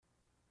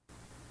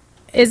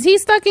Is he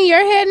stuck in your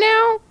head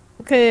now?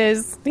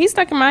 Because he's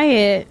stuck in my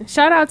head.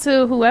 Shout out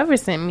to whoever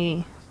sent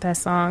me that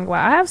song.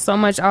 Wow, I have so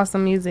much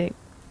awesome music.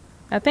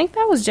 I think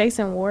that was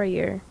Jason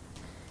Warrior.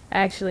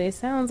 Actually, it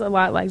sounds a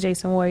lot like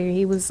Jason Warrior.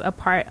 He was a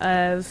part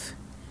of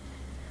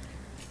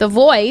The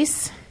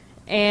Voice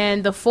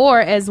and The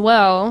Four as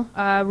well.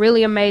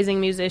 Really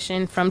amazing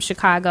musician from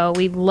Chicago.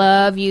 We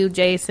love you,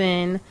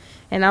 Jason.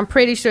 And I'm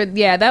pretty sure,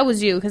 yeah, that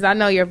was you, because I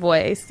know your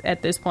voice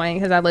at this point,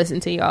 because I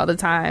listen to you all the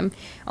time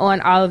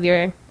on all of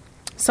your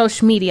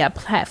social media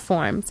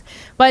platforms.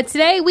 But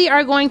today we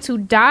are going to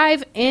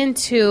dive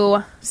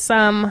into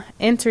some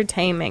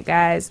entertainment,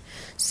 guys.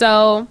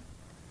 So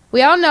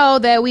we all know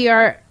that we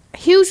are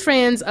huge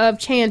fans of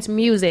Chance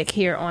music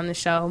here on the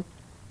show.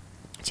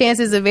 Chance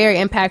is a very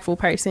impactful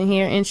person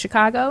here in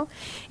Chicago,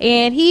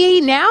 and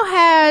he now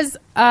has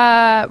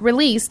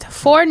released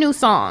 4 new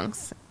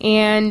songs,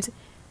 and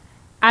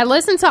I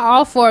listened to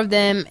all 4 of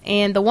them,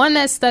 and the one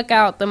that stuck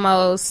out the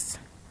most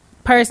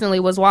personally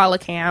was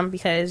Wallacam,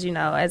 because, you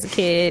know, as a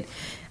kid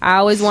I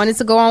always wanted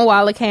to go on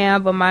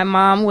Wallacam, but my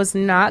mom was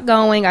not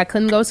going. I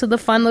couldn't go to the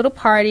fun little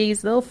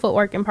parties, little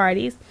footworking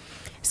parties.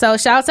 So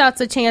shouts out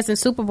to Chance and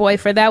Superboy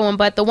for that one.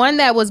 But the one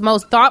that was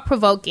most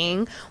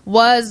thought-provoking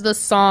was the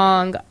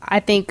song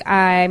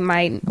I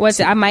Might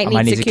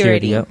Need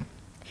Security. Yep.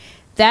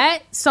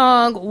 That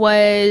song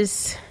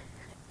was,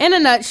 in a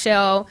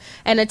nutshell,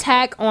 an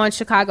attack on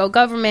Chicago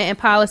government and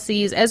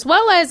policies, as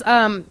well as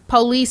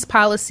police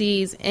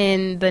policies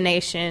in the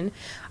nation,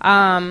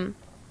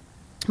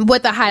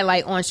 with a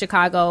highlight on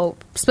Chicago,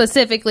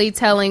 specifically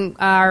telling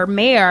our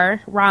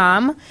mayor,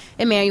 Rahm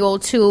Emanuel,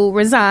 to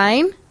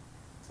resign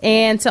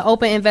and to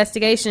open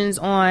investigations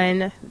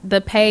on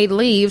the paid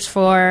leaves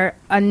for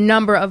a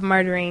number of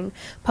murdering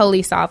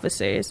police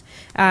officers.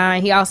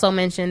 He also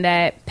mentioned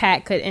that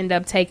Pat could end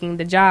up taking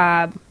the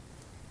job.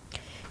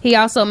 He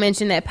also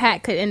mentioned that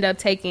Pat could end up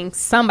taking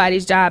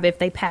somebody's job if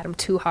they pat him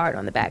too hard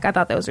on the back. I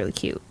thought that was really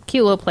cute.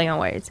 Cute little play on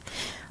words.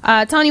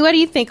 Tony, what do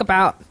you think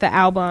about the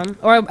album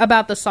or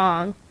about the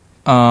song?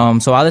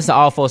 So I listened to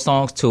all 4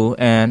 songs too,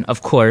 and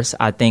of course,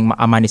 I think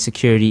I Might Need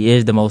Security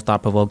is the most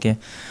thought-provoking.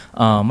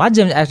 My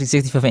gym is actually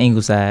 65th and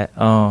Ingleside.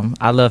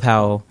 I love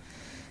how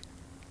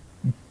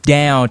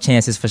down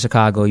Chance is for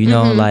Chicago. You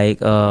know,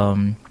 like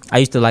I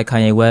used to like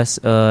Kanye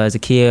West as a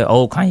kid.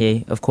 Old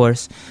Kanye, of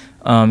course.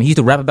 He used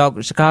to rap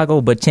about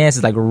Chicago, but Chance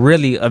is like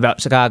really about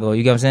Chicago.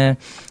 You get what I'm saying?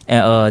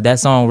 And that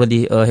song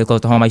really hit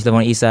close to home. I used to live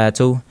on the east side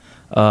too.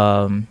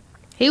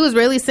 He was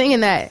really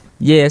singing that.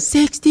 Yeah,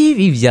 60.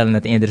 He was yelling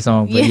at the end of the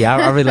song. But yeah,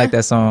 I really like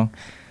that song.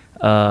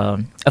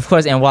 Of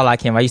course, and while I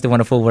came, I used to want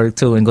to footwork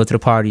too and go to the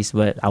parties,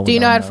 but I Do you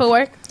know how to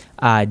footwork?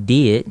 I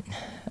did.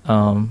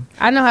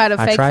 I know how to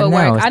fake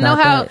footwork. I know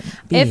how.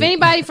 If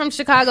anybody from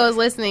Chicago is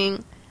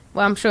listening,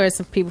 well, I'm sure it's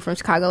some people from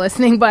Chicago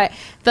listening, but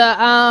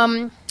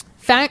the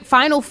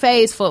final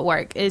phase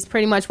footwork is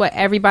pretty much what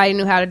everybody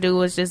knew how to do,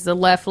 was just the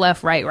left,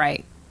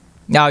 right.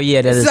 Oh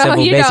yeah, that's a simple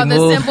basic move.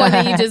 The simple, and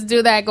then you just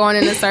do that going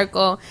in a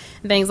circle,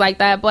 things like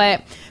that.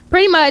 But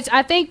pretty much,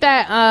 I think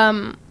that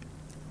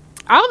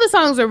all the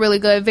songs are really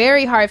good,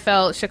 very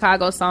heartfelt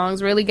Chicago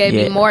songs. Really gave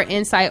me more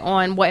insight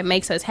on what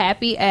makes us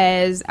happy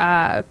as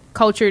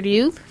cultured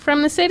youth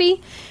from the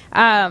city.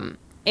 And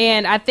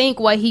I think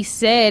what he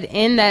said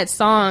in that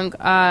song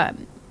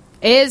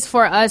is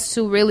for us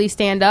to really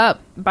stand up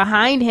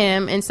behind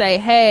him and say,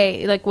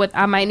 hey, like with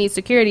I Might Need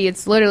Security,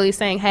 it's literally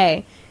saying,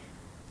 hey,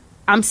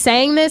 I'm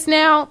saying this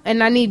now,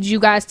 and I need you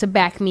guys to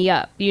back me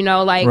up. You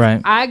know, like,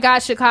 I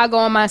got Chicago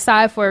on my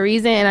side for a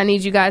reason, and I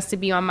need you guys to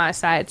be on my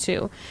side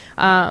too,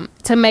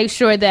 to make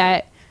sure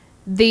that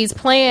these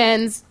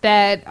plans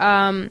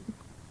that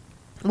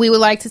we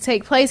would like to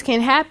take place can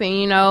happen.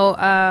 You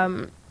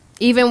know,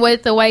 even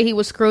with the way he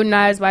was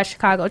scrutinized by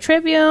Chicago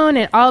Tribune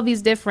and all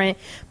these different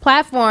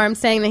platforms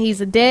saying that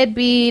he's a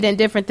deadbeat and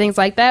different things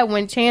like that,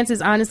 when Chance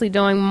is honestly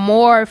doing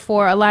more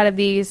for a lot of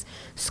these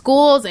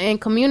schools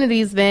and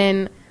communities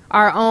than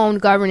our own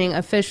governing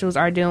officials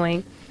are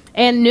doing.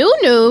 And new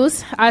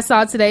news I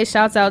saw today,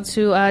 shouts out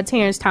to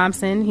Terrence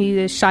Thompson. He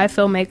is Shy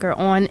Filmmaker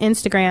on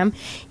Instagram.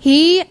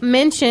 He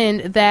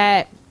mentioned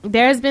that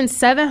there's been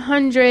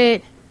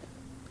 $700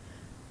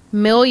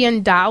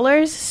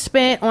 million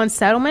spent on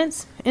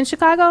settlements in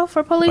Chicago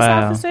for police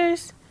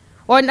officers.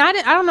 Or not,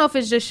 I don't know if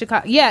it's just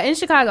Chicago. Yeah, in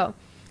Chicago.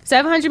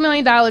 $700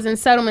 million in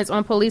settlements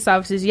on police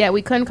officers, yet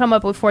we couldn't come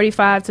up with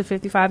 $45 to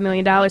 $55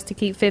 million to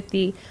keep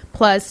 50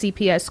 plus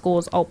CPS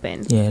schools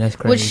open. Yeah, that's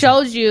crazy. Which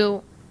shows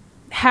you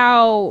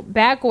how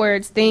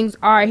backwards things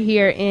are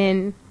here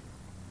in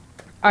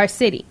our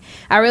city.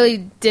 I really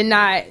did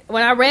not,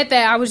 when I read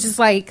that, I was just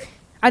like,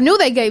 I knew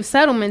they gave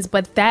settlements,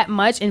 but that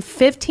much in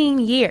 15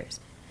 years.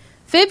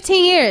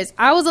 15 years.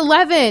 I was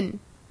 11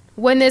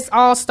 when this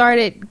all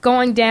started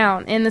going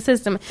down in the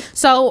system.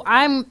 So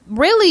I'm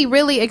really,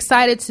 really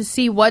excited to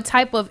see what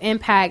type of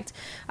impact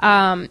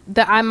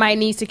the I Might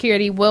Need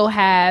Security will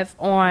have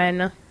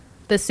on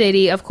the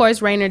city. Of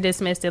course, Rayner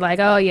dismissed it like,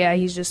 oh, yeah,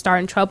 he's just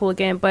starting trouble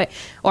again.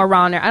 Or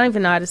Rauner. I don't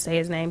even know how to say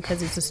his name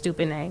because it's a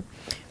stupid name.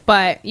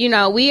 But, you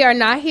know, we are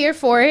not here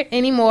for it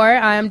anymore.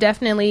 I am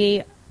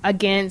definitely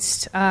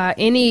against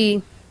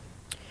any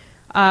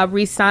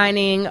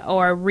re-signing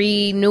or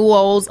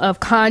renewals of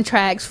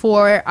contracts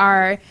for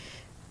our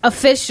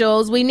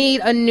officials. We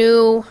need a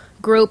new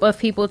group of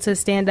people to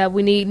stand up.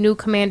 We need new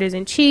commanders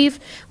in chief.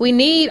 We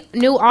need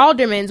new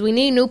aldermen. We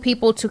need new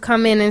people to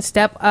come in and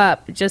step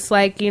up. Just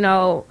like,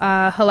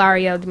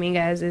 Hilario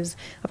Dominguez is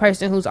a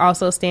person who's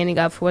also standing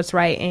up for what's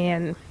right,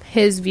 and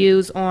his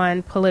views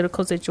on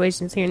political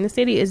situations here in the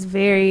city is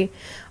very,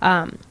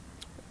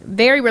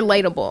 very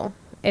relatable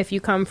if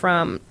you come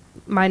from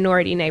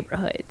minority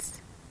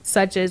neighborhoods,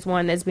 such as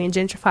one that's being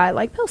gentrified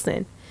like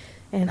Pilsen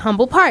and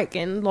Humble Park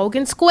and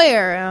Logan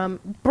Square,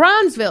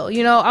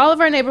 Bronzeville. All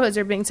of our neighborhoods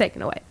are being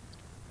taken away.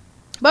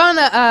 But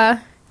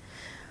on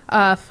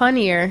a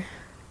funnier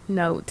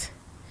note,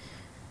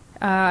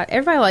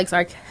 everybody likes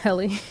R.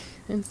 Kelly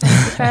in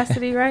some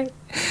capacity, right?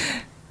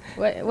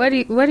 What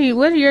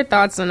are your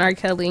thoughts on R.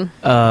 Kelly?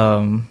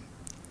 Don't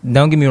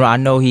get me wrong. I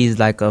know he's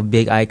like a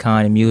big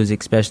icon in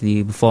music,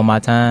 especially before my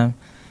time.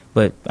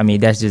 But I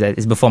mean,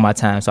 it's before my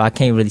time, so I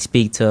can't really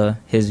speak to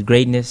his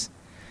greatness.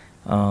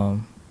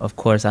 Of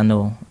course, I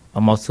know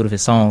a multitude of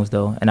his songs,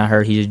 though, and I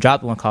heard he just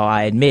dropped one called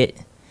 "I Admit"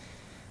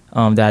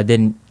 that I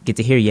didn't get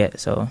to hear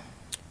yet. So,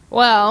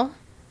 well,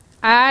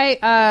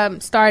 I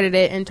started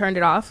it and turned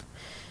it off.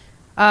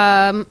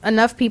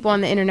 Enough people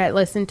on the internet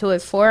listened to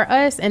it for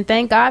us, and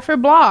thank God for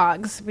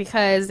blogs,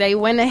 because they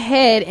went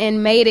ahead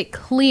and made it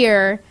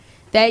clear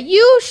that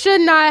you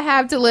should not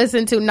have to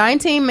listen to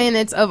 19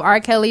 minutes of R.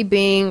 Kelly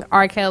being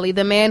R. Kelly,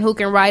 the man who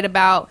can write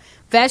about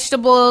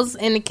vegetables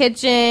in the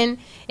kitchen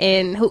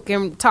and who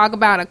can talk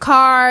about a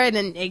car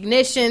and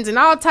ignitions and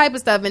all type of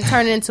stuff and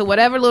turn it into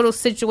whatever little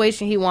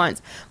situation he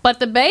wants. But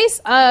the base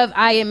of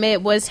I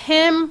Admit was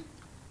him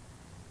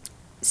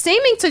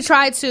seeming to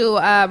try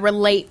to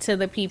relate to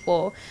the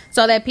people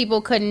so that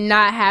people could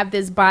not have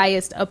this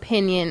biased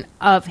opinion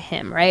of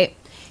him, right?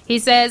 He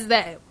says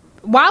that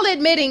while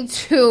admitting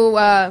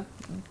to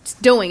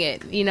doing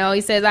it,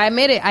 he says, I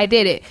admit it, I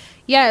did it.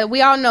 Yeah,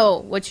 we all know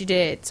what you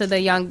did to the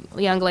young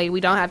lady. We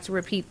don't have to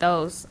repeat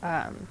those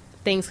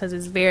things because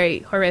it's very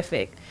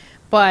horrific.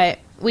 But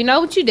we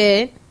know what you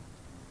did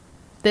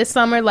this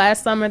summer,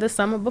 last summer, the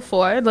summer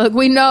before. Look,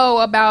 we know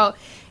about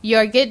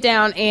your get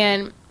down.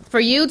 And for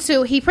you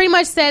to, he pretty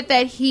much said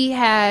that he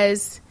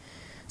has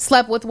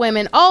slept with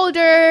women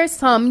older,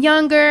 some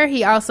younger.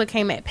 He also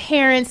came at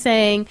parents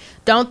saying,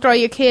 don't throw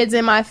your kids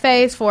in my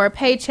face for a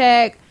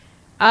paycheck.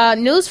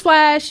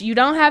 Newsflash, you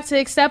don't have to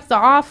accept the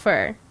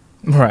offer.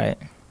 Right.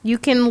 You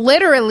can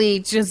literally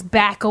just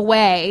back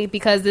away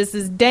because this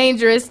is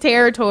dangerous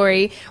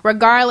territory,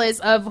 regardless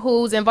of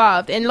who's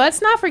involved. And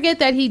let's not forget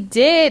that he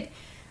did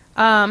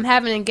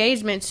have an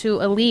engagement to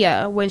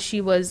Aaliyah when she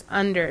was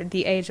under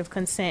the age of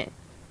consent,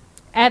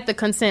 at the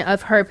consent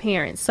of her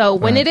parents. So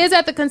when it is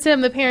at the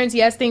consent of the parents,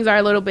 yes, things are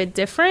a little bit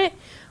different,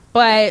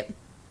 but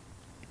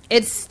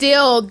it's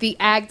still the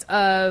act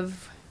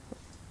of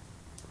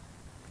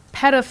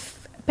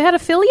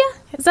pedophilia?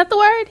 Is that the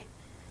word?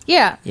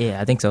 Yeah.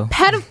 Yeah, I think so.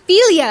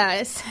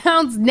 Pedophilia. It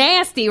sounds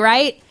nasty,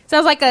 right?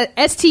 Sounds like a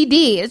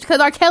STD. It's because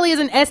R. Kelly is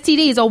an STD.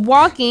 He's a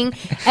walking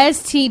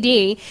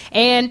STD.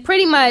 And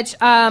pretty much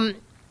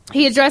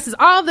he addresses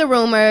all the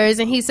rumors,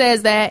 and he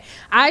says that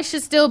I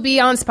should still be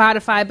on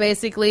Spotify,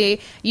 basically.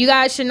 You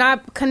guys should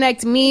not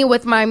connect me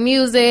with my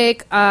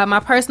music, my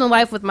personal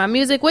life with my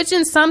music, which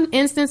in some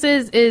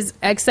instances is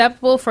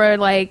acceptable for,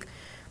 like,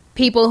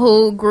 people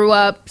who grew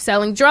up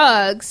selling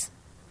drugs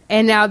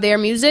and now they're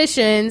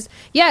musicians.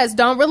 Yes,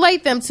 don't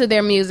relate them to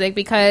their music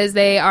because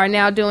they are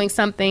now doing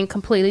something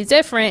completely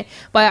different.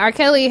 But R.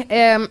 Kelly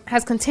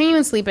has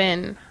continuously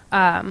been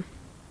a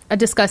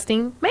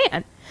disgusting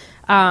man.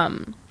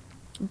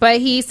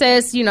 But he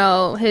says,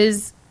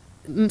 his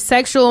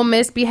sexual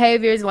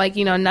misbehaviors, like,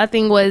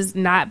 nothing was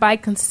not by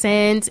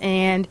consent,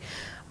 and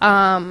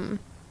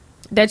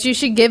that you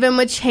should give him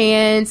a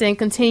chance and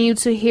continue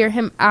to hear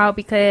him out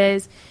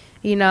because,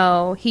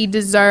 he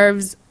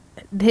deserves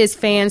his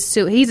fans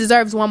he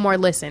deserves one more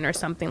listen or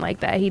something like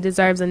that. He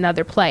deserves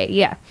another play.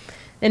 Yeah.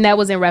 And that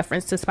was in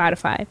reference to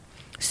Spotify.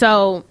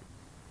 So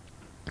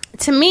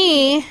to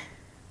me,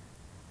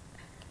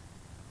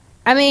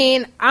 I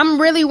mean, I'm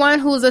really one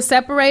who's a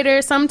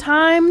separator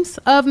sometimes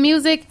of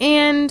music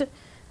and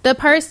the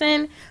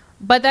person,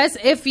 but that's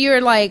if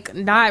you're like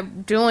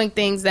not doing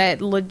things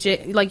that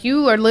legit, like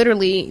you are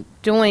literally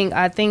doing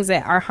things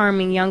that are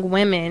harming young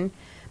women,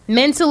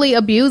 mentally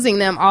abusing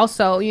them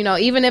also,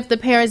 even if the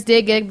parents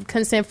did get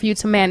consent for you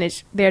to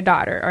manage their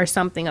daughter or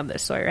something of the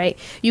sort, right?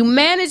 You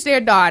manage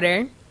their daughter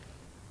and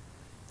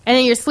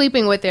then you're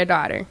sleeping with their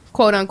daughter,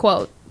 quote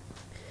unquote.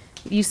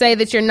 You say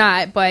that you're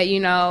not, but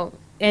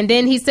and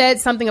then he said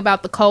something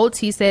about the cults.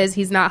 He says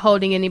he's not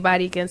holding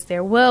anybody against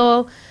their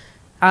will,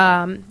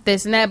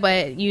 this and that,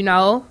 but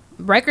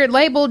record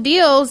label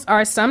deals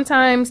are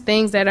sometimes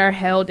things that are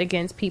held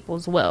against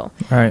people's will.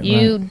 Right,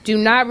 you do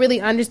not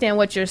really understand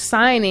what you're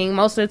signing.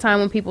 Most of the time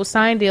when people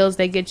sign deals,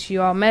 they get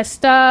you all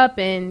messed up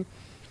and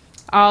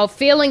all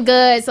feeling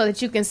good so that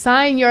you can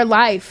sign your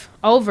life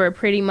over,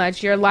 pretty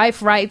much your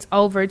life rights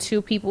over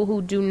to people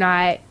who do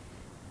not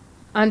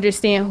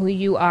understand who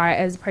you are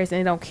as a person.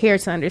 They don't care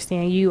to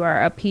understand you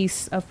are a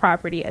piece of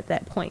property at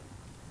that point.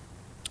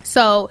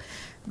 So,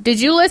 did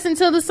you listen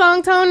to the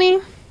song, Tony?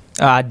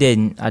 I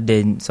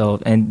didn't.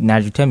 So, and now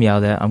you tell me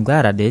all that, I'm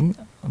glad I didn't.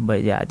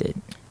 But yeah, I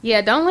did.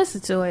 Yeah, don't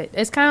listen to it.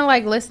 It's kind of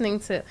like listening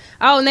to...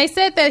 Oh, and they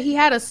said that he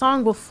had a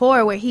song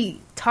before where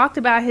he talked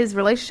about his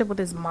relationship with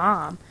his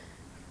mom.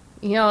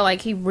 You know,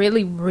 like he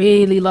really,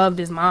 really loved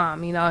his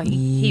mom. You know,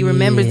 he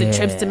remembers the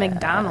trips to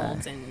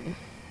McDonald's. And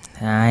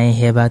I ain't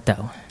hear about that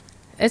one.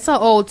 it's an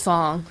old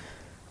song.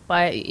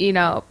 But, you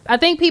know, I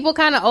think people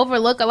kind of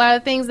overlook a lot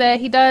of things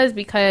that he does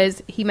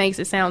because he makes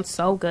it sound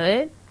so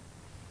good.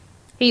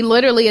 He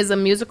literally is a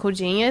musical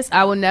genius.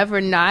 I will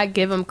never not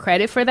give him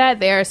credit for that.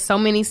 There are so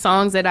many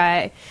songs that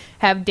I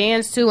have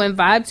danced to and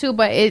vibed to,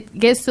 but it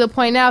gets to the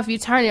point now, if you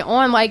turn it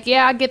on, like,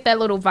 yeah, I get that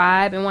little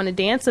vibe and want to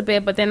dance a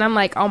bit, but then I'm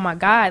like, oh my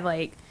God,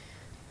 like,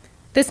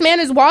 this man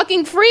is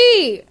walking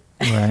free.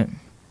 Right.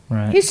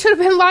 He should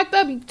have been locked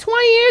up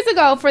 20 years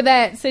ago for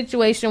that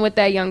situation with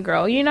that young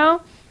girl, you know?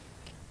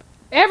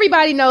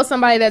 Everybody knows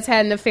somebody that's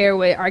had an affair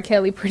with R.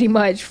 Kelly pretty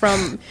much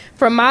from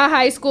my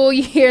high school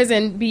years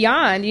and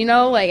beyond, you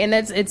know, like, and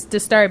it's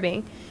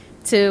disturbing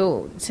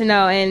to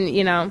know. And,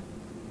 you know,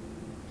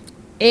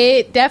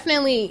 it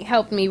definitely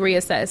helped me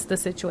reassess the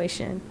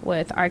situation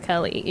with R.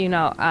 Kelly. You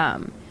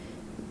know,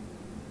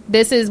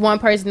 this is one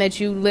person that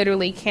you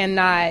literally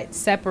cannot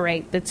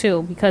separate the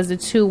two because the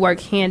two work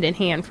hand in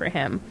hand for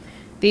him.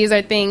 These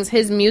are things,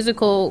 his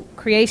musical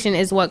creation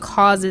is what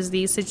causes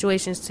these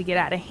situations to get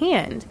out of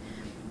hand,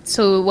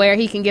 to where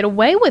he can get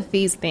away with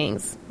these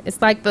things.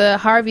 It's like the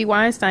Harvey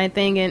Weinstein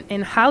thing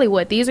in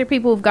Hollywood. These are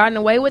people who've gotten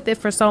away with it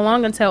for so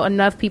long until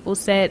enough people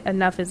said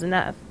enough is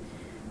enough.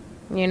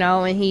 You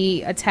know, and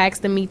he attacks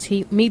the Me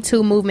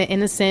Too movement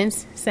in a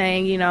sense,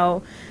 saying, you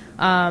know,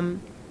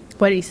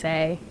 what did he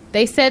say?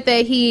 They said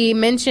that he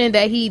mentioned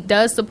that he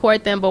does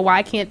support them, but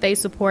why can't they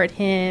support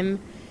him?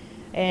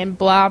 And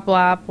blah,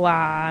 blah,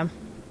 blah.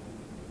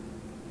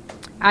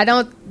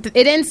 It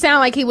didn't sound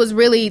like he was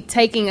really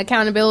taking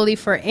accountability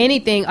for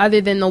anything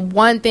other than the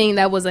one thing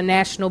that was a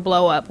national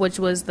blow up, which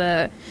was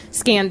the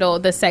scandal,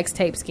 the sex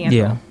tape scandal.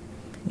 Yeah.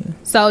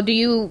 So do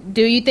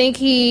you think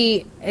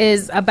he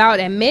is about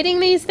admitting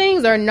these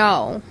things or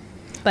no?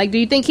 Like, do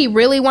you think he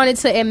really wanted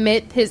to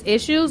admit his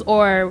issues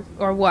or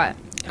what?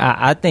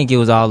 I think it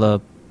was all I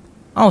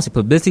don't say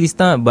publicity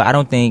stunt, but I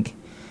don't think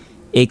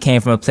it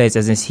came from a place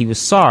as in he was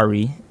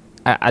sorry.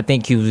 I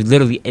think he was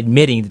literally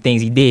admitting the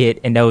things he did,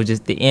 and that was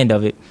just the end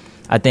of it.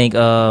 I think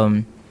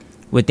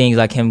with things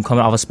like him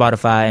coming off of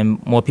Spotify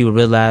and more people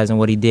realizing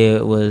what he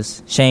did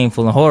was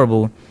shameful and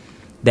horrible,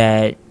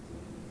 that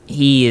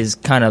he is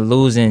kind of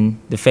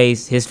losing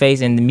his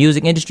face in the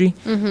music industry.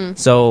 Mm-hmm.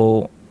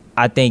 So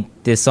I think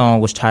this song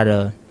was trying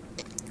to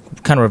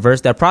kind of reverse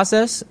that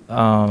process.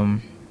 I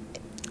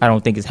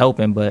don't think it's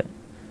helping, but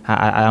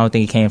I don't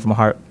think it came from a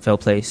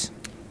heartfelt place.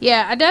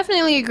 Yeah, I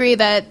definitely agree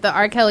that the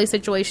R. Kelly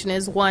situation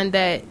is one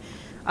that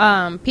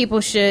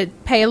people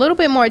should pay a little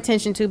bit more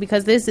attention to,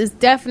 because this is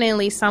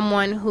definitely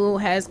someone who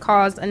has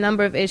caused a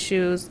number of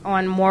issues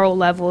on moral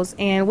levels,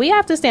 and we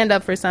have to stand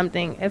up for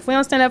something. If we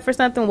don't stand up for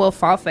something, we'll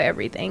fall for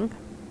everything.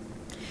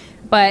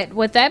 But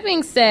with that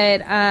being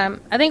said,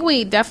 I think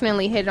we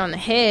definitely hit it on the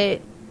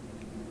head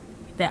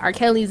that R.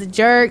 Kelly's a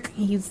jerk.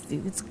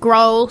 It's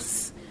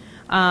gross.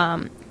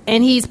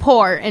 And he's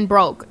poor and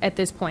broke at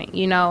this point.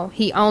 You know,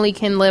 he only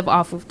can live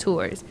off of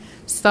tours.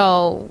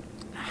 So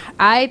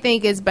I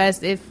think it's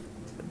best if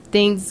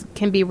things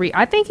can be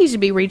I think he should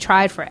be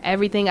retried for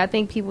everything. I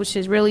think people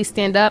should really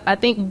stand up. I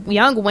think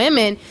young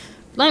women,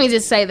 let me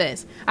just say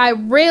this. I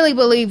really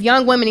believe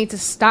young women need to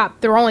stop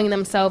throwing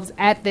themselves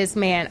at this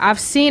man. I've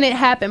seen it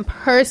happen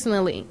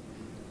personally.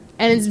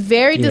 And it's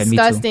very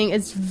disgusting.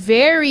 It's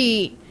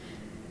very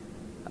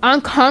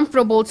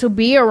uncomfortable to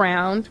be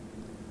around.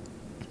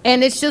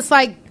 And it's just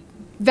like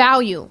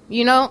value,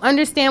 you know,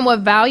 understand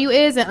what value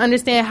is and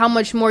understand how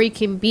much more you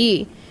can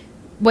be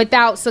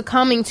without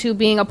succumbing to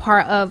being a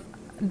part of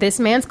this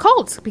man's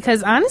cult,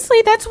 because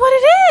honestly, that's what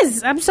it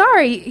is. I'm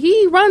sorry.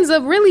 He runs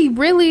a really,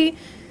 really,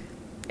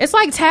 it's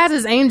like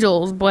Taz's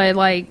Angels, but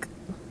like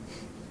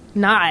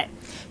not.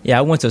 Yeah,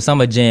 I went to a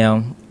summer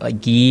jam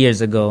like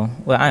years ago.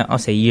 Well, I don't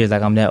say years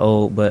like I'm that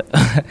old, but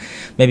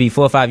maybe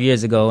 4 or 5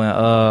 years ago.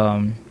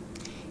 And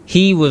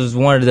he was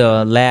one of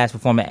the last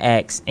performing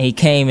acts, and he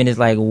came in his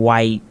like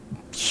white,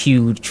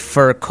 huge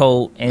fur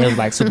coat, and it was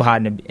like super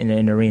hot in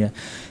the arena.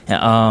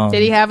 And,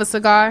 did he have a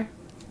cigar?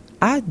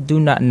 I do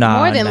not know.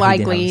 More than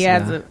likely, he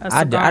has a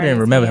cigar. I didn't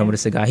remember him with a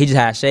cigar. He just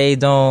had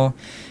shades on,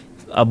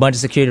 a bunch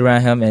of security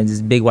around him, and this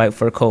big white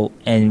fur coat.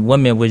 And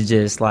women was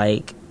just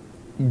like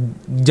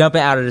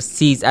jumping out of the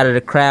seats, out of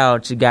the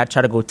crowd. She try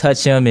to go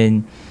touch him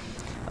and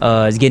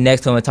get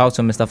next to him and talk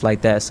to him and stuff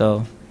like that.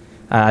 So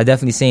I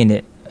definitely seen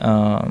it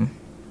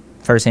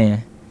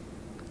firsthand.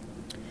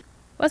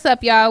 What's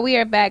up, y'all? We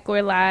are back.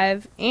 We're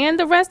live, and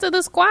the rest of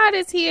the squad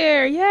is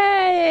here.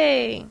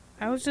 Yay!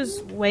 I was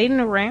just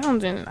waiting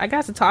around, and I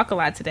got to talk a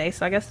lot today,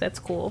 so I guess that's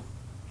cool.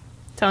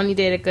 Tony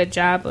did a good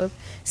job of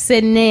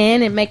sitting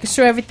in and making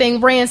sure everything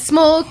ran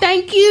smooth.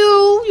 Thank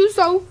you. You're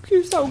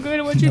so good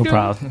at what you do. No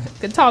problem.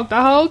 Could talk the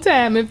whole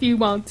time if you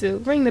want to.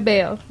 Ring the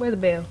bell. Where's the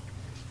bell?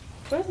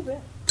 Where's the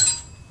bell?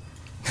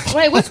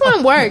 Wait, which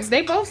one works?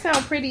 They both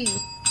sound pretty.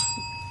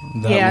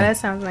 That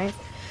sounds nice.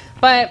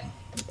 But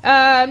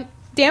Damn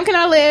Can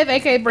I Live,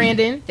 aka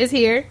Brandon, is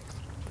here.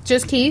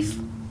 Just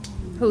Keith,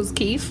 who's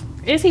Keith,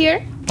 is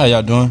here. How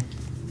y'all doing?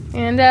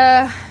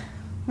 And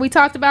we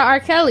talked about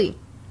R. Kelly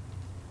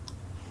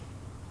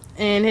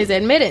and his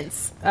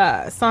admittance,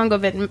 song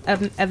of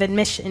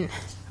admission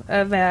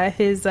of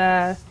his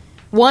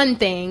one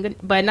thing,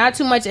 but not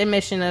too much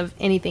admission of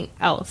anything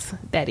else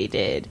that he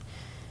did.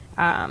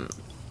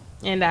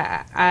 And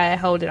I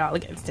hold it all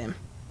against him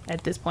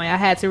at this point. I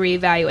had to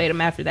reevaluate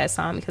him after that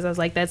song because I was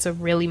like, that's a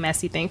really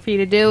messy thing for you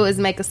to do, is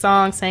make a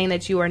song saying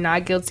that you are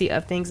not guilty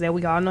of things that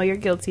we all know you're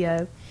guilty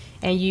of,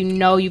 and you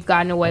know you've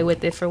gotten away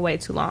with it for way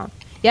too long.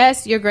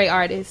 Yes, you're a great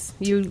artist.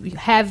 You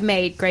have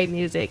made great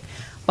music.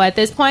 But at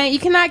this point, you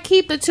cannot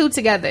keep the two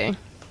together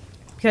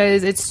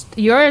because it's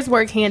yours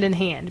work hand in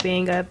hand,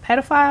 being a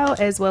pedophile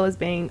as well as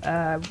being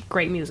a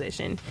great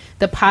musician.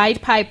 The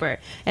Pied Piper.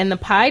 And the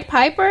Pied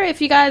Piper,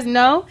 if you guys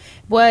know,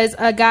 was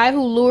a guy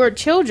who lured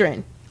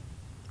children.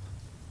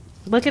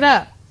 Look it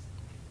up.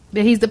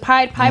 He's the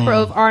Pied Piper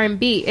of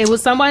R&B. It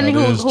was someone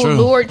who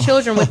lured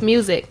children with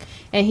music,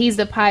 and he's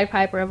the Pied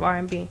Piper of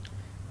R&B.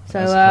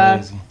 So,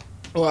 That's crazy.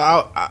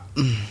 Well,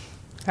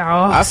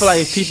 I feel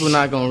like if people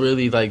not gonna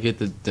really like get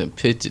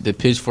the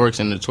pitchforks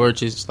and the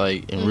torches,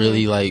 like, and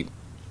really like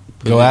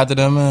Go after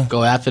them, man.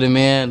 Go after the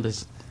man.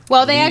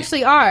 Well, they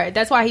actually are.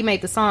 That's why he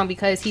made the song,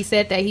 because he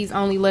said that he's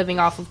only living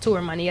off of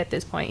tour money at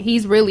this point.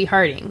 He's really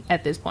hurting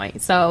at this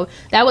point. So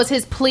that was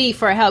his plea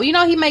for help. You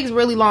know, he makes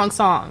really long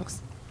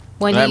songs.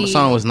 That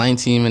song was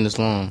 19 minutes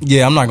long.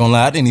 Yeah, I'm not gonna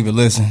lie. I didn't even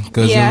listen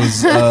because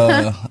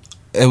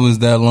it was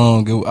that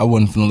long. I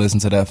wasn't finna listen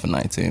to that for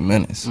 19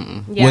 minutes.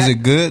 Yeah. Was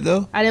it good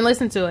though? I didn't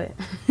listen to it.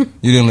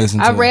 You didn't listen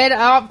to it? I read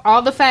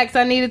all the facts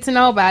I needed to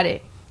know about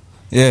it.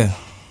 Yeah.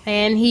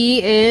 And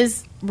he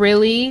is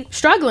really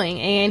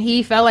struggling, and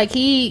he felt like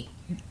he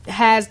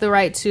has the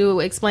right to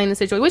explain the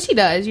situation, which he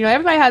does. You know,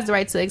 everybody has the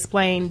right to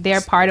explain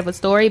their part of a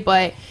story,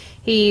 but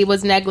he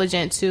was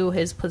negligent to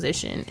his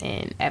position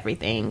in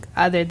everything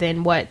other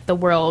than what the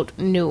world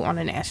knew on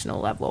a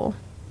national level.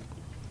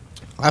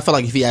 I feel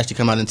like if he actually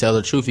come out and tell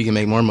the truth, he can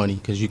make more money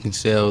because you can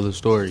sell the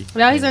story.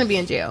 Now he's going to be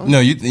in jail. No,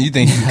 you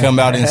think he can come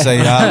out and say,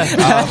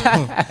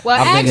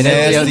 I've been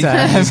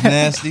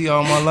nasty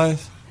all my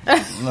life?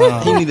 No.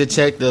 He need to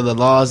check the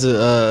laws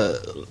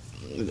of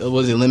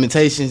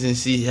limitations and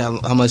see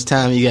how much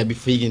time he got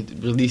before he can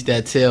release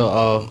that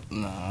tell.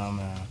 Nah,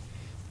 man.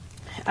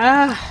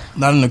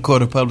 Not in the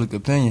court of public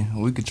opinion.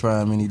 We could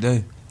try him any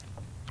day.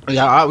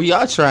 Yeah, we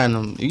are trying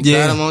them. You can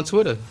try them on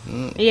Twitter.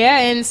 Yeah,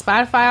 and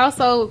Spotify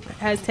also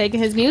has taken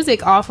his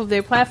music off of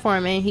their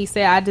platform, and he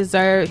said,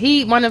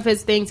 one of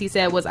his things he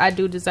said was, I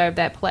do deserve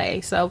that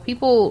play. So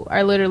people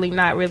are literally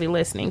not really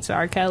listening to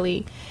R.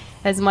 Kelly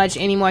as much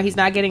anymore. He's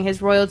not getting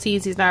his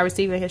royalties. He's not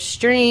receiving his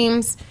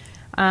streams,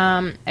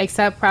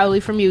 except probably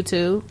from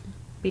YouTube,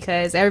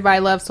 because everybody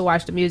loves to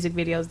watch the music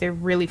videos. They're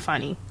really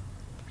funny,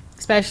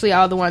 especially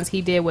all the ones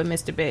he did with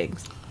Mr.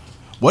 Biggs.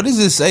 What does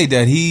it say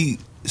that he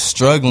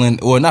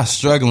struggling, or not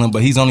struggling,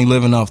 but he's only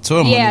living off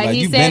tour money? Yeah, like,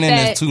 you've been in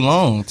this too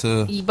long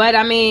to. But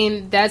I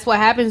mean, that's what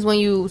happens when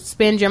you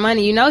spend your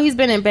money. You know, he's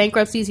been in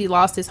bankruptcies. He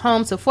lost his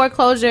home to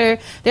foreclosure.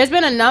 There's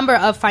been a number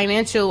of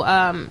financial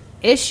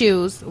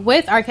issues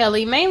with R.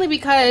 Kelly, mainly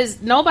because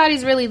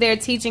nobody's really there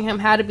teaching him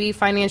how to be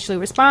financially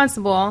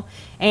responsible.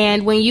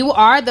 And when you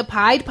are the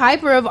Pied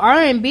Piper of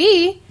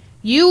R&B,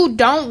 you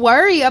don't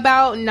worry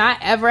about not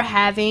ever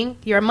having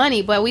your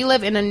money. But we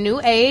live in a new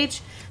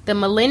age, the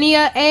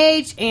millennia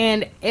age,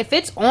 and if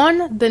it's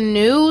on the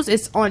news,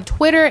 it's on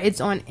Twitter,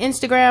 it's on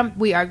Instagram,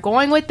 we are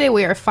going with it,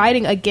 we are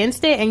fighting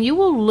against it, and you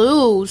will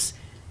lose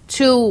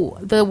to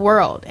the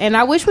world. And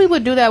I wish we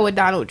would do that with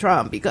Donald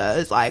Trump,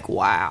 because, like,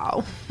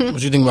 wow. What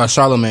do you think about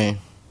Charlemagne?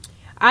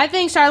 I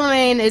think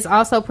Charlemagne is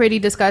also pretty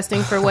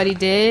disgusting for what he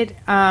did,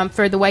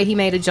 for the way he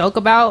made a joke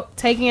about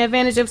taking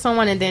advantage of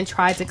someone and then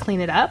tried to clean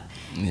it up.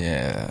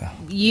 Yeah.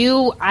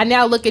 I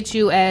now look at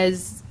you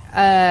as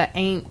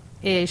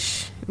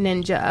ain't-ish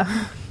ninja.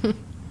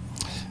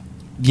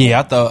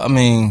 Yeah,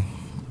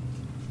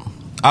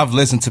 I've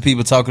listened to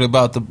people talking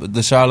about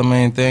the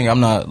Charlemagne thing. I'm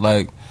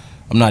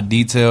not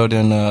detailed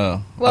in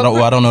I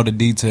don't know the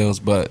details,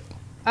 but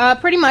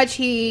pretty much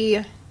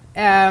he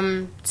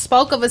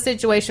spoke of a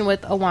situation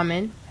with a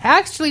woman.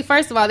 Actually,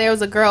 first of all, there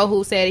was a girl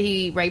who said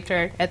he raped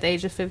her at the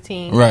age of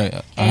 15. Right.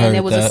 And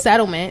there was a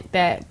settlement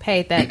that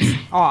paid that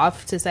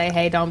off to say,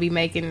 hey, don't be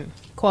making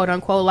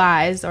quote-unquote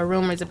lies or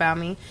rumors about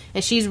me.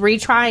 And she's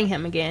retrying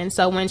him again.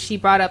 So when she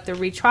brought up the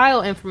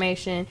retrial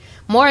information,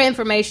 more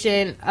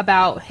information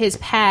about his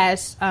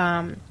past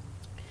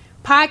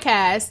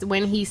podcast,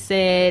 when he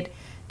said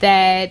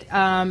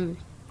that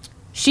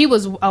she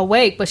was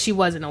awake, but she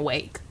wasn't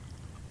awake.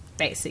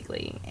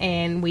 basically,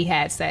 and we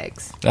had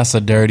sex. That's a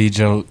dirty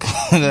joke.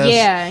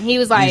 Yeah, he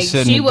was like,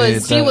 she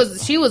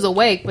was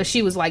awake, but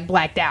she was like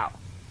blacked out.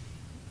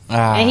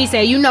 And he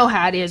said, you know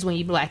how it is when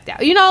you blacked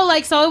out. You know,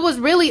 like, so it was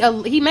really,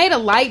 he made a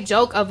light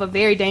joke of a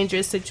very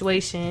dangerous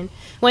situation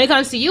when it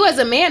comes to you as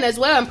a man as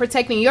well and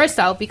protecting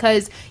yourself.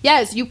 Because,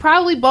 yes, you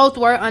probably both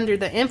were under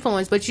the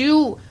influence, but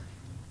you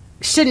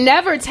should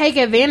never take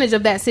advantage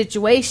of that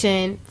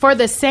situation for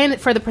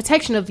the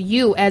protection of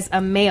you as a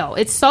male.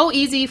 It's so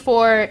easy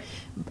for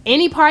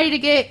any party to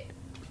get,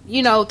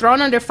 you know,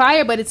 thrown under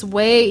fire, but it's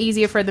way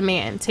easier for the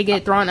man to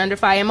get thrown under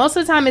fire. And most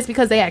of the time it's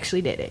because they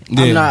actually did it.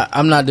 Yeah.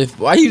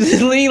 Why you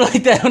just lean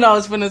like that when I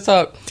was finna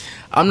talk?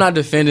 I'm not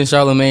defending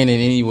Charlamagne in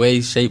any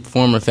way, shape,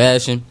 form, or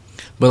fashion.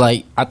 But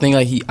like I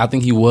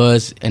think he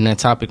was, and that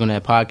topic on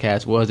that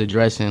podcast was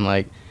addressing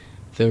like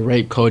the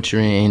rape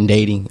culture and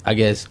dating, I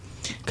guess.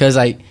 Cause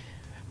like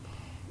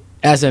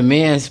as a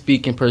man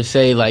speaking per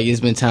se, like it's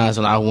been times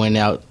when I went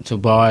out to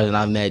bars and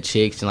I met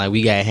chicks and like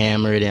we got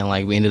hammered and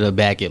like we ended up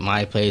back at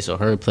my place or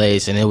her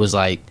place, and it was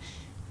like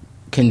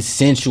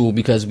consensual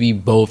because we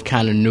both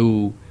kind of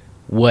knew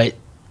what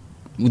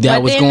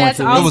that was going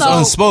through. It was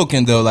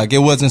unspoken though, like it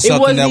wasn't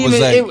something that was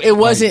like it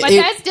wasn't. But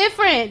that's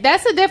different.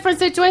 That's a different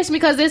situation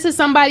because this is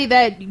somebody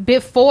that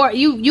before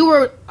you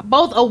were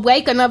both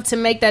awake enough to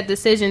make that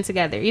decision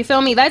together. You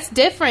feel me? That's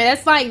different.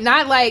 That's like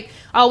not like,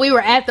 oh, we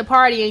were at the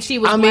party and she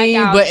was. I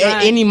mean, but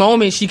at any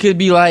moment she could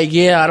be like,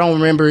 yeah, I don't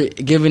remember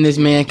giving this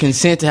man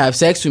consent to have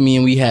sex with me,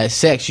 and we had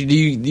sex. Do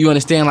you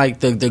understand like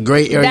the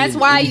gray area? That's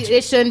why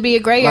it shouldn't be a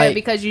gray area,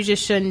 because you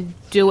just shouldn't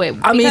do it.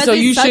 I mean, so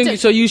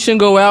you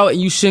shouldn't go out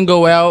and you shouldn't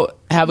go out.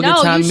 Have a good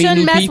time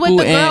meeting new people. No, you shouldn't mess with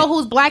the girl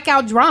who's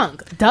blackout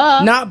drunk.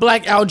 Duh. Not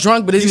blackout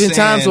drunk, but there's been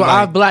times where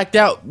I've blacked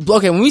out.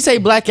 Okay, when we say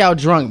blackout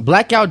drunk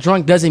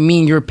doesn't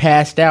mean you're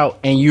passed out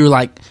and you're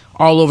like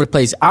all over the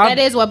place. That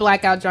is what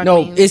blackout drunk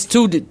means. No, it's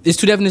two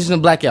definitions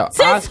of blackout.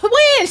 Since when,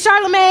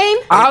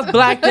 Charlamagne? I've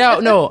blacked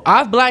out. No,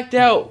 I've blacked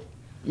out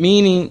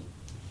meaning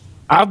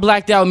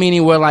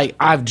where like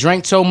I've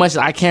drank so much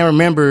that I can't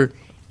remember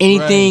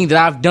anything that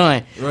I've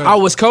done. Right. I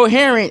was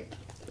coherent.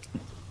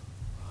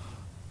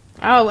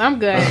 Oh, I'm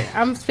good.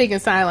 I'm speaking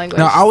sign language.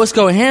 No, I was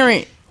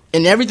coherent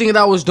in everything that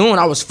I was doing.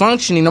 I was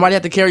functioning. Nobody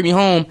had to carry me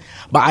home.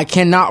 But I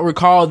cannot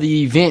recall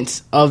the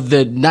events of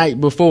the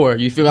night before.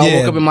 You feel me? I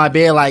woke up in my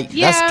bed like...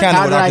 Yeah. That's kind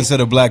of what I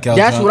consider blackout.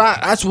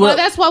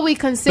 That's what we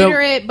consider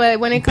it.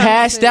 But when it comes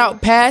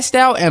passed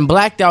out and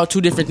blacked out,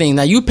 two different things.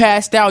 Now, you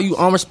passed out, you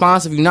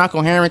unresponsive, you're not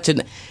coherent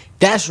to...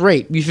 That's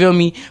rape. You feel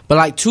me? But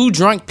like two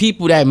drunk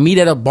people that meet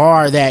at a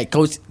bar that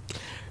goes...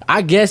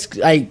 I guess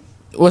like...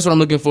 What's what I'm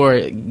looking for?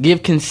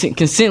 Give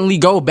consently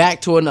go back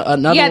to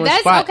another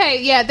spot.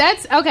 Okay. Yeah,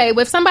 that's okay.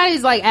 If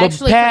somebody's like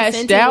actually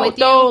passed out with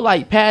though,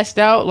 like passed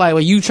out, like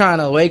when you trying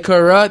to wake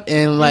her up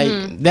and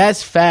like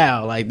that's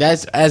foul. Like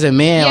that's as a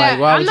man. Yeah, like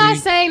why I'm not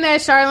saying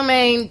that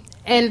Charlamagne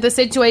and the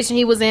situation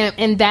he was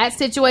in that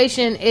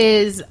situation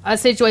is a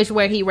situation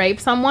where he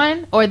raped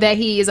someone or that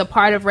he is a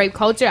part of rape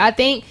culture. I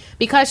think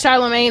because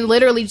Charlamagne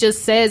literally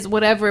just says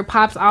whatever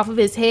pops off of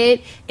his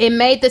head, it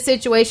made the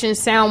situation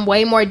sound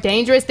way more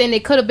dangerous than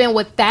it could have been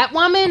with that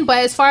woman. But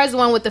as far as the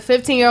one with the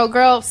 15-year-old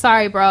girl,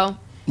 sorry, bro.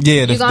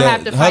 Yeah, you're gonna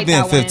have to fight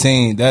that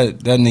 15, one.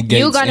 That negates.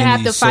 You're gonna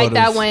have to fight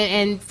that one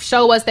and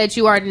show us that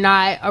you are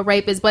not a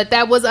rapist. But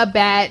that was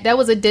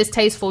a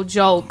distasteful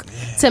joke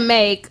to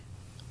make.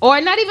 Or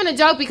not even a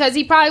joke, because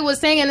he probably was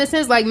saying in the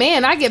sense like,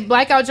 man, I get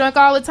blackout drunk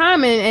all the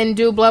time and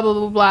do blah, blah,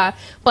 blah, blah.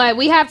 But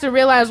we have to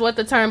realize what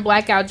the term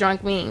blackout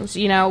drunk means.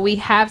 You know, we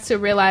have to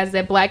realize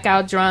that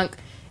blackout drunk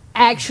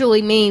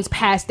actually means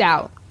passed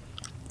out.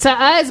 To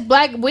us,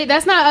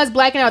 that's not us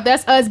blacking out.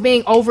 That's us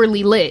being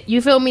overly lit.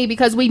 You feel me?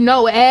 Because we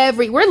know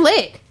we're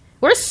lit.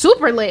 We're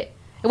super lit.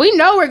 We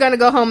know we're going to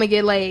go home and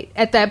get laid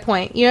at that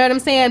point. You know what I'm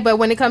saying? But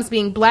when it comes to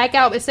being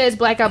blackout, it says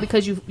blackout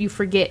because you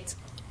forget.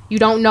 You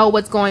don't know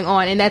what's going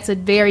on, and that's a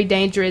very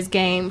dangerous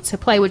game to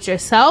play with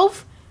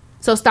yourself.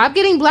 So stop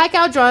getting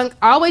blackout drunk.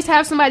 Always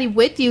have somebody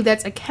with you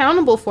that's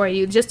accountable for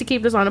you, just to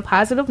keep this on a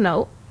positive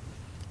note.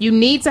 You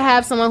need to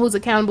have someone who's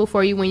accountable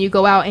for you when you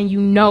go out and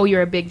you know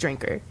you're a big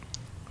drinker.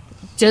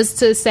 Just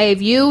to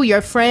save you,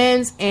 your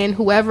friends, and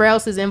whoever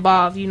else is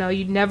involved. You know,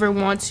 you never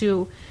want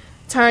to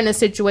turn a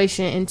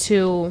situation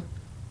into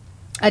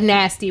a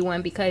nasty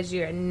one because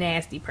you're a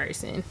nasty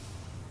person.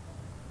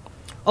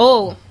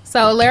 Oh,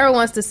 so Lara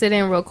wants to sit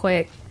in real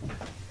quick.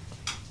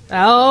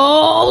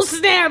 Oh,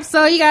 snap.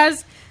 So, you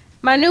guys,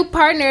 my new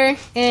partner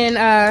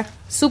in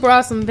Super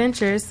Awesome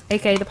Ventures,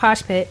 a.k.a. the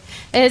Posh Pit,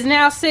 is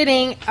now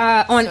sitting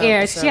on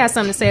air. She has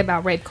something to say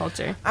about rape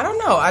culture. I don't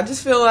know. I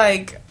just feel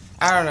like,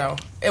 I don't know.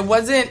 It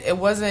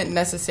wasn't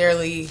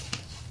necessarily...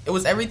 It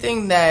was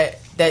everything that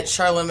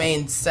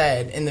Charlamagne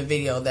said in the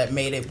video that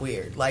made it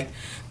weird. Like,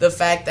 the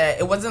fact that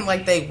it wasn't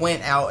like they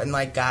went out and,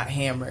 like, got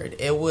hammered.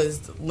 It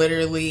was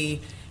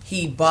literally...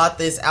 He bought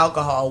this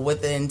alcohol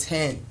with the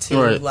intent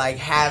to, like,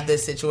 have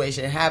this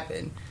situation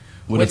happen.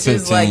 With a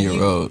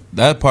 15-year-old.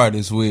 That part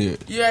is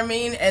weird. You know what I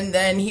mean? And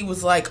then he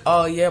was like,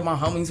 oh, yeah, my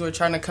homies were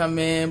trying to come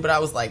in. But I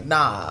was like,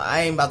 nah,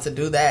 I ain't about to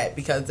do that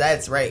because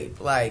that's rape.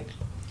 Like,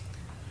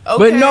 But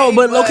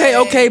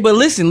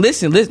listen.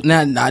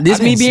 Now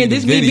this me being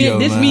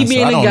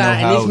a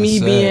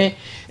guy,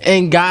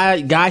 and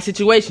guy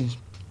situations.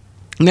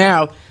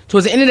 Now,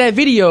 towards the end of that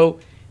video,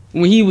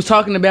 when he was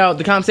talking about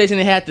the conversation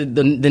they had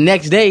the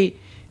next day,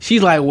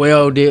 she's like,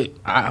 "Well,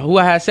 who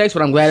I had sex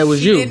with? I'm glad it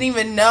was you." She didn't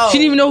even know. She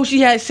didn't even know who she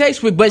had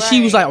sex with, but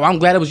she was like, "Well, I'm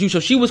glad it was you." So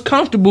she was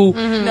comfortable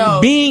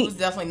being. She was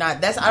definitely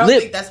not. I don't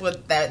think that's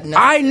what that.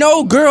 I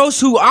know girls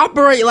who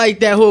operate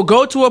like that, who will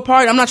go to a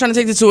party. I'm not trying to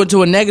take this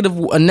to a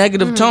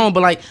negative tone,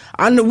 but like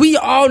we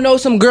all know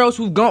some girls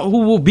who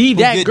will be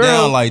that girl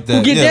down like that.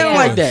 Who get down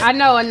like that. I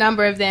know a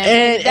number of them.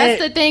 And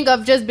that's the thing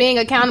of just being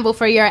accountable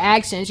for your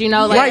actions. You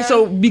know, like right.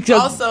 So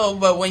because also,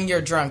 but when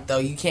you're drunk though,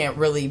 you can't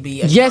really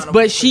be. Yes,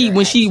 but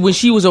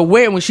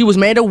when she was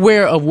made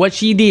aware of what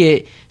she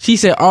did, she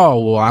said, "Oh,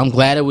 well, I'm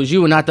glad it was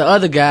you and not the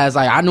other guys.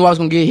 Like I knew I was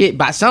gonna get hit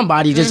by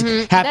somebody. Just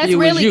happy that's it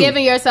was really you."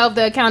 giving yourself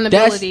the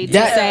accountability to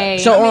say.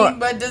 So,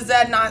 but does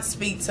that not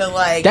speak to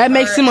like that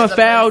makes him a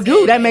foul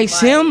dude? That makes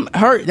him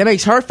hurt. That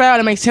makes her foul.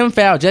 That makes him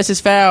foul, just as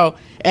foul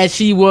as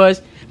she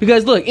was.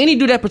 Because look, any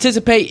dude that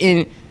participate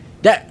in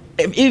that.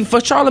 If for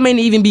Charlamagne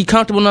to even be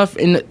comfortable enough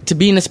to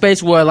be in a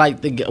space where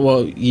like the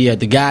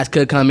guys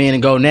could come in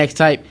and go next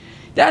type,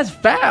 that's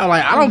foul.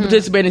 Like I don't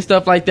participate in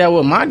stuff like that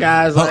with my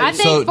guys. Like,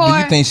 so do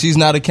you think she's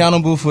not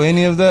accountable for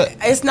any of that?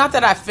 It's not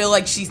that I feel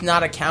like she's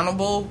not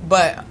accountable,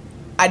 but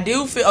I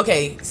do feel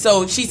okay.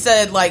 So she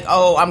said like,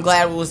 "Oh, I'm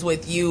glad it was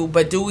with you,"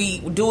 but do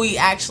we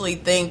actually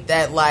think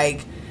that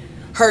like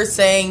her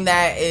saying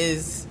that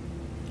is?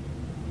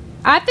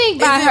 I think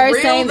by her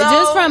saying that,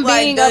 just from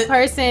like being a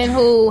person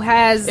who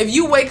has, if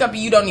you wake up and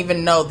you don't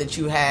even know that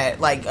you had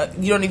like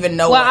you don't even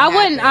know. Well, I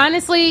wouldn't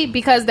honestly,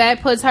 because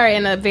that puts her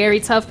in a very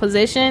tough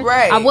position.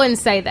 Right. I wouldn't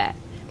say that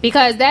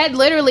because that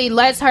literally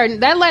lets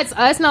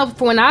us know.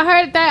 When I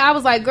heard that, I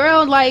was like,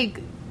 "Girl, like,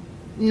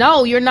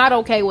 no, you're not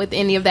okay with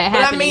any of that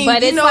happening."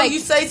 But it's like you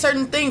say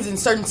certain things in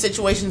certain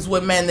situations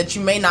with men that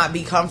you may not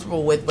be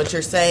comfortable with, but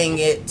you're saying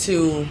it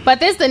to.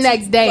 But this the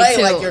next day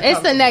too. Like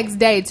it's the next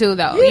day too,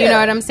 though. Yeah. You know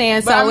what I'm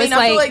saying? But so I mean, it's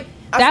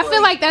I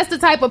feel like that's the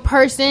type of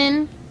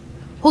person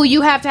who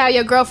you have to have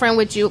your girlfriend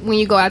with you when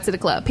you go out to the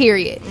club.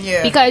 Period.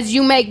 Yeah. Because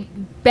you make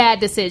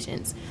bad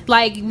decisions.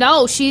 Like,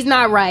 no, she's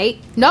not right.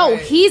 No,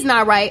 he's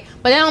not right.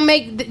 But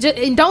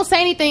don't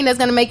say anything that's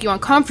going to make you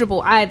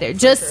uncomfortable either.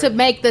 Just to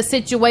make the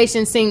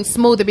situation seem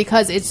smoother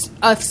because it's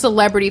a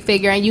celebrity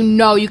figure and you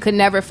know you could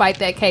never fight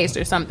that case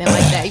or something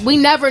like that. We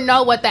never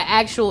know what the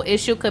actual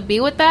issue could be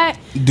with that.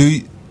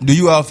 Do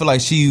you all feel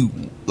like she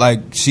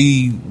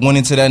went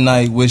into that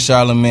night with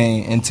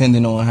Charlamagne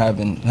intending on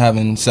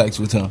having sex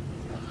with him?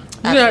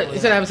 You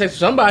said having sex with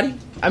somebody.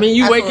 I mean,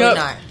 you Absolutely wake up.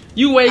 Not.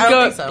 You wake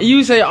up, so.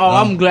 You say, "Oh,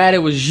 I'm glad it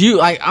was you."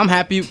 Like I'm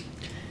happy.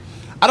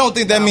 I don't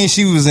think that means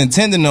she was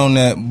intending on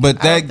that,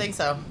 but I don't think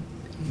so.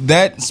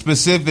 That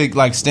specific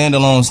like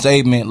standalone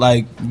statement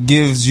like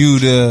gives you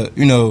the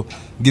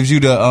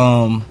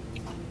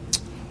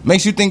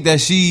makes you think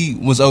that she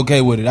was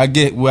okay with it. I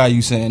get why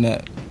you saying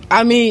that.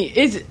 I mean,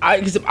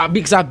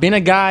 because I've been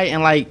a guy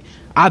and like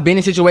I've been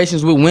in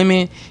situations with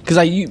women. Because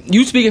like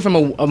you speaking from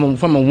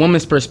a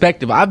woman's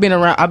perspective. I've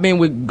been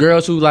with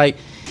girls who like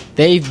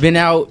they've been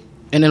out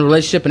in a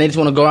relationship and they just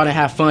want to go out and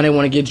have fun. They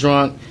want to get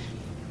drunk,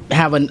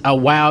 have a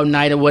wild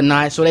night or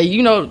whatnot. So they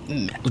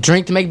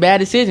drink to make bad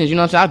decisions. You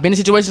know what I'm saying? I've been in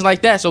situations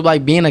like that. So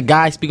like being a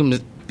guy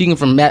speaking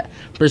from that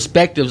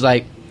perspective,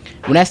 like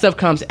when that stuff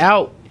comes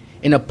out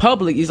in the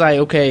public, it's like,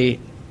 okay,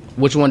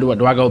 which one do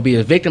I go be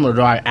a victim or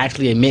do I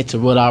actually admit to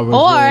what I was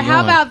Or really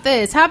how doing? about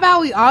this? How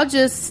about we all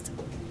just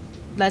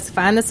let's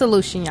find the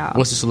solution, y'all.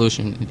 What's the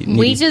solution?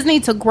 We just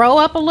need to grow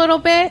up a little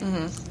bit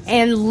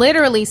and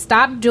literally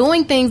stop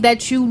doing things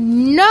that you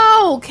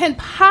know can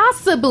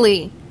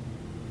possibly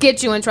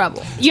get you in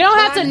trouble. You don't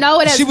have to know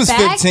it as she was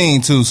fact.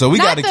 15 too, so we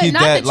got to keep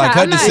that. Like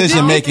her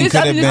decision making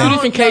could have been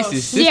different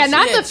cases. Yeah,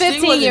 not the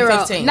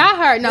 15-year-old. Not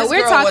her. No,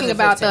 we're talking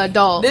about the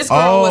adult. This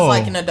girl was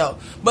like an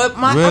adult. But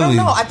I don't Really?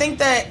 know. I think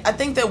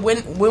that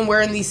when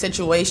we're in these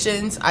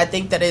situations, I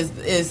think that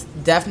is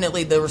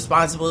definitely the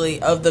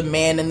responsibility of the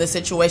man in the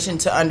situation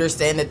to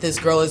understand that this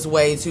girl is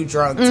way too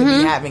drunk to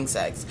be having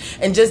sex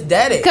and just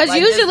dead it. Because like,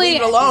 usually, just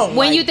leave it alone.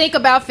 when you think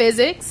about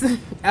physics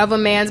of a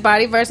man's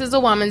body versus a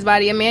woman's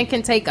body, a man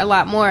can take a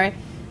lot more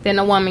than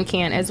a woman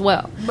can as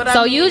well. But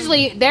so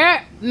usually,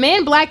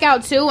 men black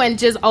out too and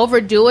just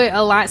overdo it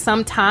a lot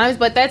sometimes,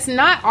 but that's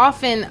not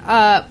often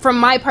from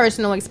my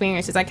personal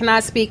experiences. I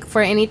cannot speak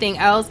for anything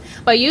else,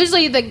 but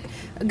usually the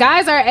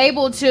guys are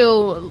able to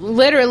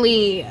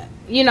literally,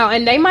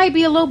 and they might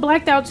be a little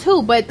blacked out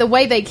too, but the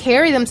way they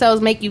carry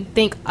themselves make you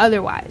think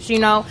otherwise,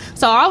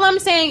 So all I'm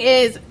saying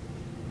is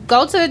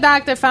go to the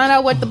doctor, find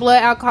out what the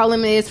blood alcohol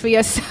limit is for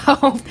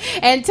yourself,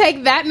 and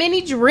take that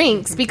many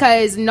drinks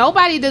because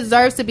nobody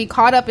deserves to be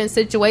caught up in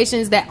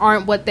situations that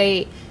aren't what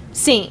they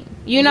seem.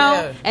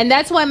 Yeah. And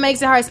that's what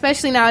makes it hard,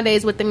 especially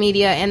nowadays with the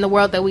media and the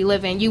world that we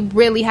live in. You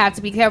really have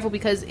to be careful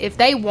because if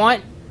they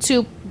want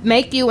to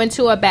make you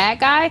into a bad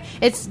guy,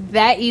 it's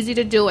that easy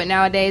to do it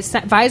nowadays.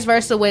 Vice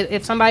versa, with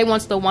if somebody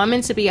wants the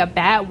woman to be a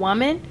bad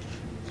woman,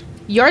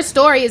 your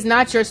story is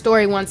not your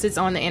story once it's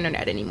on the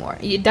internet anymore.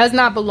 It does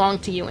not belong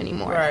to you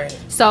anymore. Right.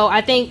 So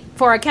I think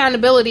for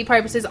accountability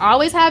purposes,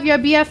 always have your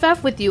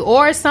BFF with you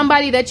or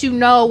somebody that you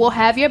know will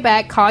have your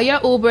back. Call your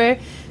Uber.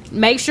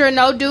 Make sure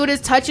no dude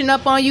is touching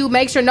up on you.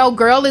 Make sure no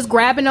girl is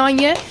grabbing on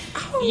you.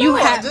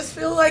 I just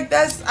feel like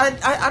that's.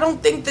 I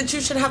don't think that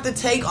you should have to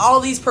take all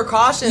these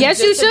precautions.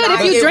 Yes, you should.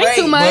 If you drink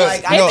too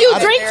much. If you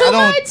drink too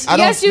much,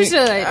 yes, you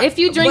should. If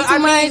you drink too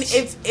much,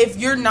 if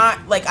you're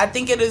not like, I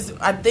think it is.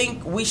 I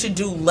think we should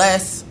do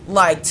less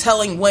like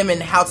telling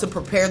women how to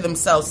prepare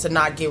themselves to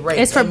not get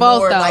raped. It's for both,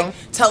 more though. Like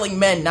telling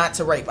men not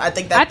to rape. I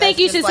think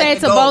you should say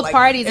it to both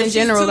parties in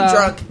general. If she's too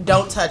drunk,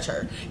 don't touch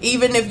her.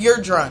 Even if you're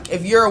drunk,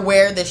 if you're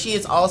aware that she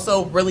is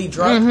also really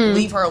drunk,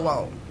 leave her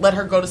alone. Let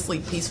her go to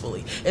sleep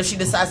peacefully. If she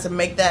decides to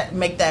make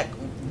that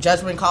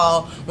judgment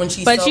call when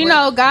she's but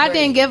sober, God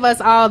didn't give us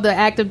all the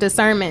active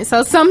discernment,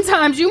 so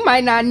sometimes you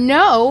might not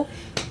know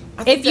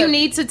if you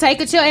need to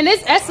take a chill, and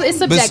it's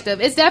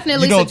subjective. It's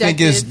definitely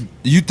subjective.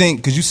 You think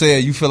because you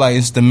said you feel like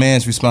it's the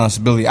man's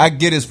responsibility. I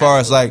get as far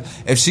as like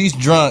if she's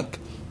drunk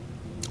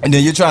and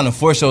then you're trying to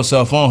force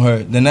yourself on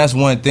her, then that's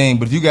one thing.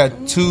 But if you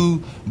got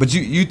two, but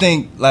you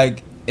think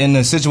like in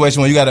a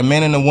situation where you got a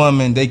man and a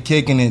woman, they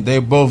kicking it, they're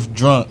both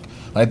drunk.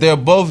 Like they're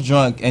both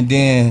drunk, and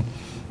then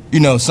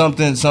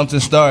something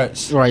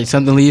starts. Right,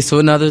 something leads to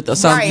another.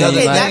 Something. Right,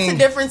 okay, that's a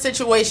different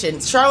situation.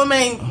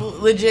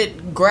 Charlamagne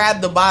legit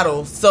grabbed the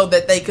bottle so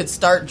that they could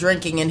start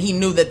drinking, and he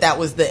knew that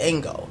was the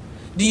end goal.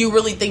 Do you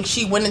really think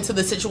she went into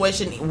the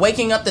situation,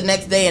 waking up the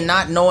next day and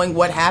not knowing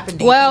what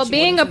happened? Well,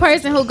 being a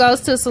person who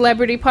goes to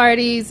celebrity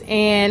parties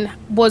and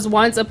was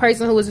once a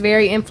person who was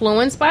very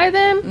influenced by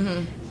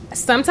them,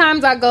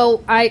 sometimes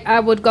I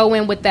would go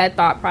in with that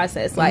thought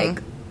process,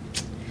 like.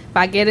 If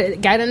I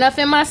get enough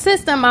in my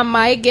system, I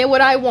might get what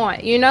I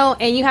want,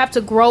 and you have to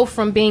grow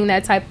from being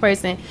that type of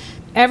person.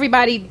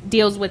 Everybody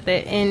deals with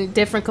it in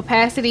different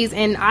capacities,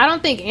 and I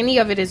don't think any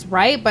of it is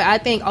right, but I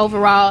think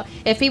overall,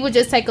 if people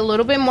just take a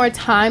little bit more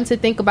time to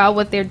think about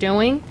what they're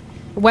doing,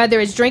 whether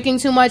it's drinking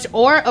too much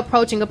or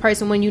approaching a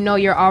person when you know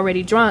you're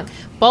already drunk,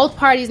 both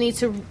parties need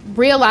to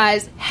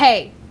realize,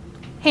 hey,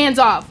 hands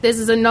off. This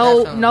is a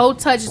no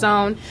touch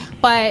zone.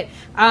 But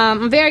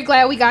I'm very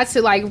glad we got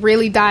to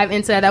really dive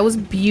into that. That was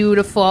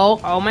beautiful.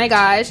 Oh my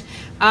gosh.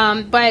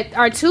 But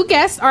our two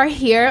guests are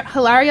here.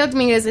 Hilario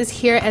Dominguez is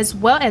here, as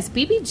well as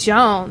BB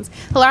Jones.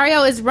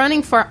 Hilario is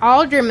running for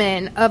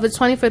alderman of the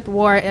 25th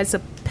Ward as a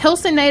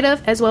Pilsen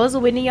native, as well as a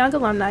Whitney Young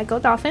alumni. Go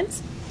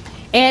Dolphins.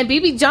 And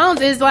BB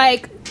Jones is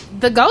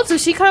the go-to.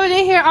 She coming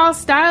in here all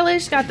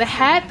stylish, got the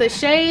hat, the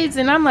shades,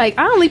 and I'm I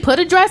only put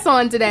a dress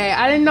on today.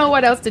 I didn't know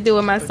what else to do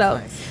with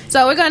myself. Nice.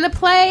 So we're going to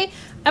play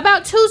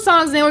about 2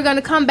 songs, and then we're going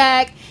to come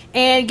back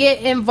and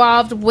get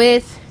involved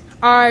with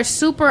our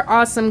super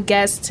awesome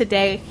guest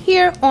today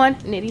here on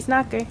Nitty's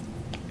Knocker.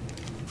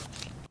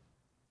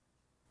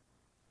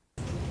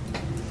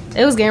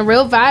 It was getting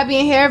real vibey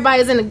in here.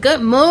 Everybody's in a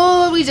good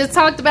mood. We just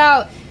talked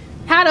about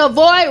how to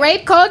avoid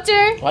rape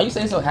culture. Why are you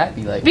saying so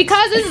happy?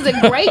 Because this is a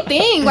great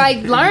thing.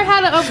 Learn how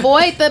to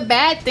avoid the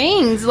bad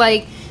things.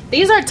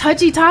 These are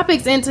touchy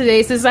topics in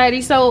today's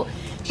society. So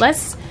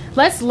let's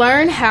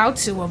learn how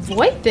to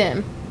avoid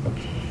them.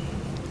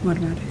 What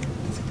about it?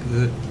 It's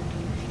good.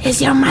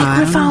 Is your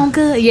microphone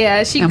good?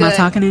 Yeah, she good. Am I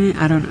talking in it?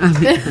 I don't know.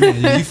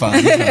 Yeah, you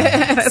fine.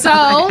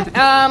 So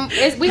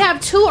we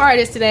have 2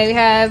 artists today. We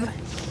have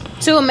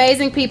 2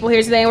 amazing people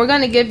here today, and we're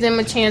going to give them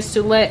a chance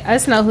to let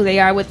us know who they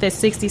are with this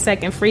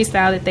 60-second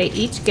freestyle that they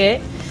each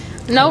get.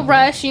 No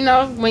rush,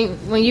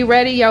 when you're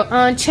ready, you'll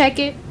uncheck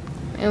it,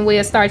 and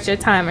we'll start your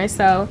timer.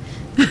 So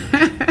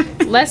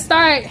let's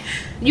start.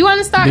 You want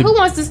to start? Who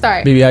wants to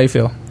start? BB, how you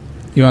feel?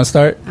 You want to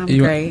start? I'm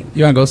great.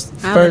 You want to go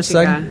first,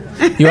 second?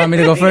 You want me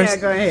to go first?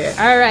 Yeah, go ahead.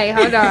 All right,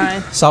 hold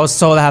on. So I was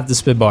told I have to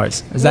spit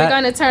bars. We're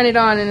going to turn it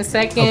on in a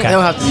second. Okay. They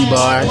don't have to be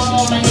bars.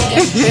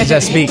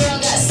 Just speak. You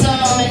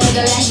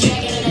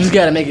just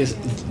gotta make it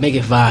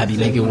vibey,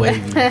 make it wavy.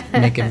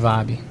 Make it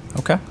vibey.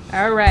 Okay.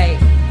 All right.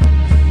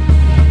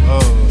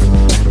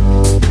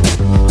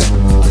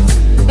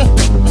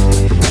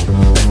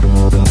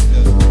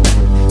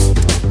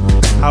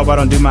 How about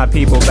I do my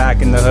people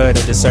back in the hood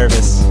at the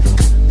service?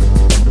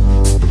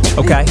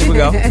 Okay, here we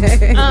go.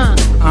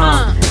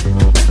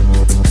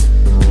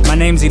 My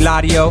name's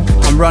Eladio.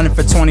 I'm running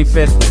for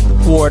 25th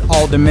Ward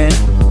Alderman.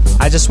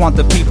 I just want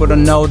the people to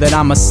know that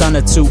I'm a son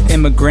of 2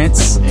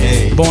 immigrants.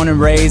 Hey. Born and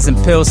raised in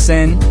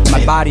Pilsen.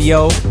 My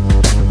body-o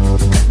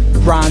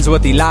rhymes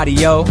with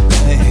Eladio.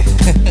 Hey.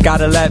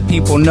 Gotta let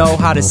people know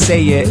how to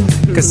say it,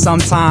 cause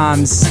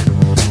sometimes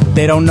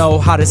they don't know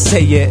how to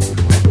say it.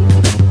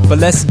 But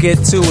let's get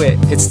to it.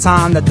 It's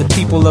time that the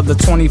people of the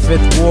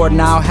 25th Ward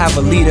now have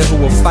a leader who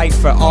will fight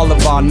for all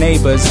of our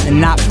neighbors and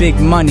not big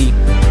money.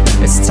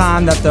 It's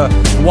time that the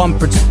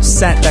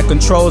 1% that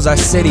controls our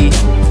city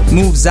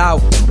moves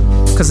out,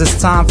 cause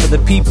it's time for the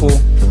people.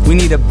 We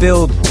need to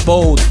build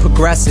bold,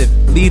 progressive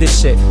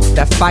leadership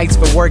that fights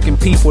for working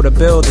people to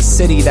build a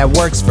city that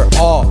works for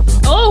all.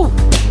 Oh!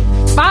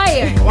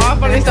 Fire. Why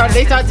funny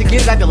they start to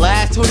get it at the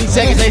last 20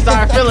 seconds. They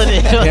start feeling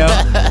it.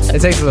 Yeah,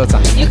 it takes a little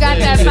time. You got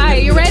that fire.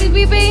 You ready,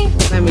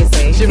 BB? Let me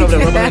see. She over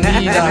there rubbing her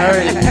knees. I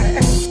heard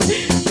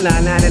it. No,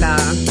 not at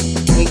all.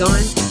 We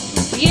going?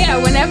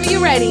 Yeah, whenever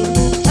you're ready.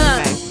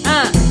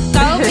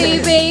 Go,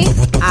 BB.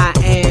 I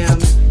am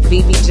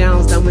BB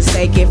Jones, don't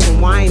mistake it for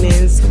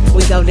whinings.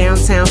 We go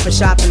downtown for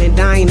shopping and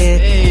dining.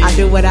 Hey. I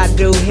do what I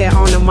do here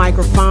on the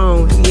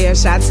microphone. Yeah,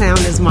 Chi-Town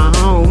is my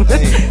home.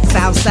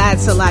 Southside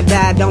till I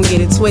die, don't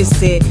get it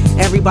twisted.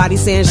 Everybody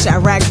saying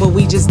Chirac, but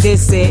we just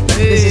diss it.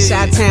 This is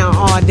Chi-Town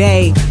all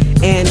day.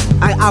 And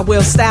I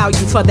will style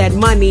you for that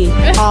money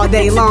all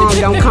day long.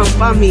 Don't come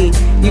for me.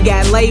 You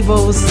got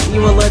labels,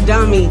 you a little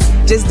dummy.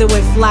 Just do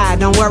it fly,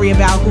 don't worry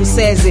about who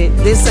says it.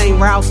 This ain't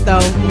Ralph though,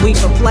 we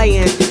for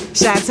playing.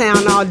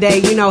 Chi-Town all day,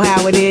 you know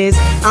how it is.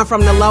 I'm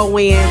from the low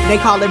end, they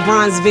call it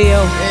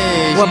Bronzeville,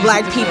 where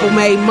black people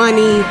made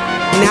money.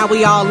 Now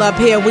we all up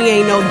here, we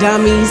ain't no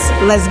dummies.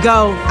 Let's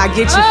go, I get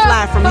you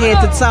fly from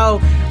head to toe.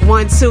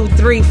 1, 2,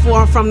 3,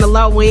 4 from the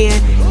low end.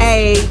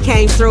 Hey,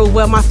 came through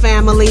with my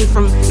family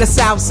from the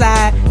south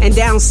side and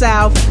down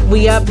south.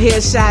 We up here,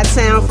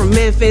 Chi-Town, from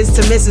Memphis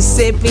to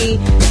Mississippi.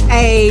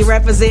 Hey,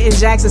 representing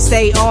Jackson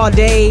State all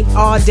day,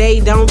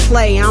 don't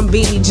play. I'm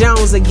BB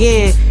Jones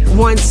again.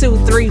 1,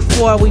 2, 3,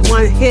 4, we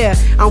one here.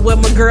 I'm with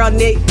my girl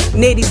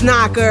Nitty's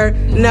Knocker.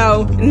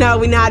 No,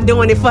 we not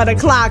doing it for the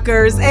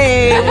clockers.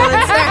 Hey,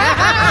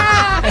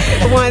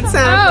 one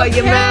time for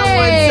your mouth,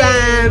 one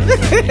time.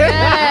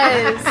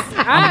 Yes.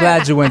 I'm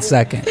glad you went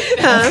second.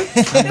 I'm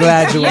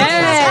glad you went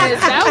second.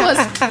 Yes, that was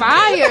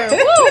fire.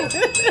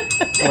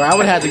 Woo. Or I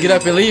would have to get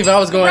up and leave. I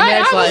was going Right,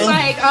 next. I was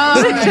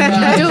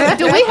like,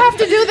 do we have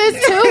to do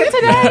this too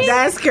today?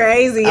 That's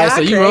crazy. All right,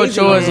 so you wrote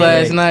crazy, yours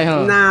man. last night,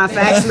 huh? Nah,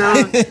 facts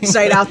no.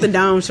 Straight out the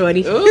dome,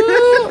 shorty.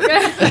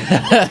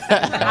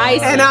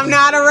 Icy. And I'm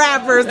not a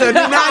rapper, so do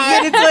not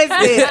get it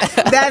twisted.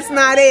 That's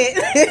not it.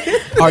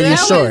 Are you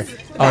That sure? was-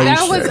 Are you That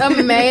sure? was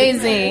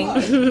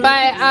amazing.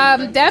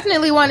 But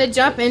definitely want to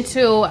jump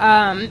into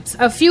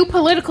a few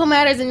political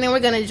matters, and then we're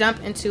going to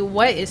jump into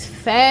what is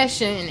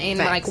fashion and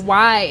Facts. like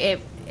why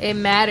it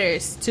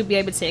matters to be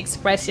able to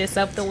express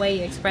yourself the way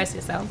you express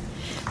yourself.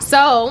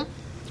 So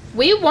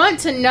we want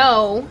to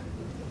know,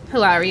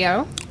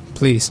 Hilario,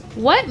 Please.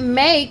 what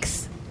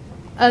makes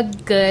a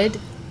good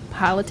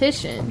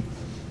politician?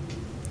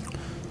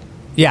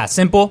 Yeah,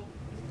 simple.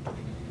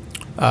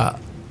 A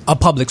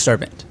public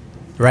servant,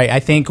 right?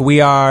 I think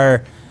we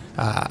are.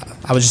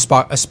 I was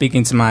just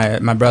speaking to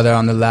my brother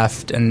on the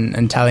left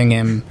and telling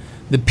him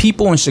the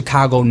people in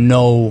Chicago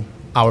know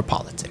our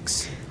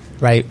politics,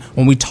 right?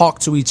 When we talk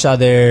to each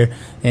other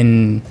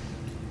in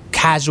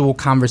casual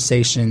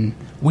conversation,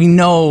 we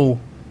know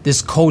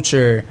this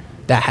culture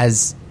that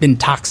has been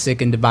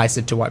toxic and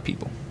divisive to our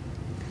people,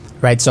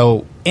 right?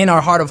 So in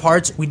our heart of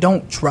hearts, we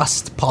don't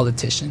trust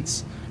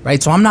politicians.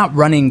 Right, so I'm not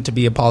running to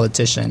be a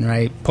politician,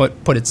 right?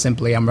 Put it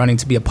simply, I'm running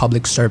to be a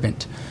public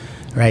servant,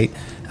 right?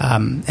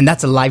 And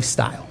that's a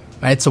lifestyle,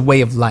 right? It's a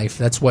way of life.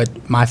 That's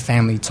what my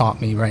family taught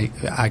me, right?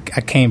 I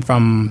came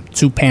from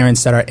 2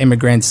 parents that are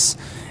immigrants,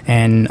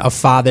 and a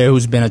father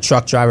who's been a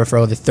truck driver for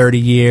over 30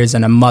 years,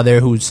 and a mother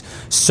who's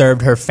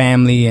served her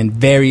family in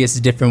various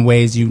different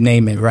ways, you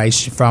name it, right?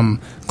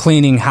 From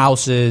cleaning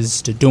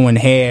houses to doing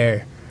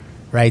hair,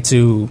 right?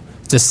 To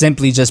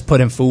simply just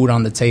putting food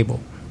on the table,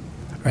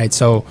 right?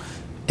 So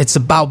it's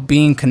about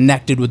being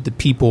connected with the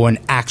people and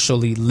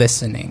actually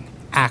listening,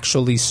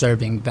 actually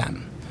serving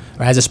them.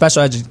 Right? As a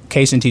special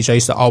education teacher, I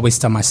used to always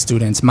tell my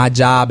students, my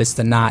job is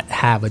to not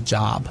have a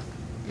job.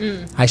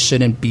 I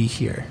shouldn't be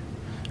here.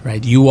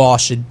 Right? You all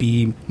should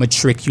be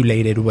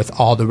matriculated with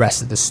all the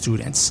rest of the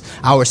students.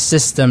 Our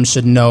system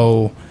should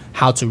know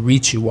how to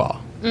reach you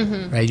all.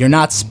 Right? You're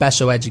not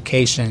special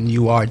education.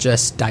 You are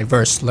just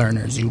diverse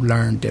learners. You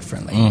learn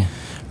differently.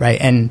 Right?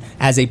 And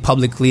as a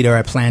public leader,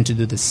 I plan to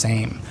do the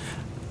same.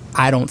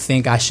 I don't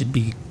think I should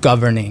be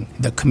governing.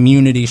 The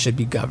community should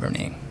be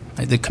governing.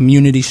 Like, the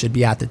community should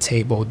be at the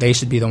table. They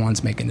should be the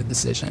ones making the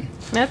decision.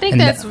 I think And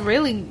that's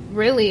really,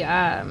 really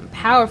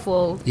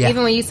powerful. Yeah.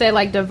 Even when you say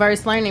like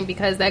diverse learning,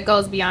 because that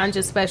goes beyond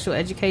just special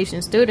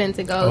education students.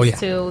 It goes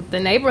to the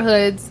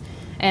neighborhoods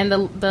and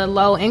the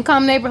low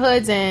income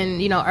neighborhoods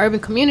and urban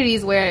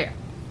communities where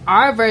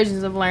our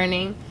versions of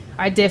learning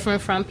are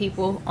different from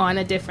people on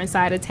a different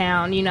side of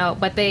town.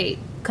 But they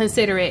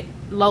consider it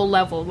low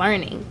level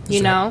learning.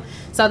 Know,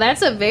 so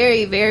that's a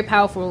very, very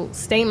powerful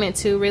statement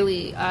to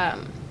really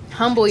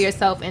humble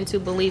yourself into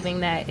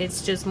believing that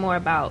it's just more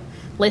about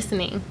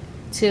listening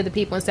to the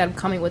people instead of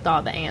coming with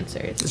all the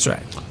answers. That's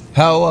right.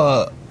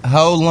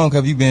 How long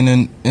have you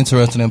been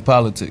interested in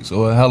politics,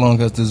 or how long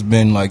has this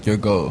been like your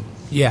goal?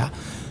 Yeah.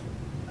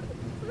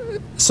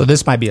 So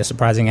this might be a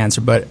surprising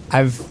answer, but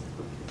I've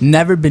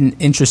never been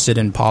interested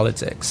in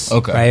politics.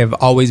 Okay. Right? I've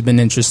always been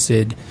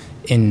interested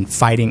in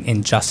fighting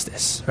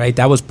injustice, right?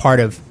 That was part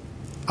of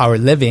our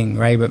living,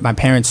 right? But my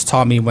parents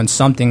taught me when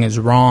something is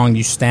wrong,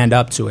 you stand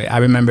up to it. I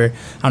remember,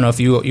 I don't know if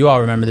you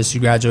all remember this,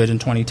 you graduated in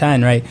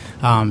 2010, right?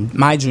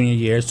 My junior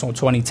year, so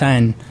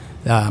 2010,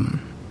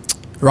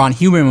 Ron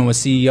Huberman was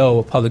CEO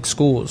of public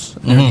schools.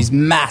 There were these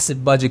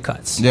massive budget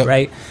cuts, Yep.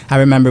 right? I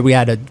remember we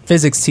had a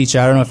physics teacher.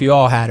 I don't know if you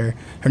all had her.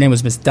 Her name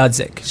was Miss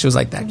Dudzik. She was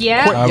like that.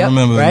 Yeah. I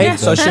remember Right?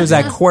 Miss So she was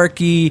that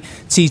quirky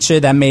teacher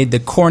that made the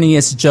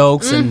corniest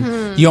jokes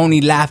and you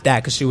only laughed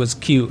at because she was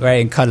cute,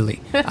 right, and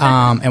cuddly.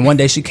 And one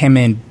day she came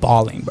in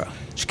bawling, bro.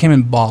 She came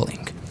in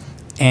bawling.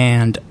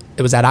 And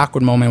it was that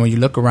awkward moment when you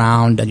look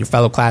around at your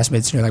fellow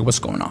classmates and you're like, what's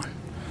going on?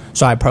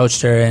 So I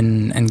approached her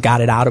and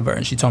got it out of her,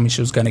 and she told me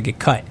she was going to get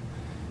cut.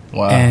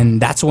 Wow. And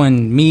that's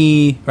when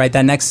right,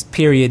 that next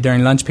period,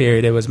 during lunch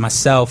period, it was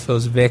myself, it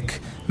was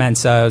Vic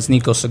Mensa, it was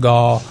Nico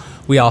Segal.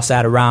 We all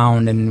sat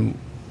around and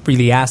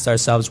really asked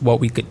ourselves what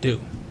we could do.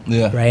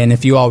 Yeah. Right, and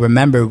if you all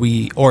remember,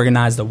 we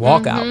organized a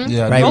walkout.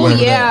 Yeah, I right. do Oh,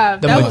 remember yeah.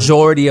 The that was-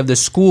 majority of the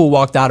school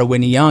walked out of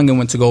Whitney Young and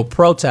went to go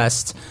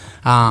protest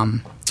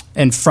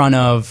in front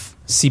of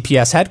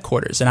CPS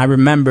headquarters. And I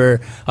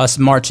remember us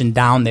marching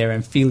down there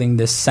and feeling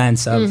this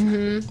sense of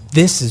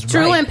this is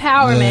True right.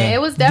 empowerment. Yeah.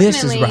 It was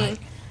This is definitely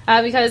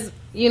right. because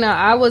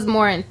I was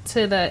more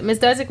into the Miss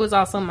Dudzik was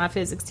also my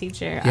physics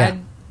teacher. Yeah.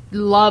 I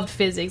loved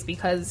physics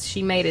because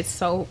she made it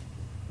so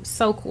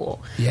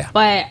cool. Yeah.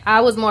 But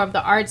I was more of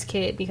the arts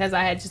kid because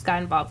I had just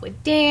got involved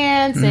with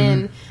dance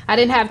and I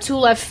didn't have 2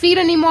 left feet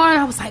anymore, and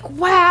I was like,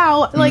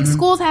 wow, like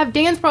schools have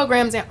dance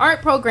programs and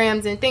art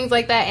programs and things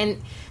like that,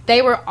 and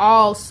they were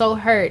all so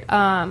hurt.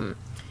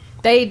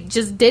 They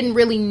just didn't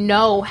really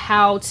know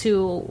how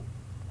to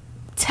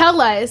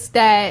tell us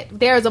that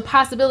there's a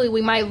possibility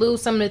we might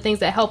lose some of the things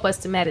that help us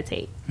to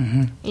meditate.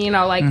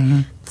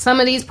 Some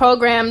of these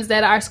programs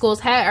that our schools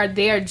had are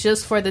there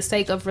just for the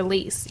sake of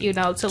release,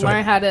 to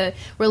learn how to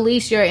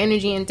release your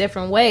energy in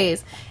different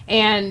ways.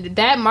 And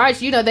that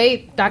march,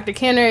 Dr.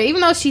 Kenner,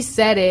 even though she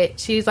said it,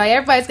 she's like,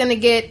 everybody's going to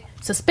get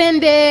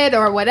suspended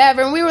or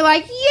whatever. And we were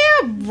like,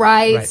 yeah,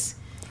 right.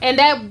 And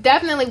that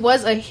definitely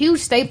was a huge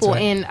staple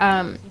in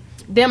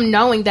them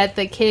knowing that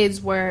the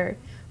kids were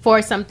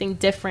for something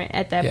different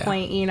at that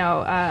point.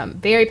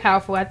 Very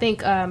powerful. I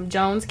think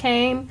Jones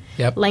came,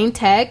 Lane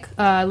Tech,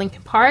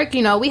 Lincoln Park.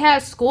 We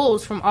had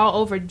schools from all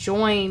over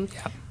join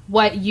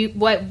what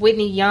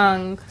Whitney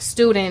Young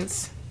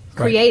students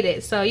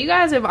created. So you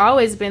guys have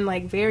always been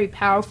like very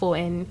powerful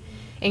in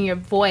your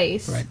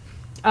voice.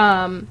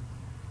 Right.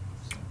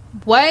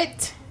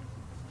 What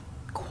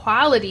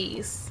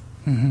qualities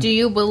do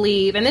you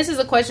believe, and this is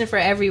a question for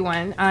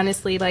everyone,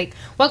 honestly, like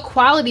what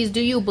qualities do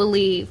you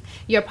believe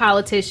your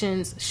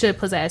politicians should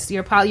possess,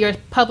 your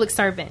public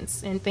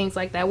servants and things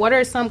like that? What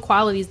are some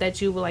qualities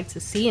that you would like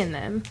to see in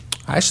them?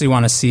 I actually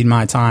want to cede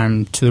my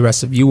time to the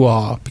rest of you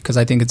all because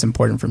I think it's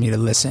important for me to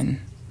listen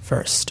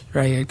first,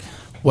 right? Like,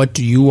 what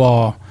do you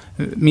all,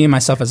 me and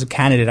myself as a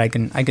candidate, I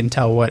can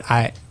tell what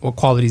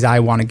qualities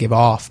I want to give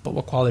off, but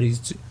what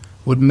qualities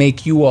would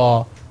make you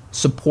all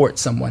support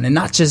someone, and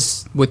not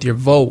just with your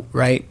vote,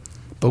 right?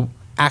 But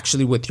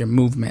actually with your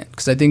movement.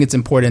 Because I think it's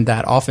important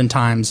that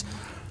oftentimes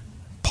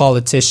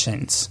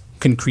politicians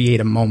can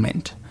create a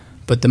moment.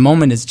 But the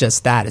moment is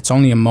just that. It's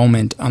only a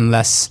moment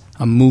unless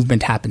a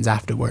movement happens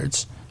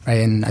afterwards,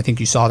 right? And I think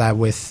you saw that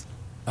with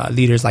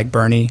leaders like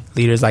Bernie,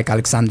 leaders like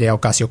Alexandria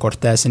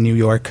Ocasio-Cortez in New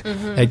York.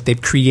 Like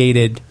they've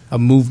created a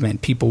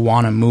movement. People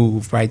want to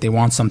move, right? They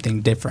want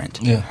something different.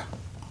 Yeah.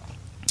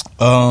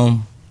 I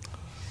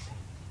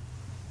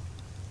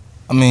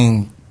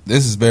mean,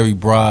 this is very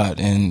broad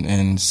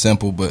and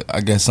simple, but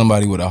I guess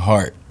somebody with a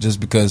heart. Just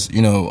because,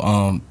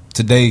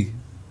 today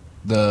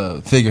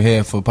the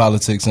figurehead for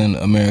politics in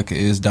America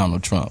is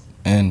Donald Trump.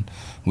 And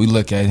we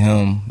look at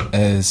him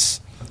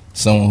as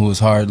someone who is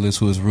heartless,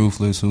 who is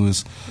ruthless, who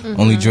is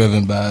only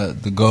driven by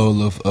the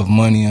goal of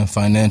money and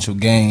financial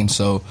gain.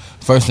 So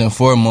first and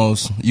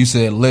foremost, you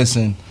said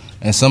listen,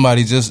 and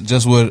somebody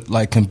just with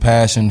like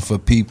compassion for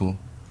people.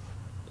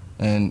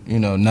 And,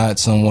 not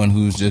someone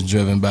who's just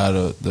driven by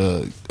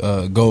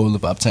the goal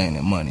of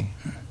obtaining money.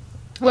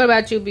 What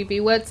about you,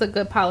 BB? What's a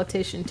good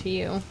politician to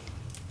you?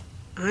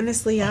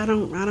 Honestly, I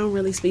don't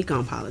really speak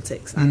on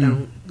politics. I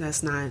don't.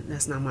 That's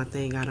not my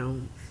thing. I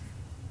don't.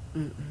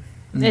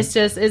 It's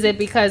just, is it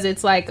because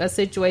it's like a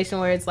situation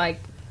where it's like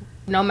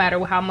no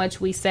matter how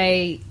much we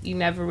say, you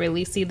never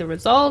really see the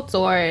results,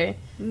 or?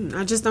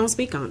 I just don't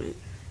speak on it.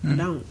 I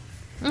don't.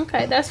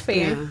 Okay, that's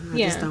fair. I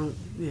just don't.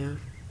 Yeah.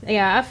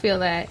 Yeah, I feel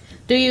that.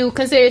 Do you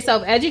consider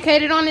yourself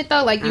educated on it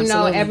though? Like you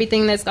know Absolutely.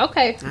 everything that's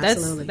okay.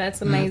 Absolutely.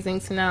 That's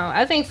amazing to know.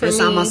 I think for It's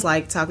me, almost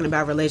like talking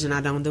about religion.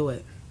 I don't do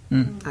it.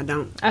 I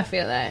don't. I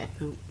feel that.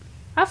 Nope.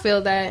 I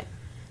feel that.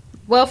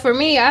 Well, for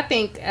me, I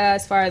think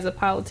as far as a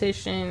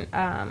politician,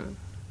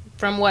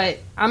 from what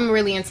I'm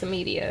really into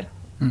media,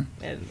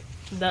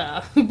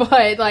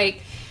 but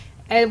like.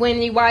 And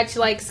when you watch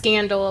like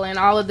Scandal and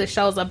all of the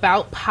shows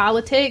about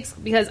politics,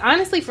 because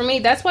honestly for me,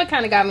 that's what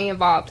kind of got me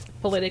involved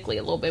politically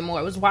a little bit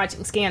more, was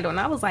watching Scandal. And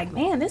I was like,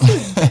 man, this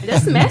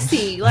is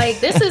messy. Like,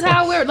 this is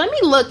how let me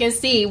look and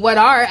see what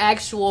our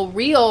actual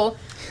real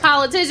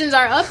politicians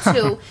are up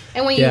to.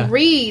 And when you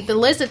read the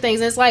list of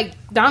things, it's like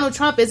Donald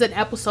Trump is an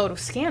episode of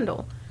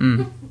Scandal.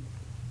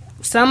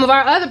 Some of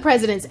our other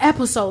presidents,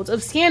 episodes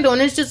of Scandal.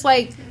 And it's just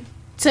like,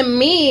 to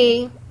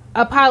me,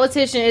 a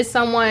politician is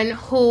someone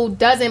who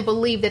doesn't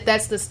believe that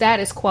that's the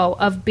status quo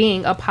of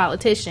being a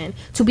politician,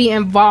 to be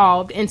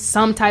involved in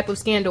some type of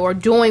scandal or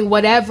doing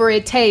whatever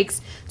it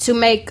takes to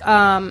make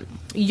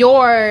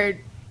your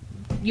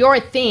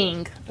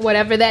thing,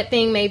 whatever that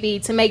thing may be,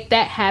 to make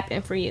that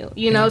happen for you.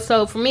 You know,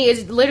 so for me,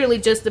 it's literally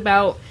just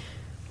about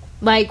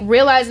like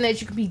realizing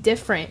that you can be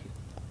different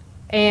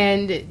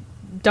and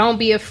don't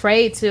be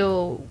afraid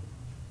to,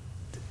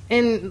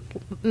 in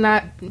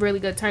not really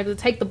good terms, to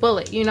take the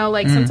bullet. You know,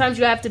 like sometimes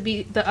you have to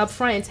be the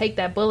upfront and take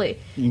that bullet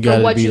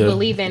for what you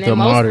believe in. And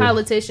most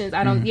politicians,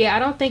 I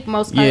don't think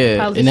most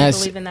politicians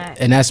believe in that.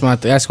 And that's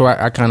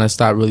where I kind of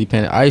stopped really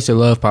paying. I used to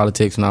love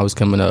politics when I was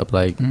coming up,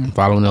 like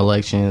following the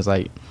elections.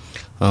 Like,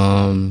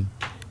 I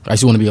used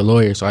to want to be a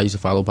lawyer, so I used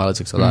to follow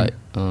politics a lot.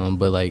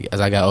 But like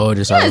as I got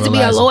older, so I used to be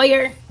a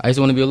lawyer. I used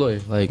to want to be a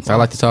lawyer. Like I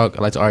like to talk,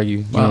 I like to argue.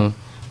 You know,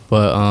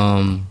 but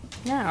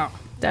no.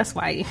 That's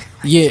why.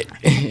 Yeah,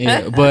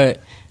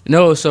 but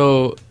no.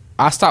 So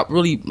I stopped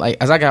really, like,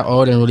 as I got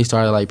older and really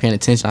started like paying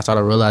attention. I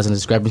started realizing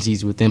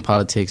discrepancies within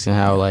politics and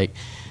how like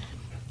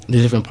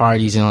the different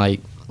parties and like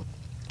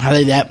how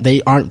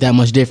they aren't that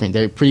much different.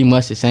 They're pretty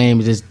much the same.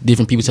 It's just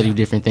different people tell you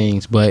different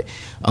things. But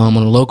on a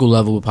local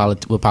level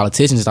with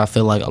politicians, I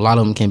feel like a lot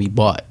of them can be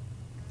bought.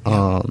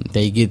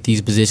 They get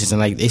these positions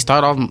and like they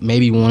start off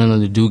maybe wanting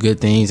them to do good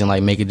things and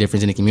like make a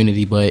difference in the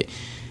community, but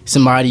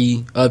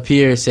somebody up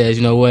here says,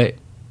 you know what,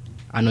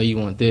 I know you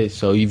want this,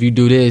 so if you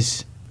do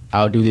this,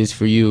 I'll do this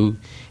for you,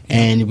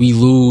 and we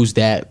lose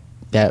that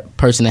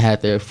person that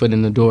had their foot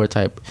in the door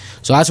type.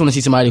 So I just want to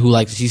see somebody who,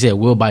 like she said,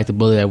 will bite the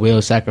bullet, that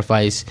will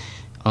sacrifice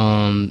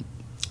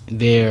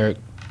their,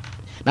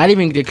 not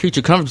even their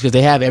creature comforts, because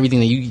they have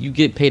everything that you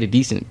get paid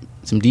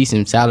some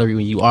decent salary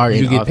when you are in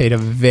office. You get paid a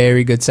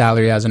very good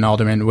salary as an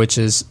alderman, which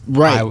is,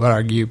 right, I would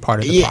argue, part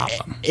of the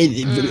problem.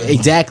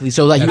 Exactly.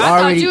 So like you I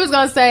already, thought you was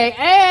gonna say,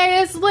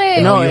 hey, it's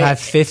lit. No, you have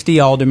 50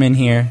 aldermen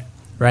here,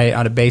 right,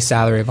 on a base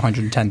salary of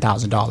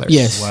 $110,000.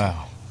 Yes.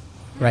 Wow.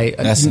 Right.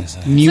 That's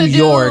insane. New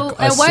York.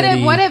 And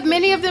what have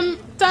many of them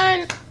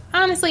done?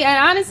 Honestly,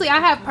 I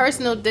have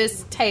personal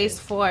distaste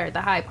for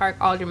the Hyde Park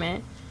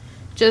alderman,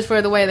 just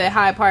for the way that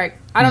Hyde Park.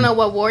 I don't know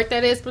what ward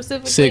that is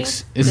specifically.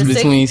 6. It's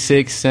between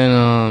 6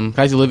 and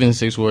I used to live in the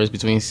 6th ward. It's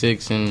between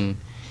 6 and.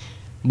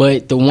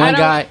 But the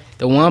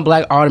one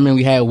black alderman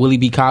we had, Willie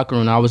B.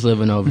 Cochran, I was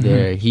living over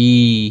there.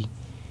 He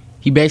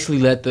basically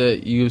let the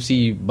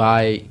UFC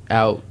buy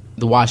out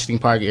the Washington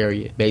Park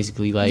area,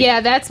 basically. Like,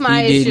 yeah, that's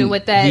my issue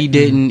with that. He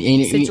didn't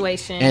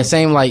situation. And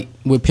same like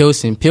with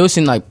Pilsen.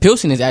 Pilsen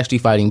is actually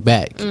fighting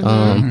back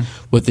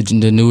with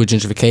the newer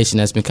gentrification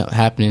that's been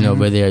happening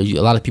over there.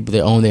 A lot of people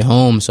that own their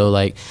homes, so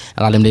like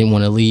a lot of them didn't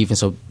want to leave, and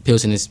so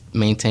Pilsen is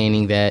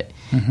maintaining that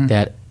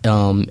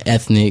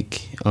ethnic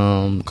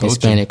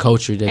Hispanic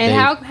culture. That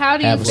and how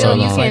do you feel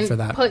you can for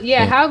that?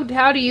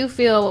 How do you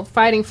feel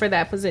fighting for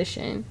that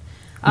position?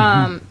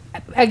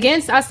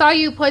 I saw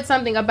you put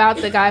something about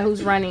the guy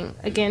who's running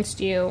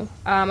against you,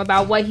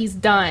 about what he's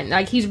done.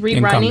 Like he's rerunning.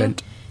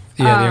 Incumbent.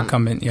 The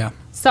incumbent, yeah.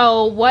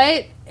 So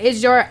what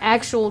is your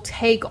actual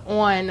take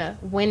on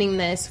winning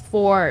this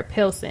for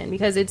Pilsen?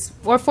 Because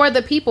or for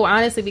the people,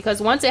 honestly,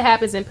 because once it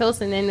happens in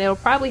Pilsen, then it'll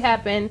probably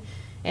happen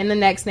in the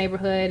next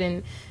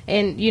neighborhood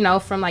and you know,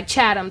 from like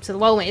Chatham to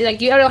Lowland.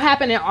 Like it'll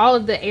happen in all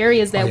of the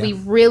areas that we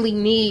really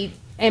need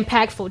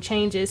impactful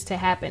changes to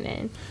happen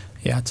in.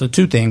 Yeah, so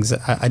two things.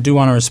 I do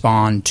want to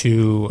respond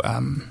to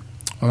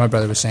what my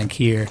brother was saying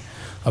here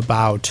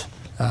about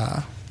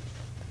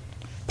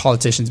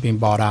politicians being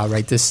bought out,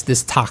 right?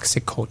 This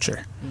toxic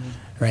culture,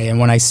 right? And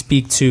when I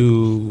speak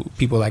to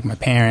people like my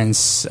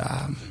parents,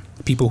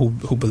 people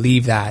who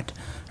believe that,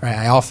 right,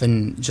 I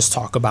often just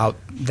talk about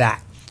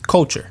that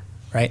culture,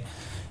 right?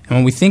 And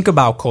when we think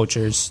about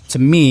cultures, to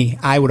me,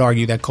 I would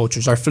argue that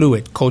cultures are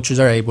fluid. Cultures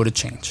are able to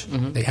change.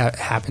 It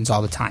happens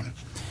all the time.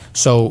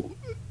 So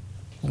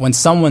when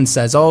someone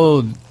says,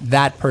 "Oh,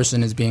 that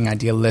person is being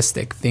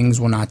idealistic, things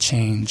will not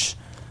change,"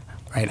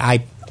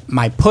 right?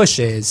 My push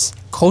is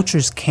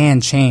cultures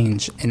can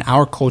change, and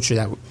our culture,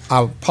 that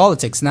our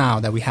politics now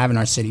that we have in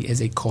our city,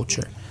 is a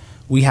culture.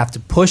 We have to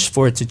push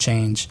for it to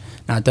change.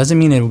 Now, it doesn't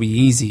mean it will be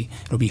easy.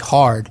 It'll be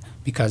hard,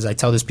 because I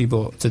tell this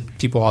to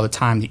people all the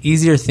time: the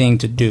easier thing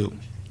to do,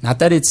 not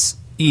that it's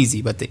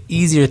easy, but the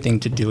easier thing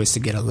to do is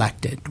to get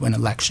elected, win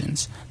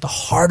elections. The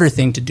harder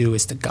thing to do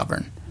is to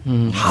govern.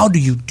 How do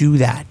you do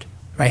that?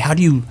 Right? How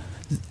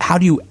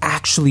do you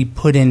actually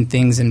put in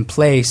things in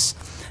place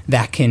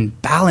that can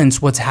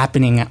balance what's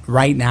happening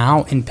right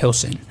now in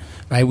Pilsen?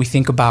 Right? We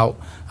think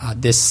about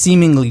this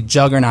seemingly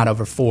juggernaut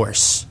of a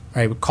force,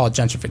 right? We call it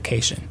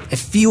gentrification. It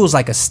feels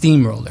like a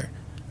steamroller,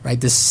 right?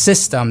 This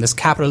system, this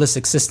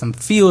capitalistic system,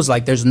 feels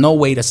like there's no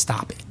way to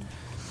stop it,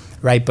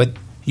 right? But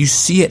you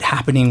see it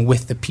happening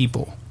with the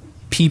people.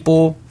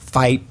 People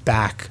fight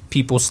back.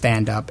 People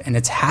stand up, and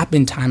it's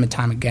happened time and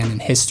time again in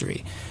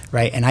history.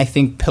 Right, and I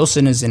think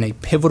Pilsen is in a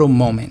pivotal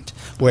moment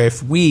where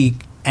if we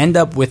end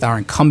up with our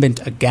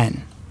incumbent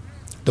again,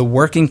 the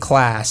working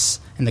class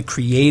and the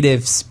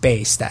creative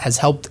space that has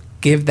helped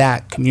give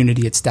that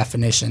community its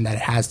definition that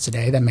it has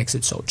today, that makes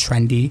it so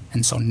trendy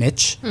and so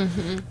niche,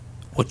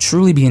 will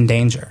truly be in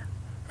danger,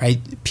 right?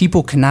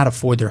 People cannot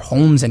afford their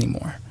homes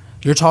anymore.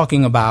 You're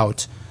talking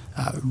about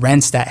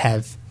rents that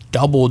have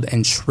doubled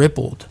and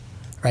tripled,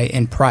 right,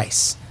 in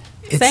price.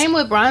 Same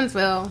with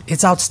Bronzeville.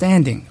 It's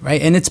outstanding,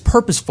 right? And it's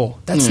purposeful.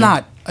 That's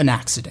not an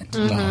accident,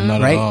 No,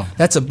 not right? at all.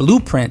 That's a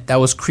blueprint that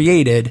was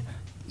created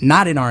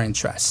not in our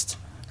interest,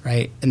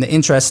 right? In the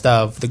interest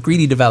of the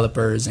greedy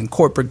developers and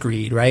corporate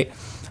greed, right?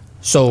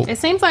 So It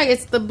seems like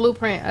it's the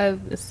blueprint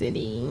of the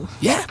city.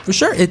 yeah, for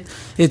sure.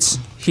 It's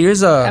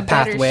here's a A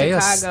better pathway,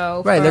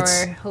 Chicago right? for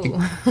That's who?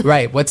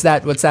 right. What's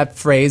that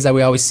phrase that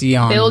we always see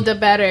on Build a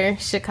better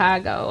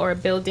Chicago, or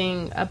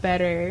building a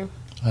better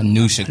A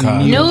new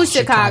Chicago. new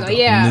Chicago.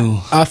 Yeah. New.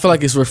 I feel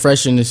like it's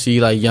refreshing to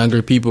see like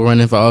younger people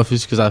running for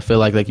office because I feel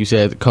like you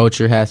said, the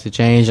culture has to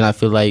change, and I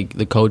feel like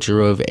the culture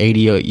of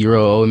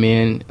 80-year-old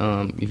men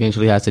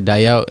eventually has to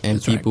die out,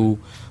 and people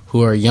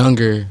who are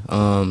younger.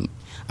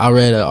 I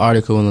read an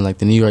article in like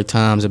the New York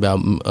Times about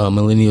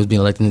millennials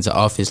being elected into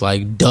office.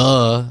 Like,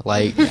 duh,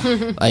 like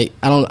I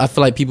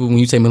feel like people, when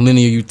you say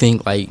millennial, you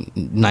think like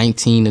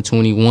 19 to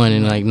 21,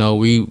 and like no,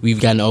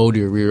 we've gotten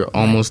older. We're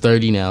almost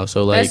 30 now,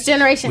 so like That's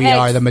Generation we X.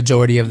 are the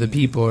majority of the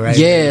people, right?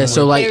 yeah,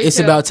 so like Very it's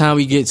true. about time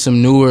we get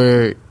some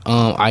newer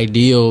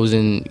ideals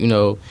and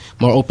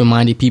more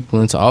open-minded people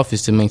into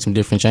office to make some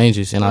different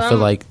changes. And I feel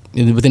like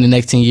within the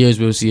next 10 years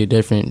we'll see a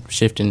different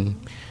shift in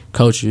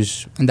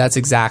cultures. And that's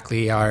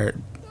exactly our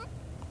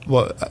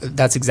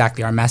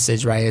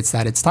message, right? It's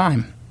that it's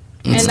time.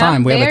 It's And time.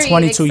 I'm We have a very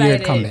 22-year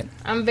excited. incumbent.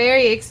 I'm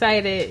very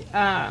excited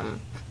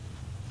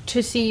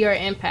to see your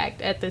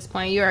impact at this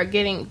point. You are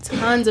getting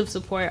tons of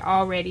support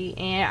already,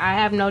 and I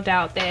have no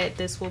doubt that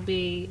this will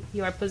be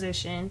your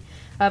position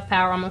of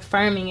power. I'm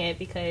affirming it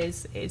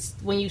because it's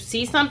when you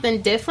see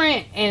something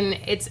different and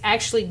it's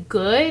actually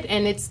good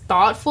and it's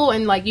thoughtful,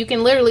 and like you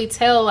can literally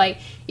tell, like,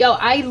 yo,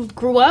 I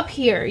grew up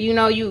here.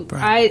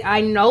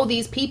 I know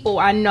these people.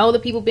 I know the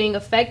people being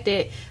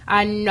affected.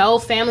 I know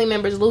family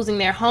members losing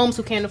their homes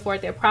who can't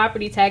afford their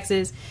property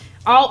taxes.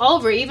 All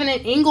over, even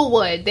in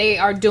Inglewood, they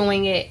are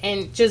doing it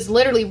and just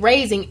literally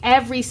raising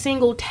every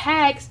single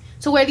tax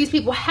to where these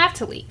people have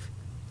to leave.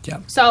 Yeah.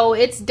 So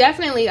it's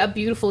definitely a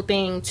beautiful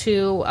thing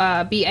to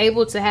be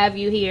able to have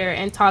you here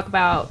and talk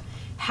about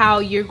how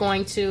you're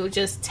going to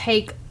just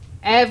take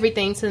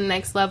everything to the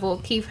next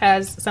level. Keith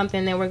has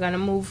something that we're going to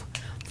move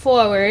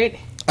forward.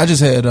 I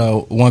just had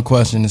one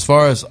question. As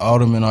far as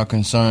aldermen are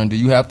concerned, do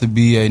you have to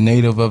be a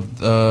native of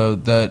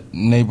that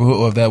neighborhood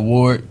or of that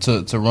ward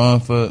to run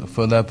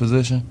for that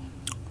position?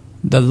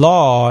 The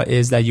law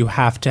is that you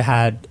have to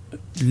have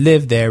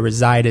lived there,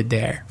 resided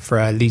there for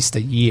at least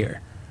a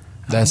year.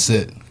 That's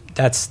it.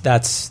 That's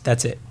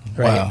it,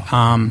 right?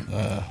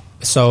 Wow.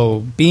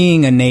 So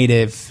being a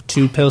native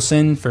to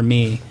Pilsen, for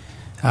me,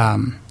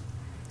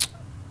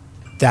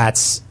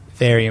 that's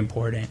very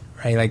important,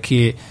 right? Like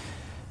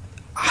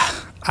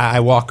I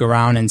walk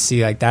around and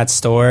see like that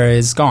store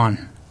is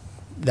gone.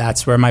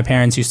 That's where my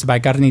parents used to buy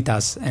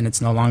carnitas, and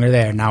it's no longer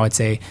there. Now it's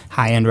a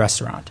high-end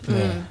restaurant,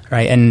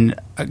 right? And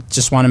I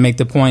just want to make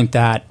the point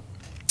that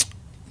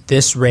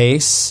this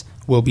race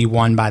will be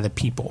won by the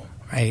people,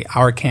 right?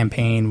 Our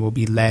campaign will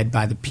be led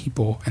by the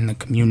people and the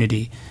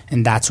community,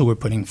 and that's who we're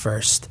putting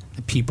first,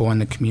 the people and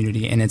the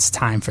community, and it's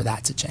time for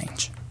that to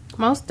change.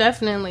 Most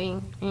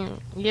definitely.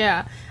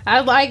 Yeah.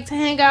 I'd like to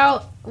hang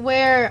out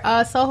where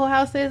Soho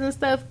House is and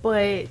stuff,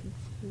 but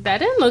that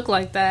didn't look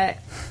like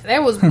that.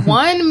 There was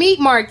one meat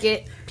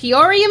market,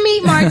 Peoria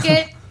Meat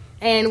Market,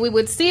 and we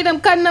would see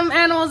them cutting them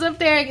animals up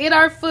there, get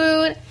our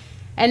food.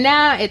 And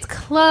now it's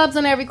clubs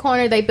on every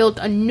corner. They built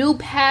a new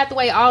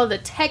pathway. All of the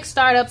tech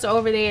startups are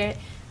over there.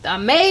 The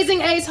amazing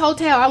Ace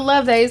Hotel. I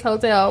love the Ace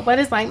Hotel. But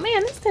it's like,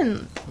 man, this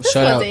wasn't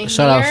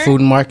Shout out here.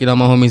 Food and Market. All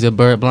my homies at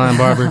Bird Blind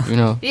Barber.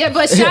 Yeah,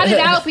 but shout it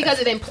out because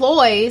it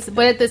employs.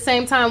 But at the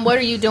same time, what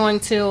are you doing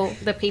to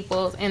the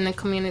people in the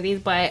communities?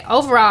 But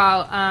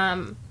overall,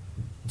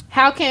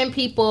 how can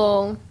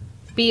people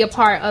be a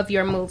part of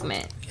your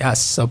movement?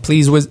 Yes, so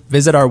please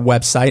visit our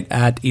website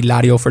at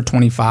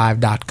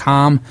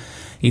hilario425.com.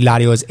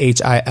 Hilario is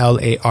Hilario,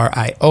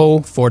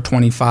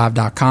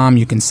 425.com.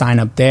 You can sign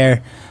up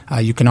there.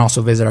 You can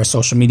also visit our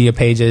social media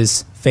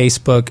pages,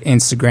 Facebook,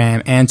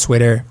 Instagram, and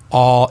Twitter,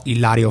 all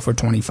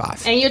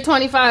Hilario425. And you're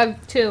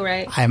 25 too,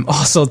 right? I am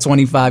also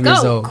 25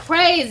 years Go old.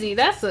 crazy.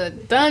 That's a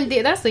done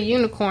deal. That's a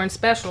unicorn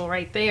special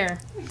right there.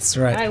 That's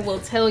right. I will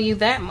tell you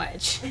that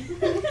much.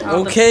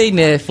 Okay,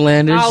 Ned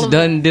Flanders. all of-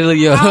 Done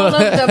dealio. All of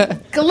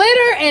the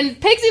glitter and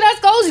pixie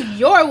dust goes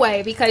your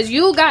way because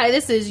you got it.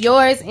 This is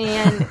yours,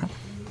 and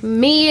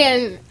me,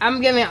 and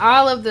I'm giving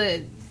all of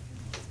the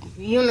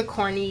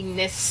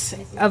unicorniness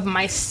of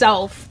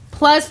myself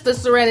plus the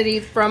serenity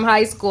from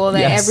high school that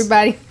Yes.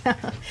 everybody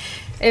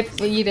if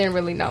you didn't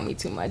really know me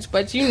too much,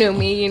 but you knew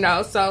me,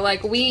 so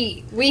like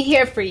we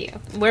here for you.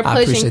 We're I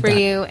pushing appreciate for that.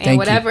 you, and Thank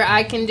whatever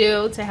I can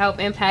do to help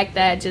impact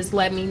that, just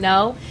let me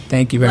know.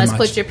 Thank you very Let's much.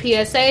 put your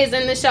PSAs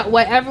in the show.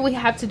 Whatever we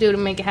have to do to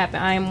make it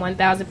happen, I am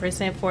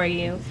 1000% for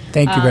you.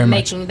 Thank you very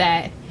much. Making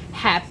that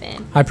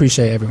happen. I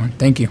appreciate everyone.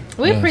 Thank you.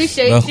 We Yes.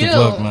 appreciate Best you. of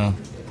luck, man.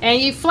 And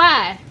you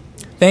fly.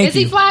 Thank Is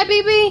you. he fly,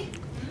 BB?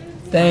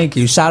 Thank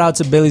you. Shout out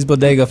to Billy's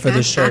Bodega for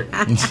the shirt.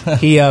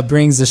 He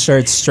brings the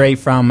shirt straight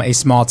from a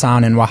small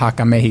town in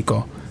Oaxaca,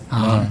 Mexico.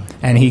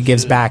 And he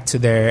gives back to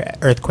their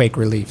earthquake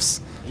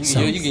reliefs.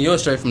 You get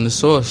yours straight from the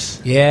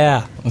source.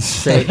 Yeah,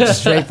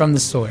 straight from the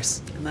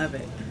source. Love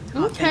it.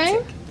 Okay.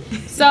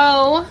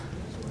 So,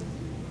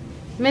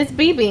 Miss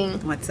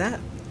BB, What's up?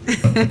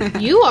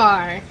 you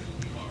are.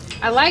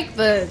 I like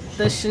the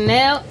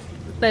Chanel,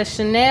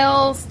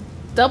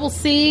 double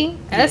C.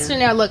 That's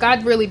Chanel. Look, I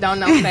really don't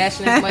know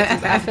fashion as much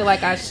as I feel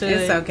like I should.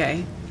 It's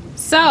okay.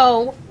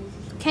 So,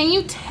 can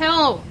you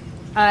tell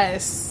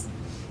us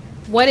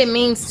what it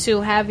means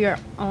to have your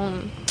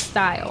own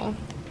style?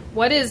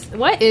 What is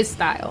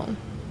style?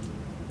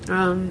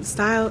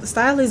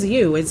 Style is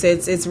you.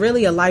 It's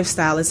really a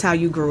lifestyle. It's how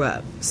you grew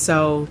up.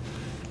 So,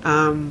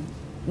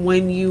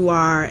 when you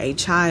are a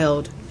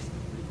child,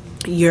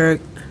 you're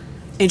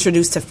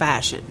introduced to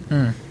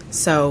fashion.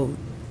 So,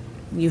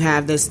 you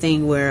have this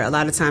thing where a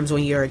lot of times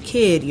when you're a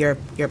kid, your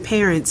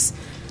parents,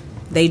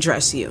 they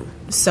dress you.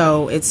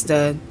 So it's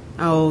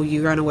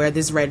you're gonna wear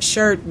this red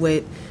shirt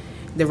with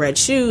the red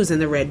shoes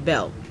and the red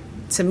belt.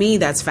 To me,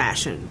 that's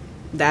fashion.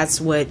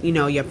 That's what,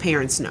 your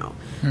parents know.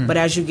 But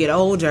as you get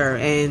older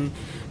and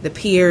the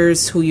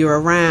peers who you're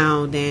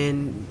around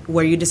and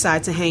where you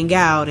decide to hang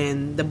out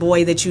and the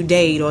boy that you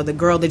date or the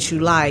girl that you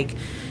like,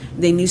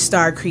 then you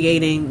start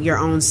creating your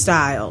own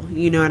style.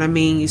 You know what I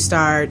mean? You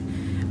start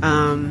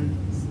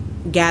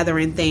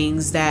gathering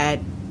things that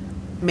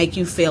make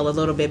you feel a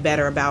little bit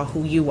better about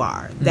who you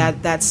are.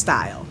 That's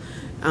style.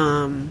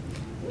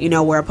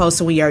 Where opposed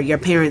to when your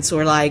parents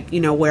were like,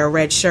 wear a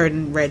red shirt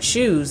and red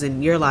shoes,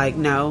 and you're like,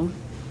 no,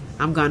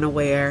 I'm gonna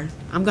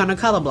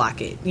color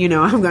block it.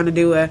 I'm gonna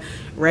do a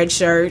red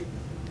shirt,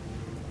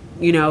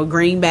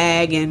 green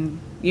bag, and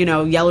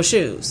yellow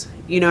shoes.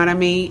 You know what I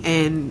mean?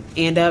 And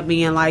end up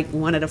being like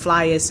one of the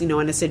flyest,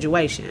 in a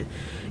situation.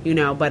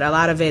 But a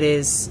lot of it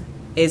is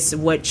it's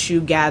what you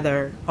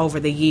gather over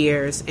the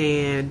years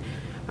and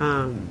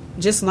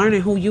just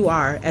learning who you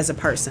are as a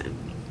person.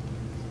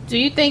 Do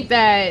you think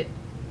that,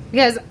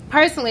 because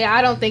personally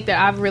I don't think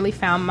that I've really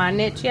found my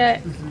niche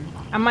yet.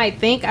 I might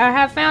think I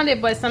have found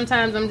it, but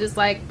sometimes I'm just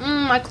like,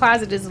 my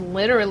closet is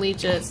literally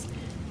just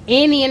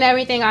any and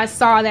everything I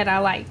saw that I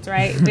liked,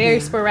 right? Very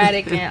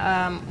sporadic.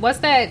 And what's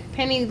that,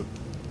 Penny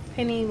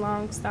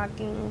long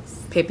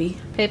stockings? Pippi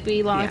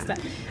long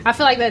stockings. I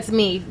feel like that's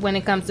me when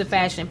it comes to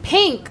fashion.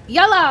 Pink,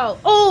 yellow,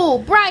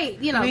 bright,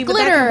 glitter.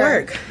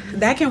 But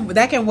that can work.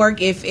 That can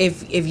work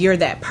if you're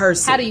that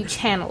person. How do you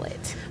channel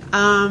it?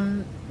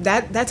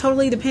 That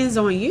totally depends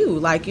on you.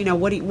 Like,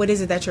 what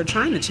is it that you're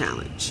trying to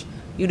challenge?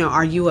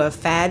 Are you a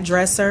fad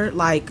dresser,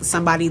 like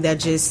somebody that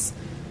just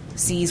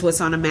sees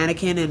what's on a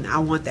mannequin and I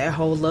want that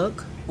whole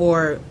look?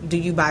 Or do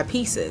you buy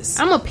pieces?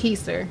 I'm a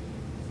piecer.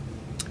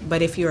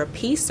 But if you're a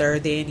piecer,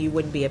 then you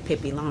wouldn't be a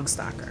Pippi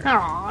Longstocking.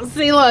 Oh,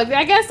 see, look,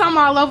 I guess I'm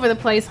all over the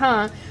place,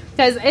 huh?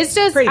 Because it's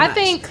just, Pretty I much.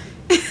 think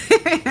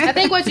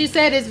what you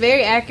said is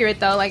very accurate,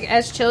 though. Like,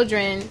 as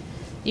children,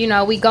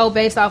 we go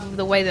based off of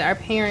the way that our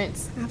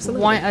parents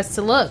Absolutely. want us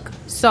to look.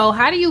 So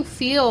how do you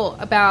feel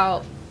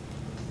about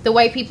the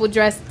way people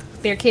dress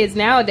their kids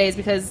nowadays?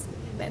 Because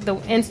the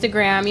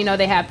Instagram,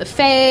 they have the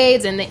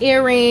fades and the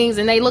earrings,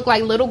 and they look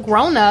like little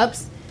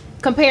grown-ups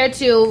compared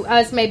to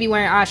us maybe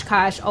wearing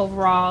Oshkosh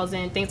overalls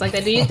and things like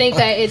that. Do you think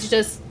that it's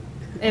just...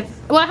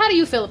 how do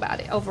you feel about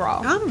it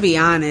overall? I'm gonna be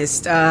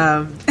honest.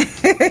 That's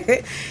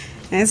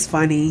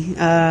funny.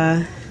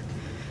 Okay,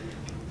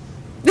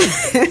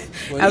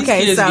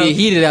 Kids so get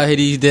heated out here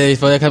these days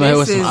for that coming here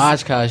with This some is-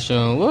 Oshkosh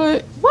on.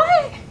 What?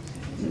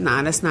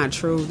 nah, that's not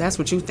true. That's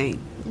what you think.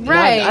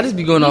 Right. I just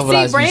be going You off what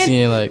I see be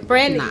seeing. Like,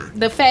 Brand,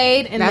 the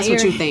fade and That's the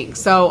what you earring. think.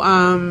 So,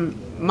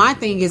 my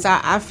thing is,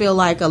 I feel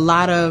like a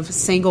lot of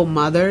single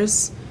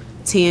mothers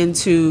tend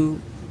to,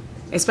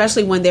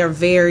 especially when they're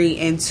very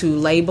into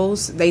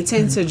labels, they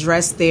tend to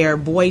dress their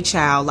boy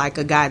child like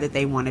a guy that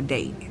they want to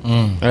date.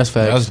 that's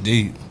facts. That's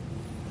deep.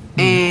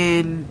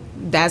 And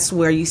that's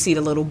where you see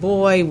the little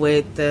boy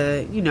with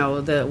the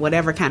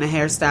whatever kind of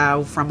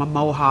hairstyle, from a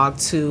mohawk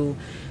to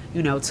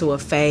to a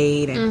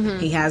fade,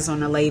 and he has on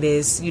the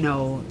latest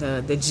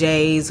the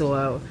J's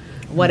or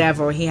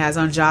whatever. He has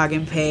on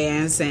jogging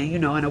pants and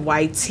and a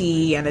white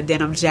tee and a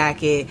denim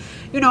jacket,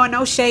 and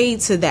no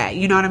shade to that,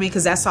 you know what I mean,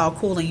 because that's all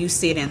cool and you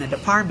see it in the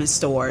department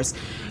stores,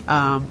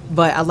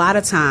 but a lot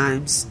of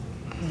times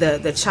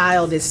the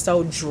child is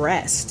so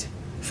dressed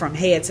from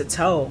head to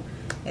toe.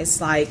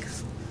 It's like,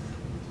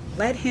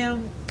 let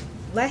him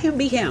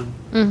be him.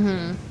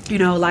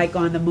 Like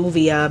on the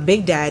movie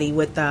Big Daddy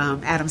with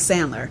Adam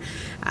Sandler.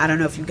 I don't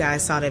know if you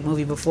guys saw that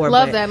movie before.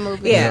 Love but that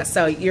movie. Yeah,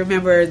 so you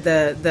remember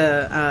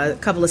the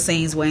couple of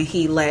scenes when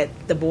he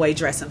let the boy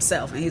dress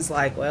himself, and he's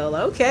like, well,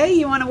 okay,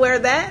 you want to wear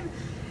that?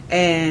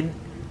 And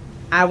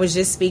I was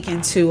just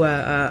speaking to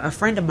a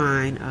friend of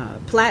mine,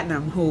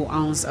 Platinum, who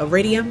owns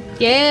Iridium.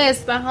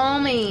 Yes, the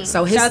homie.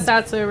 So shouts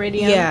out to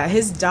Iridium. Yeah,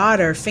 his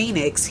daughter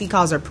Phoenix, he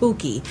calls her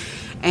Pookie,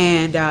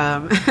 and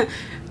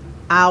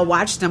I'll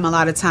watch them a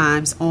lot of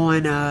times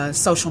on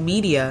social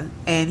media,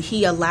 and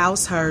he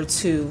allows her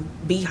to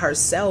be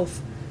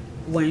herself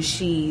when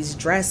she's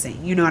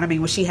dressing. You know what I mean?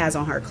 When she has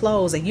on her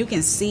clothes, and you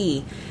can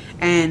see.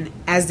 And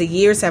as the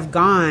years have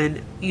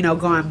gone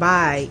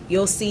by,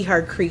 you'll see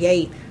her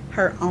create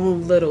her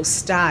own little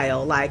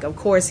style. Like, of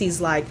course, he's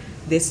like,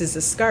 "This is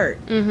a skirt.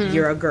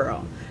 You're a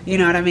girl." You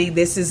know what I mean?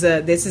 This is a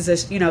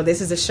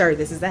shirt.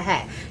 This is a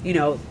hat.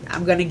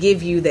 I'm going to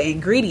give you the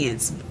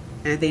ingredients.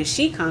 And then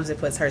she comes and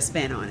puts her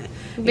spin on it.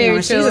 Very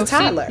true. She's a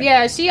toddler.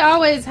 She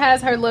always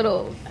has her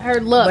look.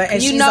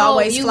 And she's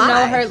always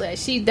fly. Her.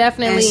 She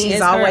definitely and she's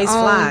is always her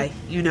own fly.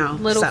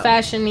 Little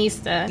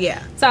fashionista.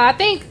 Yeah. So I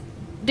think.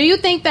 Do you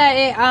think that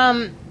it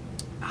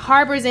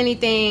harbors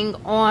anything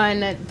on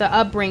the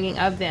upbringing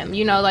of them?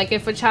 Like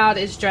if a child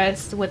is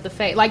dressed with the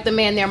face, like the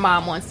man their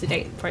mom wants to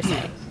date, per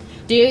se.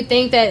 Do you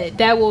think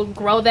that will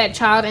grow that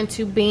child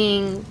into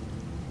being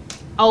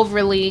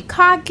overly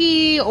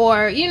cocky,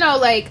 or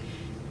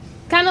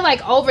kind of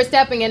like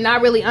overstepping and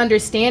not really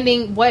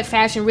understanding what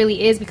fashion really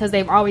is because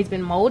they've always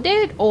been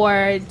molded?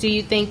 Or do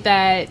you think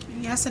that...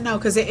 Yes and no,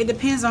 because it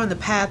depends on the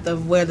path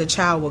of where the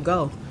child will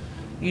go.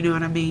 You know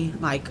what I mean?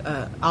 Like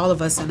all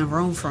of us in the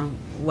room, from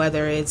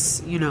whether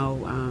it's,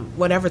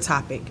 whatever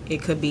topic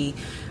it could be,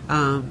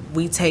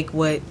 we take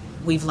what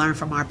we've learned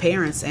from our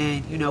parents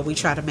and, we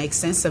try to make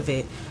sense of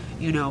it,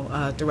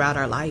 throughout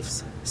our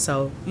lives.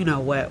 So,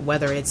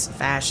 whether it's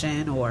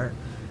fashion or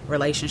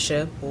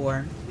relationship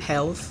or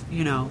health,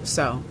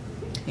 so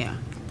yeah.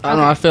 I don't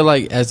know. I feel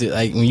like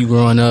when you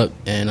growing up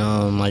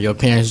and like your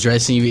parents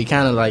dressing you, it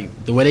kind of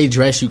like the way they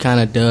dress you kind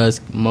of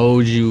does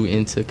mold you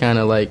into kind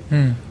of like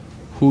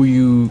who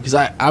you. Because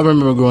I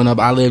remember growing up,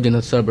 I lived in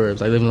the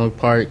suburbs. I lived in Oak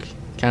Park,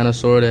 kind of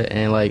sorta,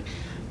 and like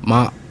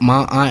my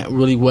aunt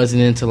really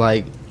wasn't into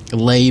like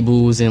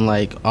labels and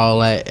like all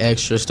that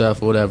extra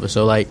stuff or whatever.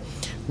 So like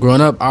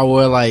growing up, I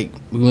wore like,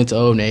 we went to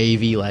Old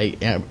Navy,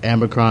 like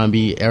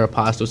Abercrombie,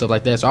 Aeropostale, stuff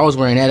like that. So I was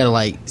wearing that at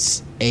like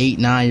 8,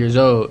 9 years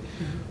old.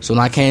 So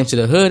when I came to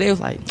the hood, they was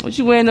like, "What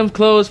you wearing them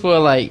clothes for?"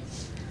 Like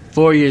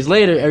 4 years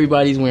later,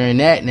 everybody's wearing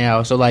that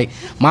now. So like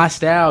my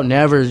style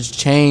never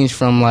changed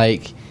from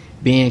like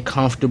being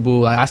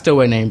comfortable. Like I still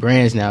wear name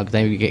brands now because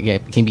they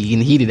can be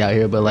getting heated out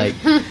here. But like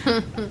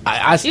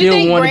I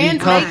still want to be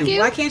comfortable.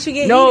 Why can't you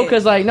get no?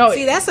 Because Because like no,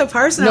 see, that's a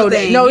personal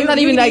thing. No, it's not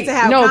even like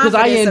no. Because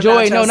I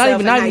enjoy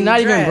not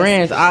even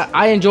brands.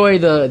 I enjoy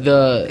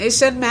the. It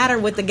shouldn't matter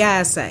what the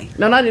guys say.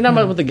 No, not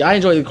what the. I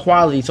enjoy the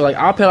quality. So like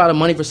I'll pay a lot of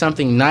money for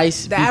something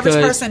nice. The average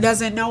person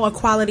doesn't know a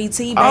quality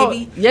tee,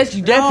 baby. Yes,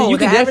 you definitely. You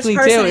can definitely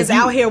tell. The average person is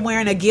out here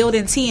wearing a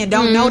Gildan tee and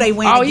don't know they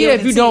wearing a Gildan tee.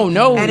 If you don't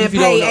know, and then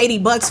pay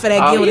 $80 for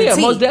that Gildan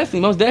tee. Most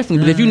definitely.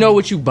 But if you know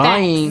what you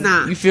buying,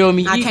 you feel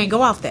me? I can't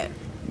go off that.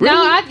 Really?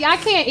 No, I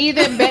can't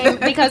either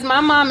because my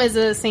mom is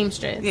a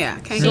seamstress. Yeah,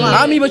 can't go off.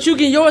 I mean, but you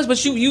get yours,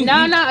 but you.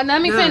 No.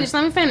 Let me finish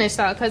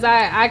though, because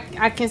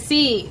I can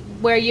see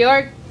where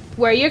you're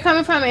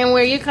coming from and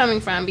where you're coming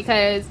from,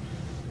 because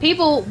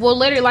people will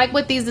literally, like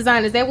with these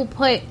designers, they will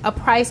put a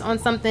price on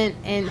something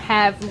and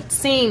have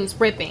seams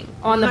ripping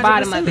on the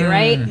bottom of it,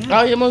 right?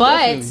 Oh, yeah, most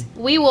definitely.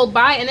 But we will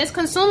buy, and it's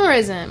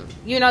consumerism.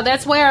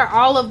 That's where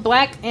all of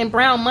black and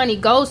brown money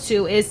goes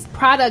to, is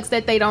products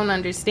that they don't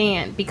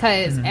understand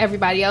because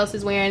everybody else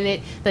is wearing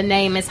it. The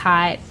name is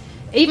hot.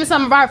 Even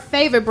some of our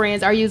favorite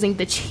brands are using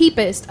the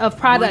cheapest of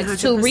products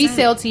 100%. To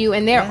resell to you,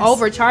 and they're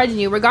overcharging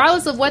you.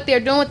 Regardless of what they're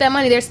doing with that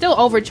money, they're still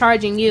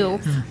overcharging you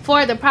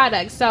for the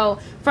product. So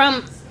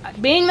from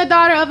being the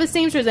daughter of a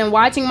seamstress and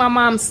watching my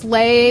mom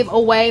slave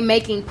away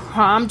making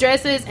prom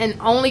dresses and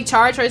only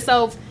charge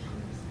herself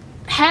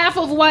half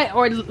of what,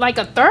 or like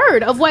a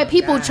third of what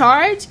people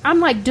charge, I'm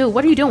like, dude,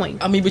 what are you doing?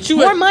 I mean, but you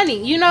more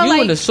money, you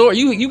like in the source.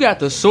 You got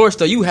the source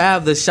though. You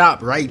have the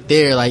shop right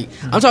there. Like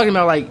I'm talking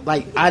about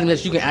like items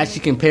that you can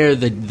actually compare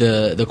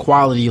the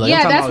quality. Like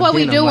that's what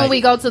we do when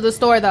we go to the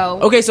store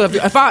though. Okay, so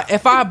if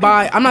I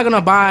buy, I'm not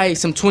gonna buy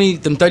some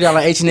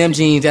 $30 H&M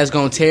jeans that's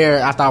gonna tear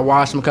after I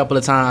wash them a couple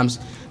of times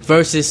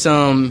versus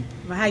some.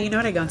 Well, how you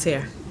know they're gonna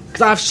tear?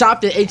 Because I've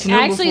shopped at H&M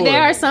Actually, before.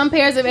 there are some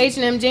pairs of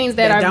H&M jeans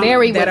that are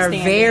very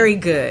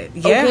good.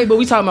 Yeah. Okay, but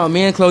we talking about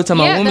men clothes,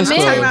 talking about women's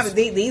clothes. Talking about,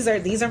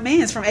 these are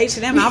men's from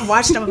H&M. I've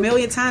watched them a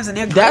million times and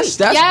they're great. That's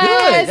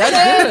good.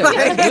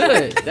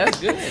 That's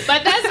good.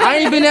 But I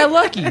ain't been that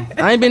lucky.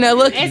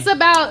 It's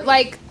about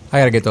like. I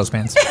gotta get those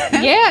pants.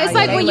 Yeah, it's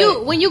like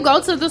when you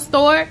go to the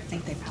store,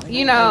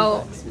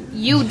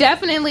 you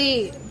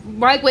definitely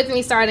right with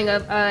me starting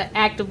a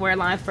activewear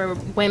line for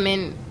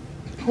women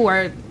who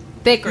are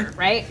thicker,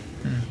 right?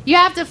 You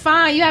have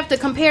to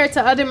compare it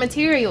to other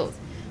materials.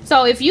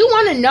 So if you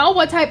want to know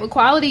what type of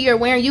quality you're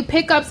wearing, you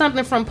pick up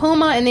something from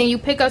Puma and then you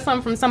pick up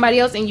something from somebody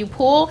else and you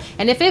pull,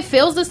 and if it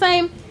feels the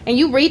same and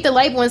you read the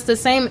label and it's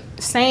the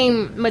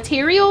same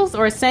materials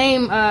or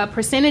same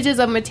percentages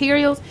of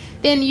materials,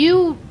 then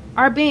you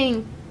are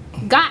being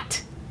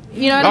got.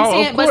 You know what I'm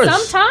saying? But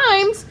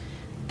sometimes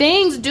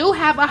things do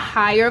have a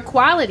higher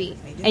quality,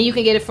 and you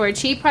can get it for a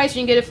cheap price, you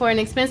can get it for an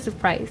expensive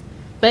price.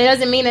 But it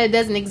doesn't mean that it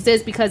doesn't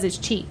exist because it's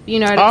cheap. You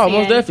know what I'm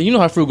saying? Most definitely. You know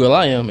how frugal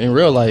I am in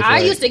real life. I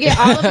like. used to get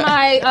all of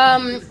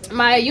my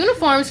my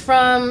uniforms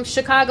from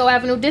Chicago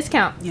Avenue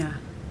Discount. Yeah.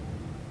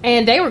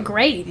 And they were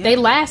great. Yeah. They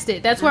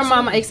lasted. That's where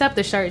Absolutely. Mama, except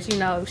the shirts, you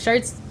know,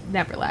 shirts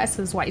never last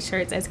as white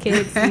shirts as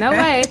kids. No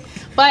way.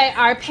 But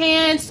our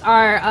pants,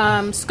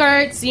 our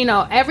skirts, you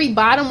know, every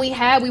bottom we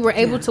had, we were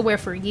able to wear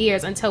for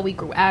years until we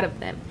grew out of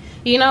them.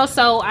 You know,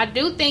 so I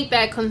do think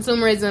that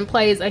consumerism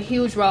plays a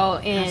huge role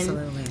in,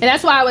 Absolutely. and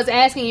that's why I was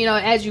asking, you know,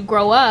 as you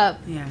grow up,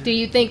 Yeah. do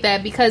you think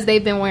that because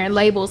they've been wearing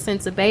labels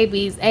since a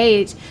baby's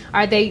age,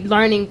 are they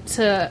learning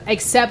to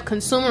accept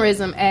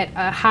consumerism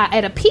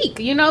at a peak?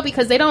 You know,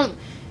 because they don't.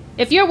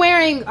 If you're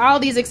wearing all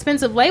these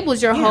expensive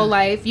labels your whole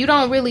life, you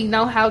don't really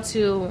know how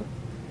to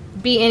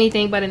be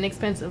anything but an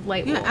expensive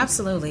label. Yeah,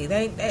 absolutely.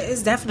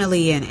 It's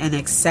definitely an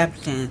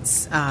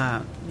acceptance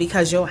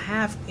because you'll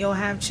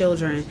have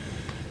children,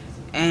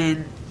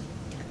 and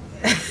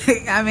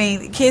I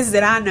mean, kids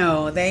that I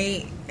know,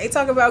 they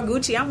talk about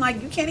Gucci. I'm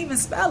like, you can't even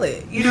spell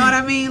it. You know what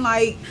I mean?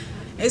 Like,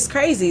 it's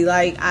crazy.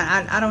 Like,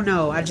 I don't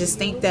know. I just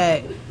think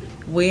that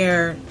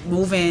we're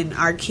moving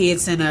our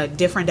kids in a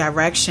different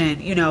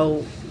direction, you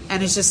know,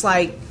 and it's just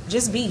like,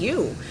 just be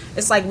you.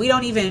 It's like we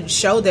don't even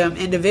show them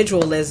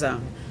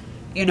individualism,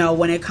 you know,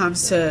 when it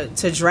comes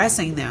to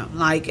dressing them.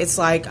 Like, it's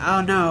like,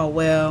 oh no,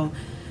 well,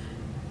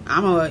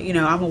 I'm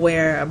gonna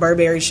wear a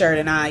Burberry shirt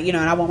and I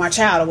want my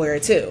child to wear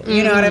it too.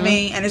 You know what I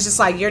mean? And it's just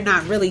like, you're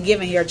not really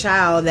giving your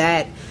child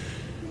that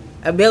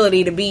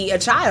ability to be a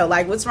child.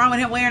 Like, what's wrong with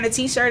him wearing a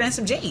t-shirt and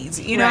some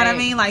jeans? You know what I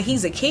mean? Like,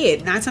 he's a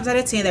kid. 9 times out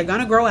of 10, they're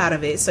gonna grow out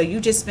of it. So you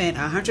just spent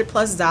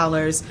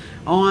 $100+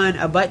 on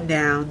a button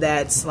down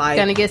that's like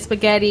Gonna get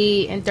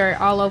spaghetti and dirt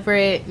all over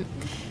it.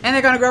 and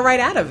they're gonna grow right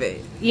out of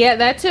it. Yeah,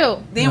 that too.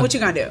 Then what you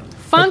gonna do?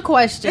 Fun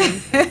question.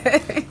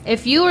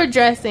 If you were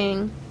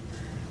dressing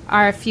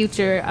our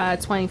future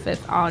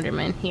 25th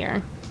alderman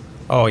here,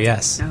 Oh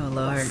yes. Oh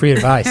Lord. Free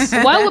advice.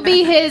 what would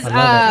be his Keep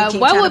what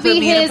trying would to put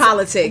be me in his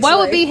politics, what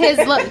would like. be his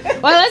look?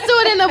 Well, let's do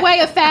it in the way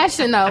of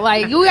fashion though.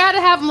 Like, you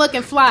gotta have him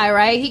looking fly,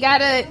 right? He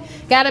gotta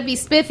be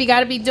spiffy,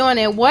 gotta be doing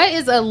it. What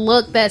is a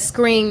look that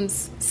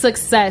screams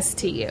success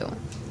to you?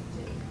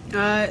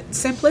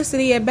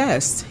 Simplicity at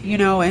best, you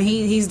know, and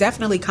he's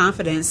definitely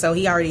confident, so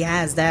he already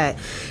has that.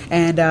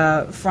 And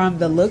from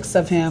the looks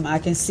of him, I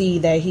can see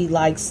that he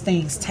likes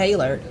things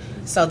tailored,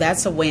 so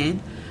that's a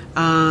win.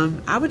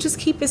 I would just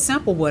keep it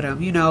simple with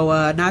him, you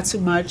know, not too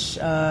much.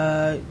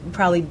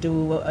 Probably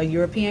do a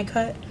European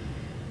cut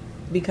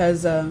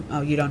because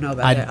you don't know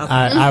about that. Okay.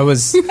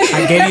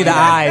 I gave you the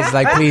eyes.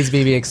 Like, please,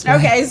 BB, explain.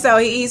 Okay, so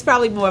he's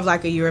probably more of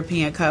like a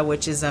European cut,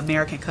 which is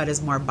American cut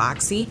is more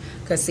boxy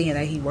because seeing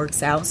that he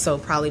works out, so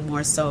probably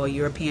more so a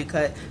European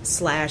cut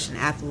 / an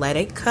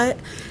athletic cut.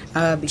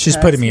 She's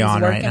putting me he's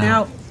on right working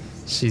now. out.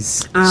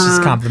 She's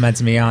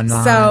complimenting me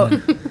online. So,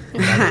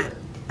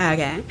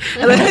 okay.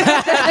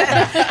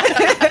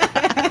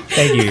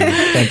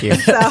 Thank you.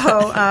 So,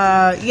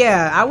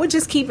 I would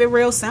just keep it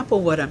real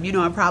simple with him. You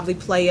know, I'd probably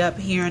play up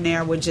here and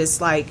there with just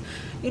like,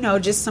 you know,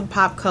 just some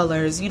pop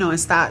colors, you know, and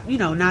stop, you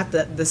know, not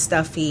the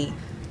stuffy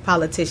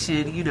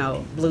politician, you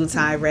know, blue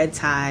tie, red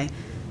tie,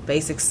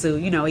 basic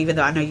suit, you know, even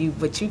though I know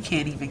but you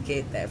can't even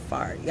get that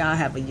far. Y'all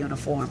have a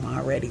uniform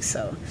already.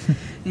 So,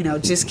 you know,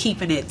 just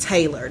keeping it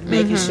tailored,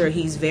 making sure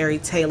he's very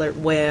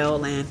tailored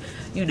well and,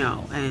 you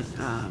know, and,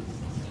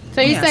 So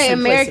you say simplicity.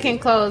 American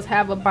clothes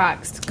have a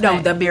boxed cut? No,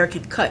 the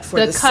American cut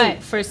for the cut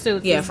suit. for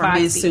suits. Yeah, is for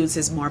men's boxy. suits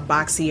is more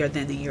boxier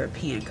than the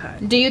European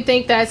cut. Do you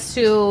think that's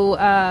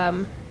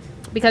to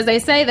because they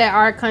say that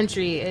our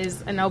country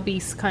is an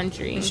obese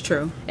country? It's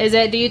true.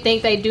 Do you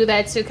think they do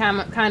that to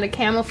kind of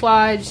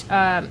camouflage?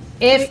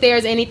 If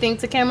there's anything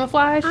to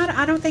camouflage,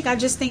 I don't think. I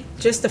just think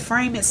just the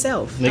frame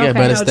itself. They got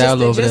better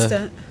style over just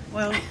there.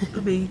 Well, I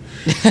mean,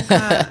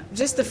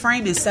 just the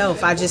frame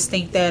itself. I just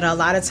think that a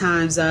lot of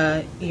times,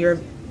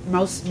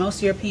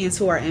 most Europeans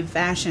who are in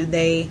fashion,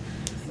 they,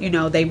 you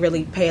know, they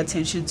really pay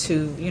attention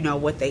to, you know,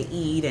 what they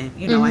eat and,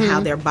 you know, and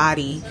how their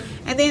body,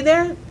 and then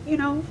they're, you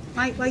know,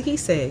 like he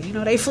said, you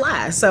know, they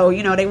fly. So,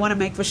 you know, they want to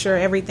make for sure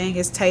everything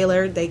is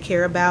tailored. They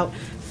care about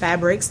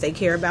fabrics. They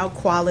care about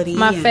quality.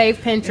 my and, fave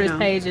Pinterest you know,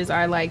 pages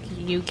are like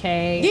UK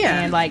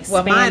and like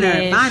well,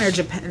 Spanish. mine are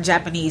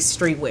Japanese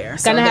streetwear.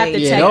 So Gonna have to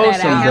they check those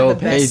that some out. have the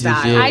dope best pages.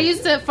 style. Yeah.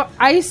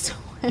 I used to.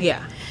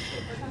 Yeah.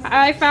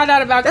 I found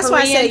out about That's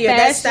why Korean I say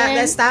that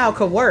fashion. style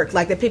could work.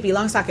 Like the Pippi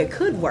Longstocking, it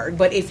could work.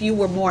 But if you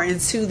were more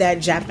into that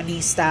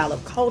Japanese style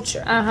of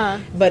culture,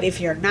 but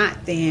if you're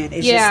not, then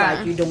it's just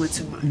like you're doing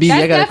too much. B, I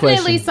That's got a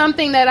definitely question.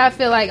 something that I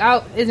feel like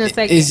in a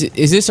second.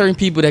 Is there certain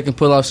people that can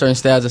pull off certain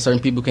styles that certain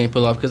people can't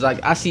pull off? Because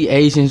like I see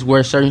Asians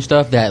wear certain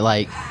stuff that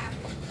like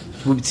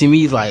to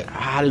me is like,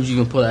 how did you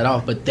even pull that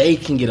off? But they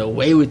can get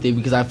away with it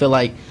because I feel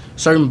like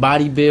certain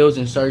body builds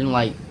and certain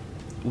like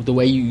the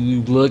way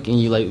you look and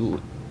you like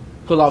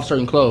pull off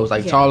certain clothes.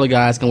 Like taller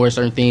guys can wear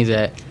certain things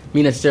that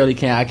me necessarily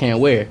I can't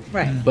wear.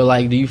 Right. But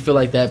like, do you feel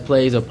like that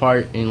plays a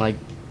part in like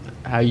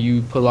how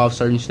you pull off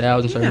certain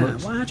styles and certain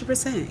looks?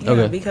 100%.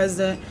 Okay. Because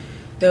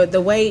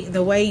the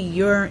way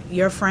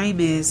your frame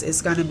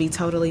is going to be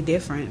totally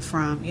different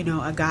from, you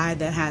know, a guy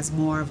that has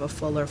more of a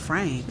fuller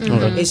frame.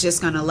 It's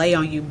just going to lay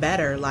on you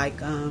better.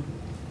 Like I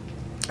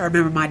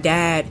remember my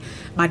dad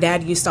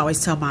used to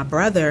always tell my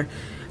brother,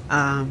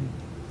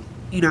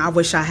 you know, I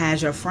wish I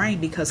had your frame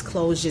because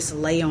clothes just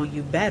lay on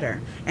you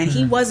better. And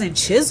he wasn't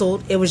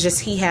chiseled. It was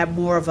just he had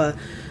more of a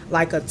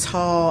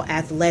tall,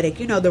 athletic,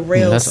 you know, the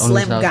real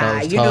slim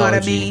guy. You know what I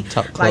mean?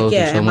 Like,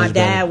 yeah, and my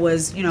dad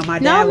was, you know, my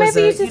dad was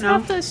maybe a, you just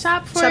have to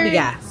shop for chubby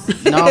guy.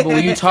 No, but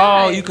when you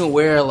tall, you can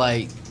wear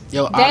like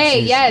your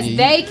options.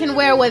 They can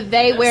wear what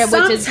they wear,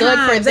 which is good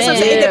for Sometimes, that's what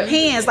I'm them. saying. It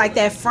depends, like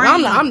that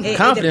frame. I'm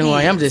confident in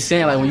like, I'm just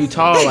saying, like, when you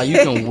tall, like, you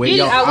can wear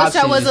your I wish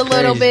I was a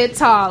little bit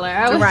taller.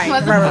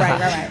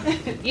 Right.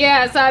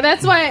 Yeah, so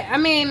that's why, I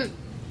mean,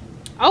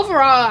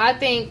 overall, I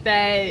think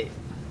that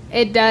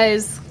it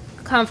does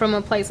come from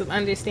a place of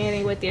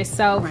understanding with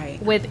yourself,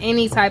 with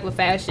any type of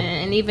fashion,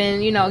 and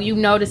even, you know, you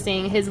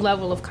noticing his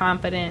level of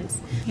confidence,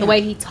 the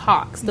way he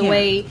talks, the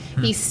way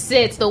he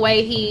sits, the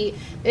way he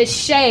is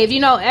shaved. You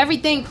know,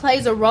 everything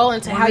plays a role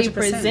into how you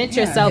present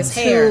yourself his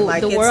hair, to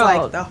like, the it's world.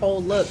 like the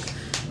whole look.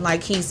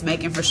 Like, he's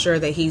making for sure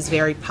that he's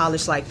very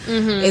polished. Like,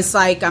 it's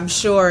like, I'm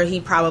sure he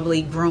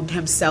probably groomed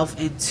himself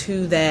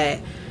into that,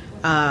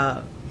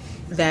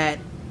 that,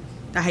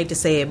 I hate to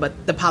say it,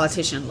 but the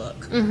politician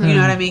look. You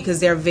know what I mean? Because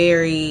they're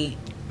very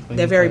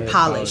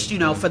polished, you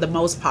know, for the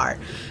most part.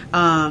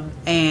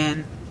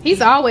 And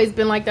he's always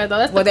been like that, though.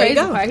 That's the crazy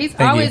part. He's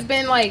always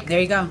been like,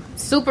 there you go,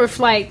 super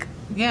like.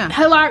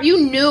 Yeah,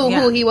 you knew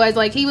who he was.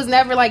 Like, he was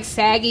never like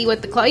saggy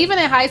with the clothes. Even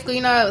in high school,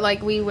 you know,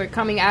 like we were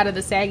coming out of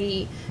the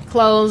saggy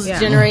clothes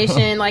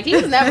generation. Like, he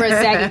was never a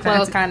saggy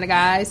clothes kind of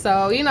guy.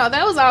 So, you know,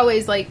 that was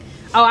always like,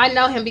 oh, I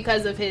know him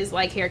because of his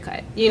like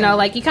haircut. You know,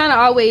 like, you kind of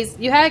always,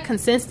 you had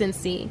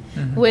consistency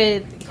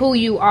with who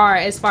you are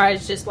as far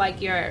as just like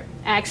your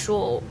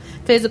actual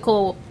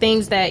physical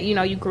things that, you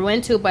know, you grew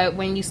into. But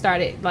when you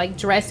started like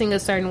dressing a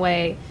certain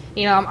way,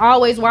 you know, I'm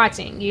always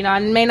watching. You know, I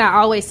may not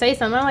always say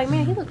something. I'm like,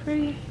 man, he look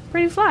pretty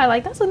fly.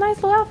 Like, that's a nice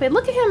little outfit.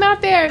 Look at him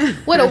out there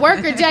with a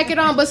worker jacket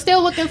on, but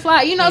still looking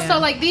fly. You know, so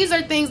like, these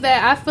are things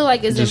that I feel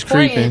like is just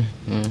important.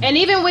 And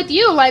even with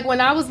you, like,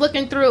 when I was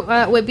looking through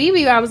with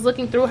BB, I was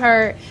looking through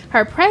her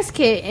press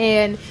kit,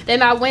 and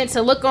then I went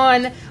to look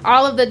on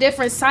all of the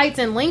different sites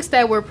and links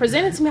that were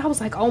presented to me. I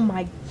was like, oh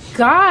my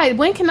God,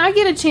 when can I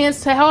get a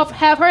chance to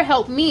have her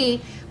help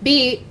me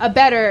be a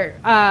better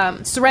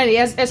Serenity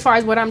as far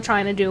as what I'm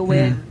trying to do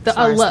with the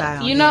look,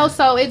 style, you know?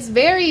 So it's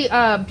very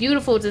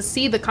beautiful to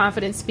see the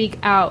confidence speak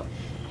out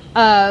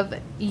of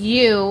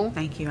you.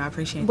 Thank you, I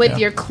appreciate with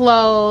your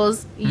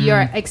clothes, your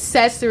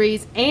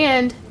accessories,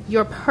 and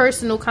your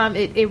personal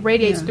it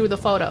radiates through the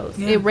photos.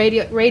 It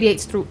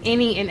radiates through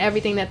any and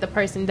everything that the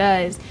person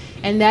does,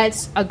 and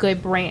that's a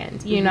good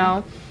brand, you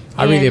know?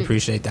 I really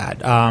appreciate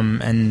that.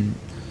 And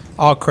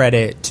all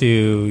credit to,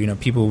 you know,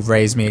 people who've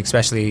raised me,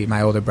 especially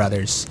my older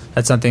brothers.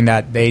 That's something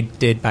that they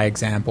did by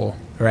example,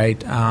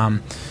 right?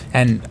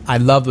 And I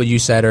love what you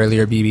said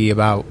earlier, BB,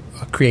 about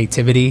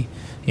creativity.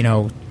 You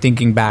know,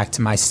 thinking back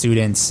to my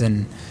students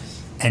and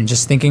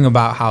just thinking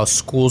about how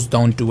schools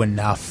don't do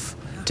enough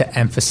to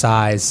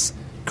emphasize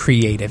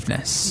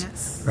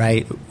creativeness,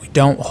 right? We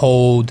don't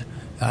hold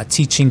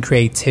teaching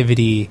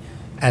creativity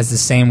as the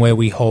same way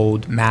we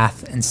hold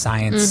math and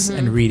science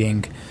and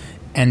reading.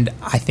 And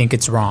I think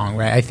it's wrong,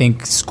 right? I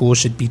think schools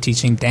should be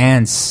teaching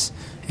dance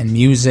and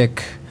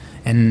music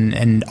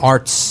and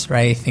arts,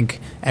 right? I think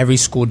every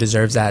school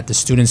deserves that. The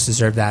students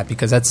deserve that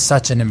because that's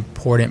such an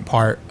important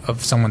part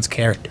of someone's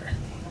character.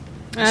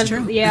 That's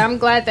true. Yeah, I'm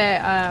glad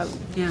that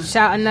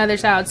another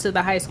shout out to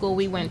the high school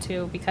we went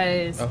to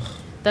because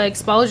the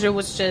exposure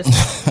was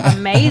just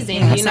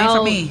amazing. You know,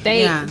 for me.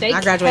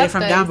 I graduated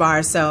from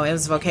Dunbar, so it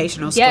was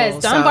vocational school.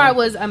 Yes, Dunbar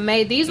was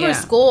amazing. These were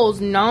schools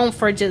known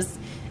for just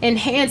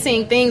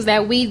enhancing things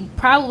that we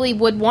probably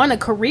would want a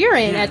career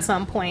in at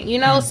some point. You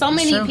know, so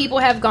many people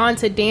have gone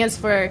to dance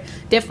for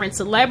different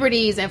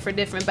celebrities and for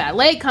different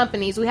ballet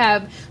companies. We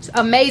have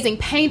amazing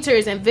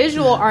painters and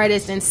visual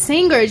artists and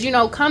singers, you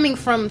know, coming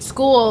from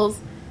schools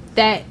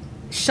that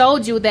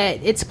showed you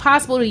that it's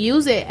possible to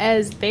use it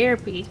as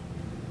therapy.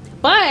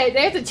 But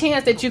there's a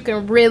chance that you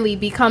can really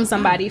become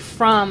somebody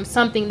from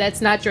something that's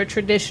not your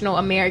traditional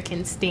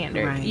American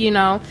standard, you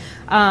know?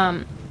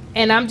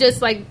 And I'm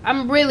just like,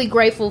 I'm really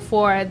grateful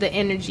for the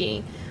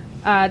energy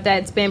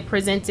that's been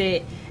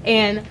presented.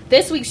 And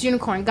this week's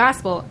Unicorn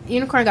Gospel, I do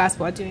Unicorn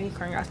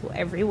Gospel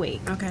every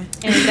week. Okay.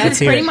 And that's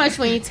pretty much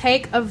when you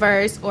take a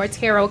verse or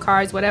tarot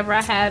cards, whatever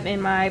I have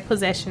in my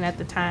possession at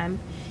the time.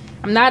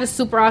 I'm not a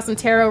super awesome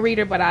tarot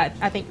reader, but I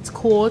think it's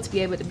cool to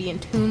be able to be in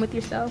tune with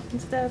yourself and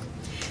stuff.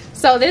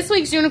 So this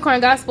week's Unicorn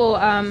Gospel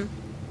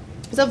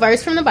is a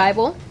verse from the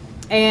Bible,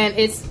 and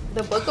it's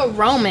the book of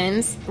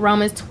Romans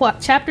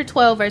chapter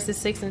 12, verses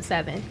 6 and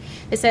 7.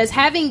 It says,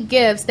 having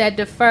gifts that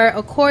differ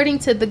according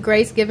to the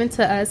grace given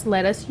to us,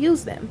 let us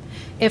use them.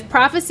 If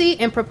prophecy,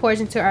 in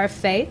proportion to our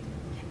faith.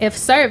 If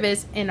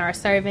service, in our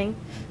serving.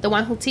 The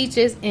one who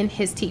teaches, in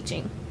his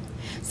teaching.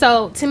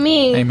 So, to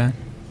me, Amen.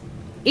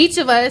 Each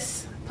of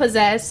us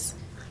possess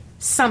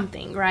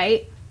something,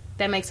 right?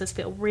 That makes us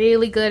feel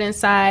really good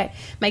inside,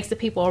 makes the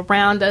people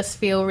around us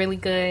feel really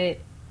good.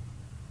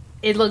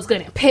 It looks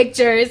good in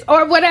pictures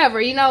or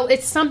whatever, you know,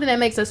 it's something that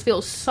makes us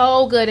feel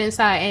so good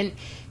inside. And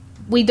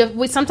we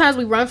sometimes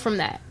we run from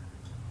that.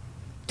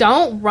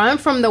 Don't run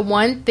from the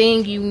one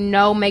thing you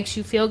know makes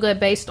you feel good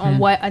based on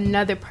what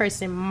another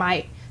person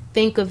might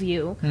think of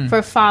you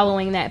for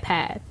following that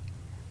path.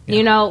 Yeah.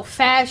 You know,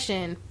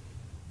 fashion,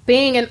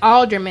 being an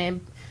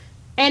alderman,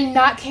 and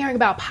not caring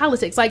about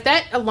politics. Like,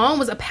 that alone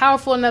was a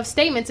powerful enough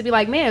statement to be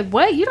like, man,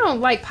 what? You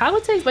don't like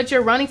politics, but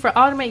you're running for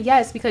alderman?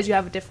 Yes, because you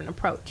have a different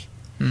approach.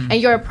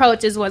 And your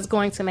approach is what's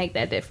going to make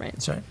that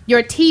difference. That's right.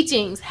 Your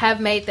teachings have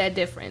made that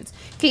difference.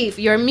 Keith,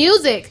 your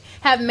music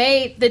have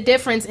made the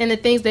difference in the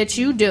things that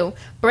you do.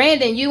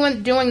 Brandon, you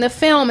doing the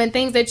film and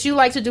things that you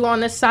like to do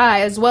on the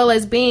side, as well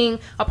as being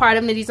a part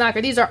of Nitty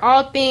Knocker. These are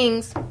all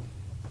things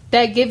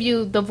that give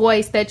you the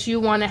voice that you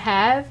want to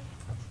have.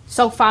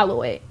 So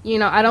follow it. You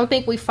know, I don't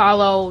think we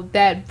follow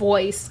that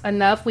voice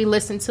enough. We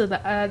listen to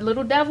the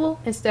little devil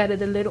instead of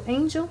the little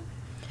angel.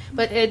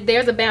 But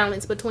there's a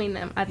balance between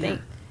them, I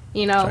think.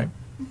 You know. Right.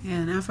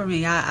 Yeah, now for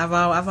me, I've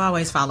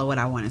always followed what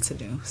I wanted to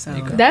do. So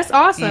that's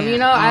awesome. Yeah, you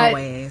know,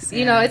 always.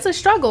 You know, it's a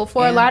struggle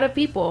for a lot of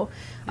people,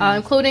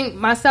 including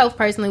myself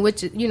personally.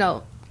 Which, you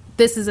know,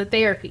 this is a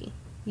therapy.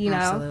 You know,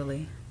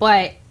 absolutely.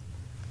 But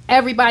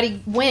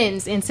everybody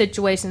wins in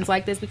situations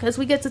like this because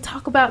we get to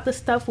talk about the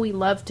stuff we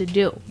love to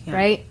do,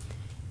 right?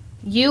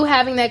 You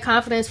having that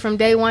confidence from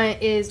day one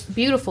is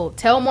beautiful.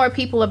 Tell more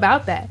people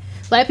about that.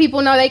 Let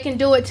people know they can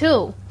do it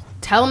too.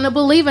 Tell them to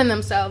believe in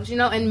themselves, you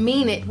know, and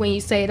mean it when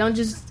you say it. Don't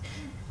just...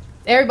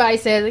 Everybody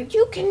says, like,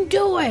 you can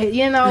do it,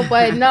 you know,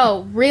 but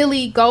no,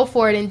 really go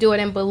for it and do it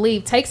and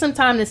believe. Take some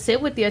time to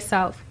sit with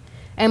yourself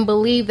and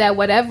believe that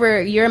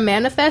whatever you're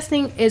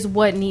manifesting is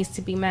what needs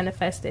to be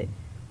manifested.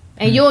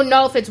 And you'll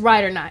know if it's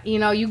right or not. You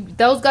know,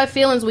 those gut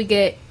feelings we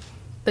get,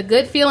 the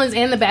good feelings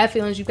and the bad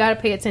feelings, you got to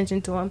pay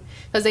attention to them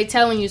because they're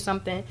telling you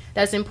something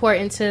that's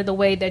important to the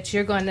way that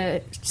you're going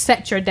to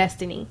set your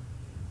destiny.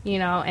 You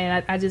know,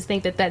 and I just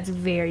think that that's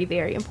very,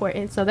 very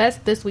important. So that's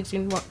this week's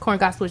Unicorn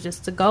Gospel, is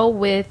just to go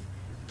with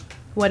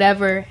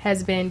whatever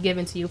has been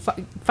given to you.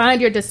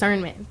 Find your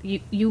discernment.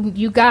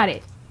 You got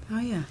it. Oh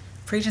yeah,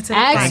 preaching to the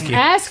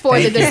ask for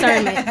the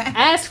discernment.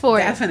 Ask for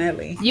it.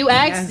 Definitely. You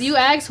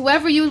ask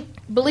whoever you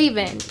believe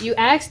in. You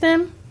ask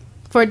them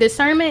for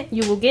discernment.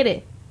 You will get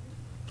it.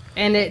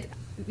 And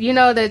you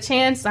know, the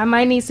chance I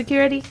might need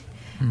security.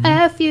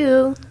 F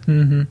you.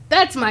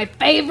 That's my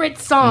favorite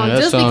song,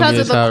 just because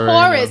of the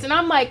chorus. And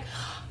I'm like,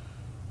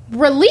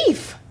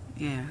 relief.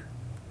 Yeah.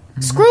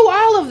 Screw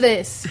all of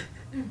this.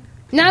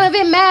 None of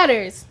it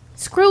matters.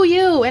 Screw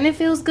you. And it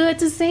feels good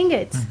to sing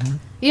it.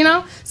 You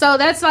know? So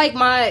that's like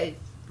my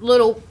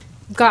little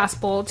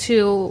gospel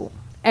to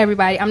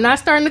everybody. I'm not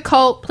starting a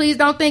cult. Please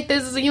don't think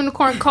this is a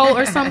unicorn cult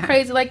or something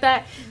crazy like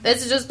that.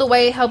 This is just the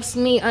way it helps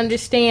me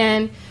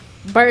understand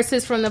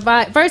verses from the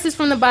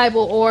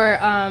Bible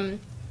or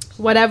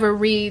whatever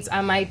reads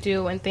I might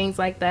do and things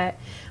like that.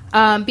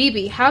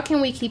 BB, how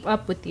can we keep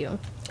up with you?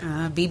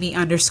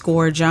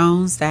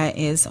 BB_Jones. That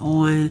is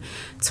on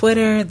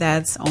Twitter.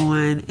 That's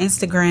on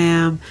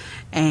Instagram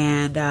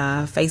and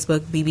Facebook.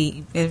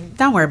 BB.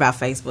 Don't worry about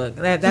Facebook.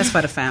 That's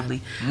for the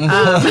family.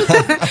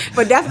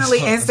 But definitely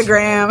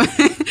Instagram,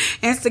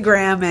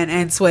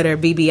 and Twitter.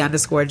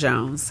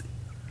 BB_Jones.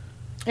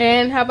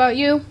 And how about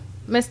you,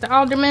 Mr.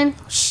 Alderman?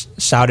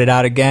 Shout it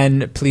out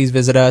again. Please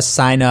visit us.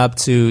 Sign up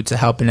to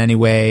help in any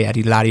way at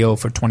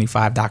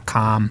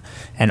EladioFor25.com.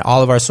 And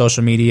all of our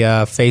social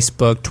media,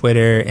 Facebook,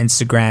 Twitter,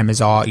 Instagram,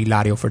 is all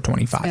Eladio for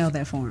 25. Spell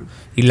that for him.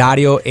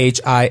 Eladio,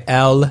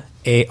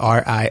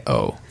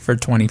 HILARIO for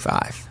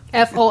 25.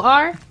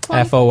 FOR?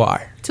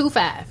 FOR.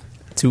 25.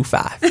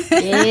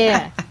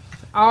 Yeah.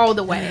 All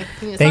the way.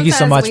 Thank you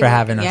so much for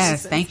having us.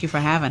 Yes, thank you for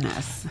having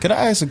us. Could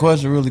I ask a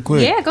question really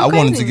quick? Yeah, go I crazy.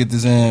 wanted to get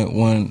this in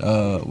when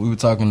we were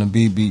talking to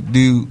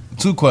BB.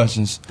 Two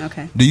questions.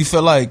 Okay. Do you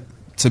feel like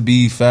to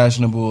be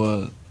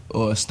fashionable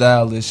or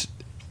stylish,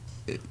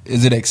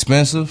 is it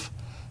expensive?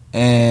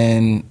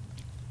 And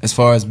as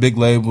far as big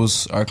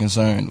labels are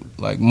concerned,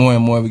 like more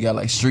and more we got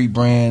like street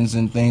brands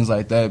and things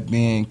like that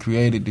being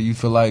created. Do you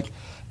feel like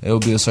there will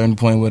be a certain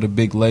point where the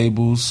big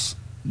labels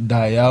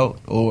die out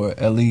or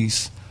at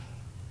least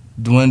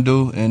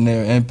dwindle in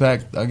their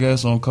impact, I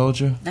guess, on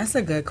culture? That's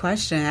a good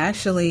question.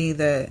 Actually,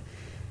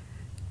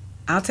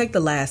 I'll take the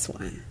last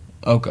one.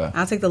 Okay.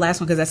 I'll take the last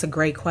one because that's a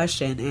great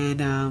question.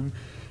 And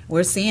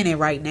we're seeing it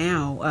right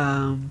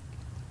now.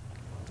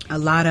 A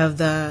lot of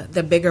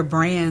the bigger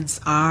brands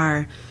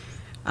are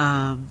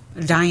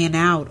dying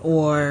out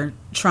or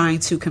trying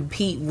to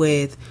compete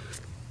with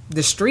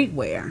the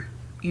streetwear.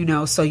 You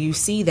know, so you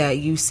see that.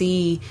 You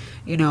see,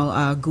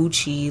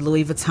 Gucci,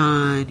 Louis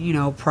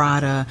Vuitton,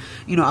 Prada.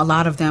 A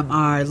lot of them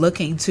are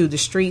looking to the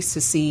streets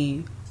to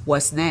see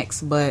what's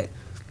next. But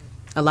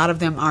a lot of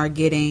them are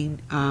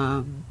getting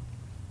kind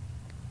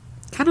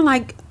of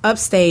like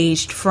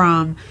upstaged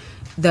from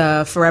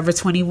the Forever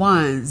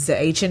 21s,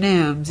 the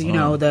H&Ms,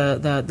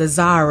 the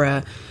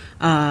Zara,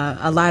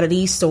 a lot of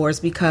these stores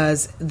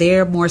because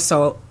they're more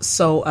so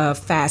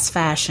fast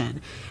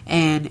fashion,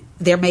 and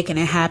they're making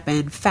it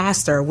happen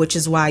faster, which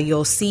is why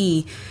you'll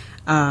see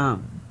a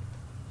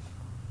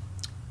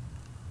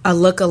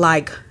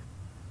lookalike,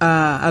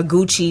 a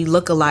Gucci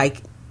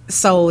lookalike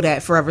sold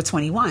at Forever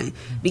 21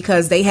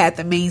 because they had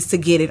the means to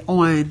get it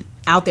on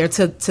out there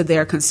to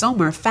their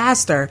consumer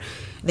faster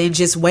than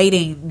just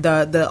waiting.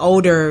 The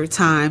older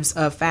times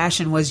of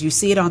fashion was you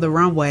see it on the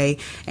runway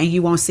and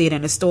you won't see it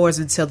in the stores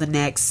until the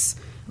next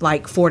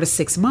like 4 to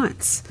 6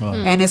 months.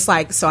 And it's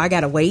like, so I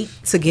gotta wait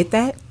to get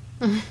that.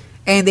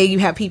 And then you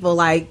have people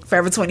like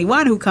Forever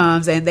 21 who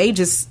comes and they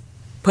just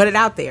put it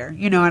out there,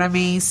 you know what I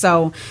mean?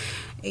 So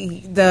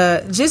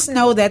just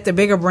know that the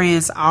bigger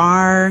brands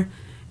are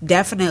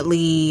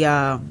definitely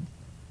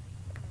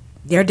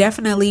they're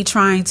definitely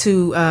trying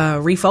to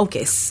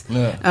refocus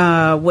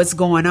what's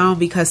going on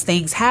because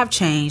things have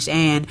changed,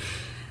 and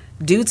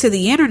due to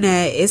the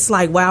internet, it's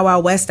like Wild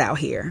Wild West out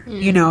here.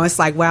 You know, it's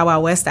like Wild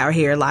Wild West out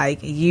here. Like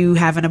you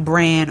having a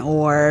brand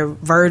or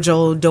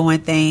Virgil doing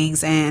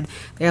things, and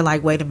they're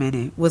like, "Wait a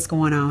minute, what's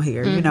going on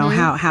here?" You know,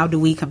 how do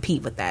we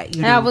compete with that?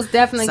 You know, I was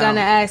definitely So, going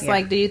to ask, yeah.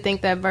 like, do you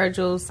think that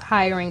Virgil's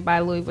hiring by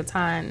Louis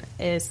Vuitton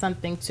is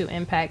something to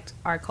impact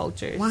our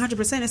cultures?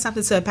 100%, it's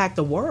something to impact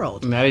the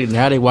world.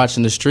 Now they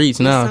watching the streets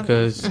now And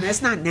because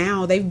that's not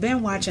now. They've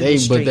been watching the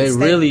streets. but they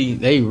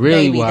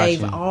really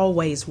watching. They've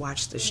always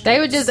watched the streets. They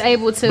were just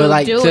able to But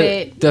like do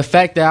it. the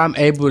fact that I'm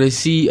able to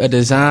see a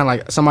design,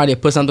 like somebody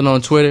put something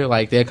on Twitter,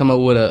 like they come up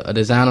with a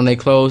design on their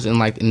clothes, and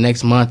like the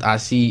next month I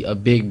see a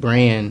big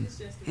brand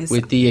It's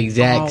with the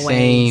exact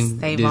same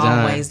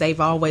design. They've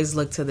always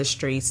looked to the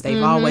streets.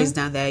 They've always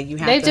done that. You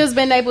have They've to, just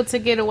been able to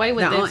get away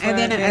with No, it. and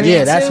then- for- and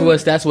Yeah, then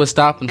that's what's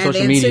stopping and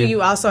social then media. too,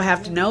 you also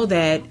have to know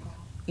that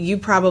you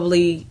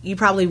probably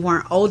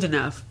weren't old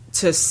enough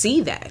to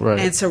see that Right.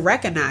 and to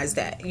recognize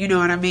that. You know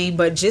what I mean?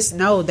 But just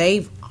know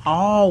they've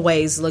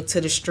always looked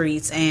to the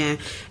streets and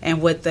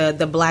what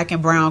the black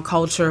and brown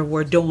culture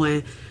were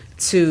doing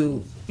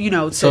to, you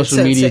know, to, Social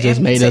to, media to just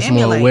em- made to us more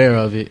emulate. aware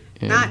of it.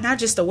 Yeah. Not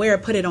just aware,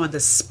 put it on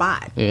the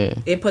spot. Yeah.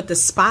 It put the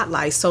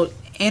spotlight. So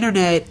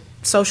internet,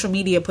 social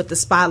media put the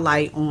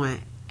spotlight on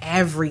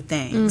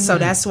everything. So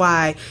that's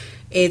why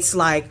it's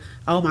like,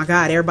 oh my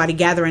God, everybody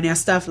gathering their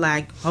stuff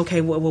like,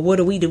 okay, well, what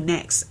do we do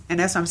next? And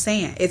that's what I'm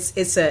saying.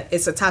 It's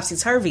a topsy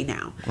turvy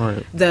now.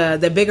 Right.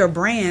 The bigger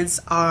brands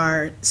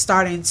are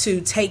starting to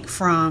take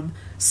from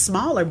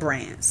smaller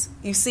brands.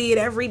 You see it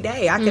every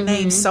day. I can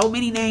name so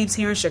many names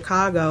here in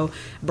Chicago,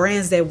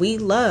 brands that we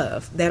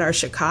love that are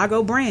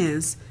Chicago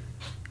brands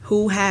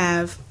who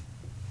have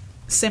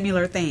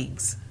similar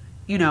things.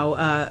 You know,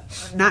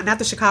 not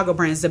the Chicago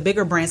brands. The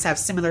bigger brands have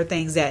similar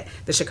things that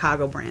the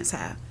Chicago brands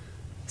have.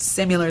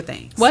 Similar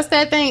things. What's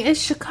that thing? It's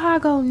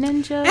Chicago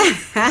Ninja.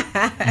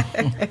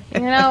 You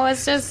know,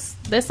 it's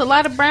just, there's a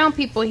lot of brown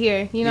people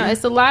here. You know,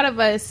 it's a lot of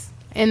us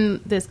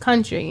in this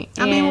country.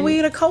 I mean, And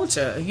we the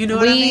culture. You know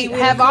what I we mean? We're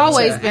have the culture.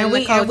 always been and the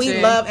we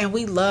culture.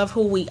 we love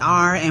who we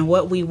are and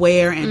what we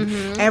wear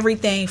and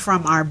everything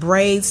from our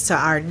braids to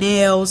our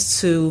nails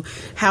to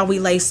how we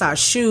lace our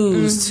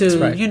shoes to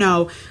right. you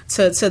know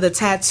to the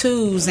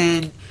tattoos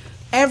and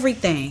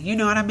everything. You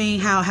know what I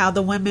mean? How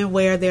the women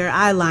wear their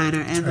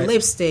eyeliner and right.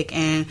 lipstick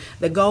and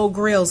the gold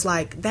grills.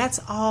 Like that's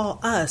all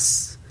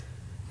us.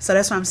 So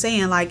that's what I'm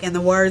saying. Like in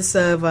the words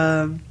of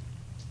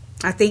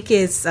I think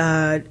it's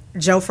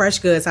Joe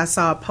Freshgoods. I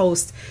saw a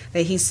post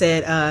that he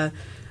said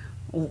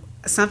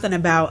something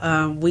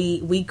about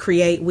we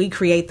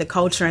create the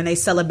culture and they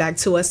sell it back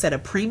to us at a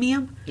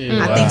premium.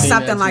 Yeah, I think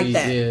something like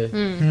that. Yeah.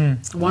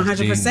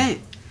 100%.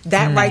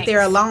 That right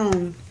there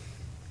alone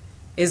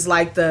is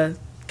like the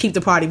keep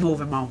the party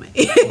moving moment.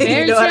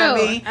 Very you know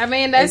true. what I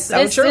mean? That's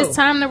It's so true. it's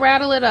time to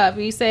rattle it up.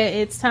 You said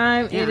it's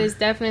time. Yeah. It is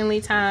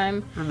definitely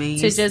time I mean,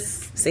 to you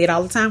just see it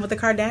all the time with the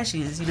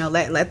Kardashians. You know,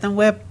 let them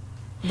wear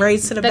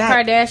braids to the the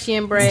back. Kardashian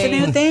It's braid. the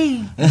new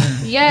thing.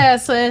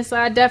 Yes, so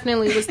I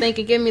definitely was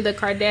thinking, give me the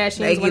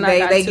Kardashians when I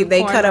got to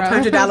They cut up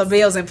cornrows. $100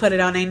 bills and put it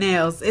on their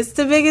nails. It's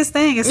the biggest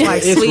thing. It's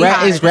like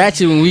sweetheart. It's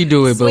ratchet when we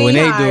do it, but when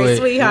they do it,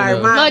 sweetheart.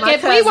 you know. My Look,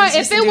 if cousins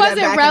used to it do that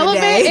wasn't back in the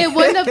relevant, day. it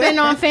wouldn't have been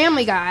on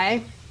Family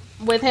Guy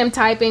with him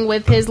typing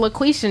with his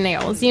LaQuisha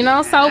nails, you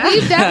know? So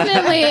we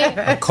definitely,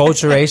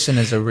 Acculturation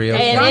is a real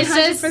and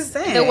thing. it's just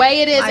 100%. the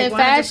way it is Like in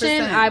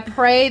fashion. 100%. I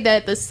pray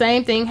that the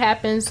same thing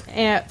happens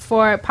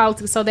for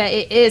politics so that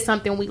it is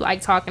something we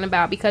like talking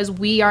about because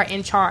we are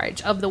in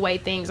charge of the way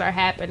things are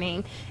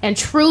happening and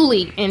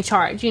truly in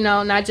charge, you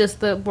know, not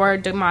just the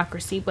word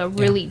democracy, but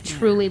really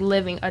truly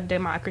living a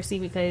democracy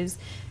because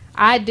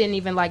I didn't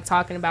even like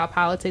talking about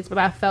politics, but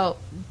I felt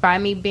by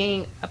me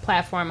being a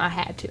platform, I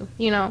had to,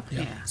 you know?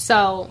 Yeah.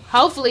 So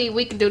hopefully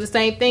we can do the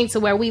same thing to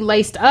where we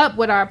laced up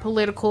with our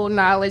political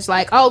knowledge.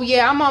 Like, oh,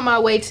 yeah, I'm on my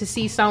way to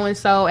see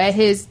so-and-so at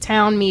his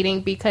town meeting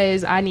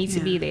because I need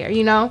to be there,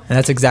 you know? And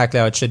that's exactly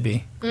how it should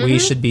be. We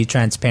should be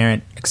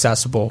transparent,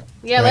 accessible.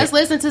 Yeah, right? let's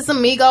listen to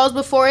some Migos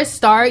before it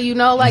start, you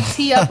know, like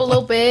tee up a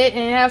little bit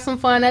and have some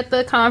fun at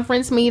the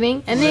conference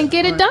meeting and then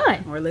get it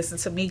done. Or listen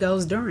to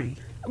Migos during.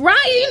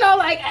 Right,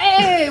 like,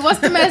 hey, what's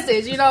the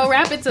message?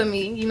 Rap it to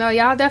me.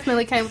 Y'all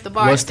definitely came with the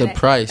bars. What's the today.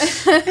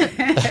 price?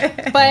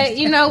 But,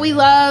 we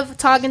love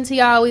talking to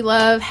y'all. We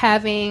love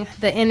having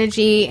the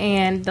energy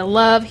and the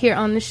love here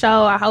on the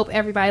show. I hope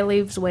everybody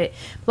leaves with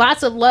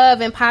lots of love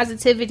and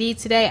positivity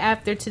today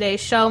after today's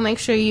show. Make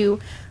sure you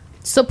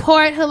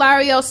support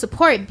Hilario,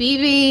 support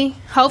BB.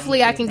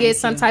 Hopefully I can get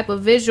some type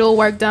of visual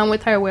work done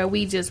with her where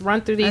we just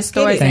run through these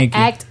stories and Thank you.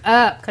 act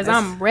up because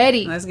I'm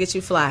ready. Let's get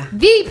you fly.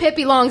 The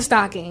Pippi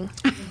Longstocking.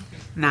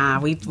 Nah,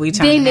 we The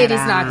turning that Nitty's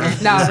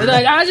out. knocker. No,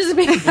 I'll just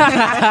be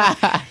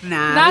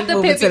Nah, Not we the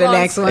moving Pippi to the Longs-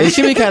 next one.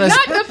 She be kind of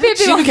Not the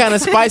Pippi she be kind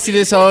of spicy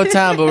this whole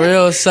time, but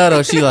real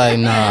subtle. She like,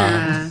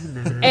 nah.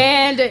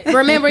 And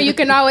remember, you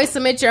can always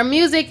submit your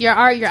music, your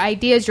art, your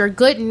ideas, your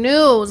good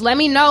news. Let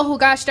me know who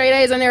got straight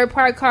A's on their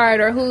report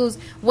card or who's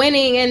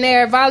winning in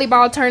their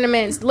volleyball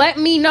tournaments. Let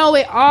me know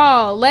it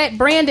all. Let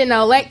Brandon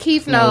know. Let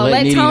Keith know. let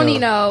let Needy Tony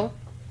know. know.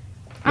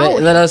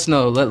 I'll- Let us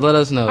know. Let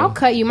us know. I'll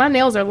cut you. My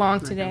nails are long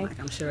today.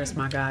 I'm sure it's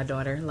my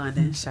goddaughter,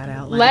 London. Shout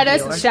out, London. Let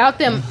us Dior. shout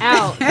them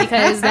out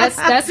because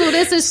that's who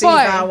this is She's for,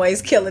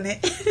 always killing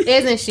it.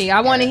 isn't she?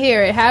 I want to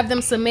hear it. Have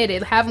them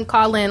submitted. Have them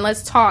call in.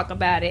 Let's talk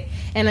about it.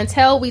 And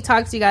until we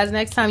talk to you guys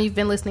next time, you've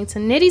been listening to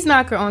Nitty's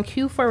Knocker on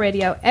Q4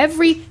 Radio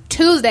every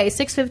Tuesday,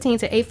 6:15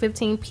 to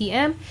 8:15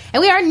 p.m. And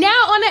we are now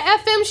on the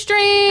FM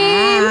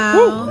stream,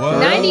 Wow.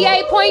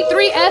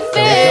 98.3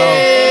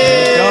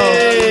 FM.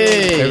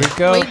 There we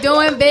go. We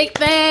doing big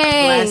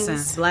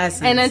things.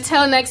 Blessings. And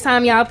until next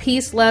time, y'all,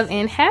 peace, love,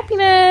 and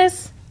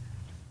happiness.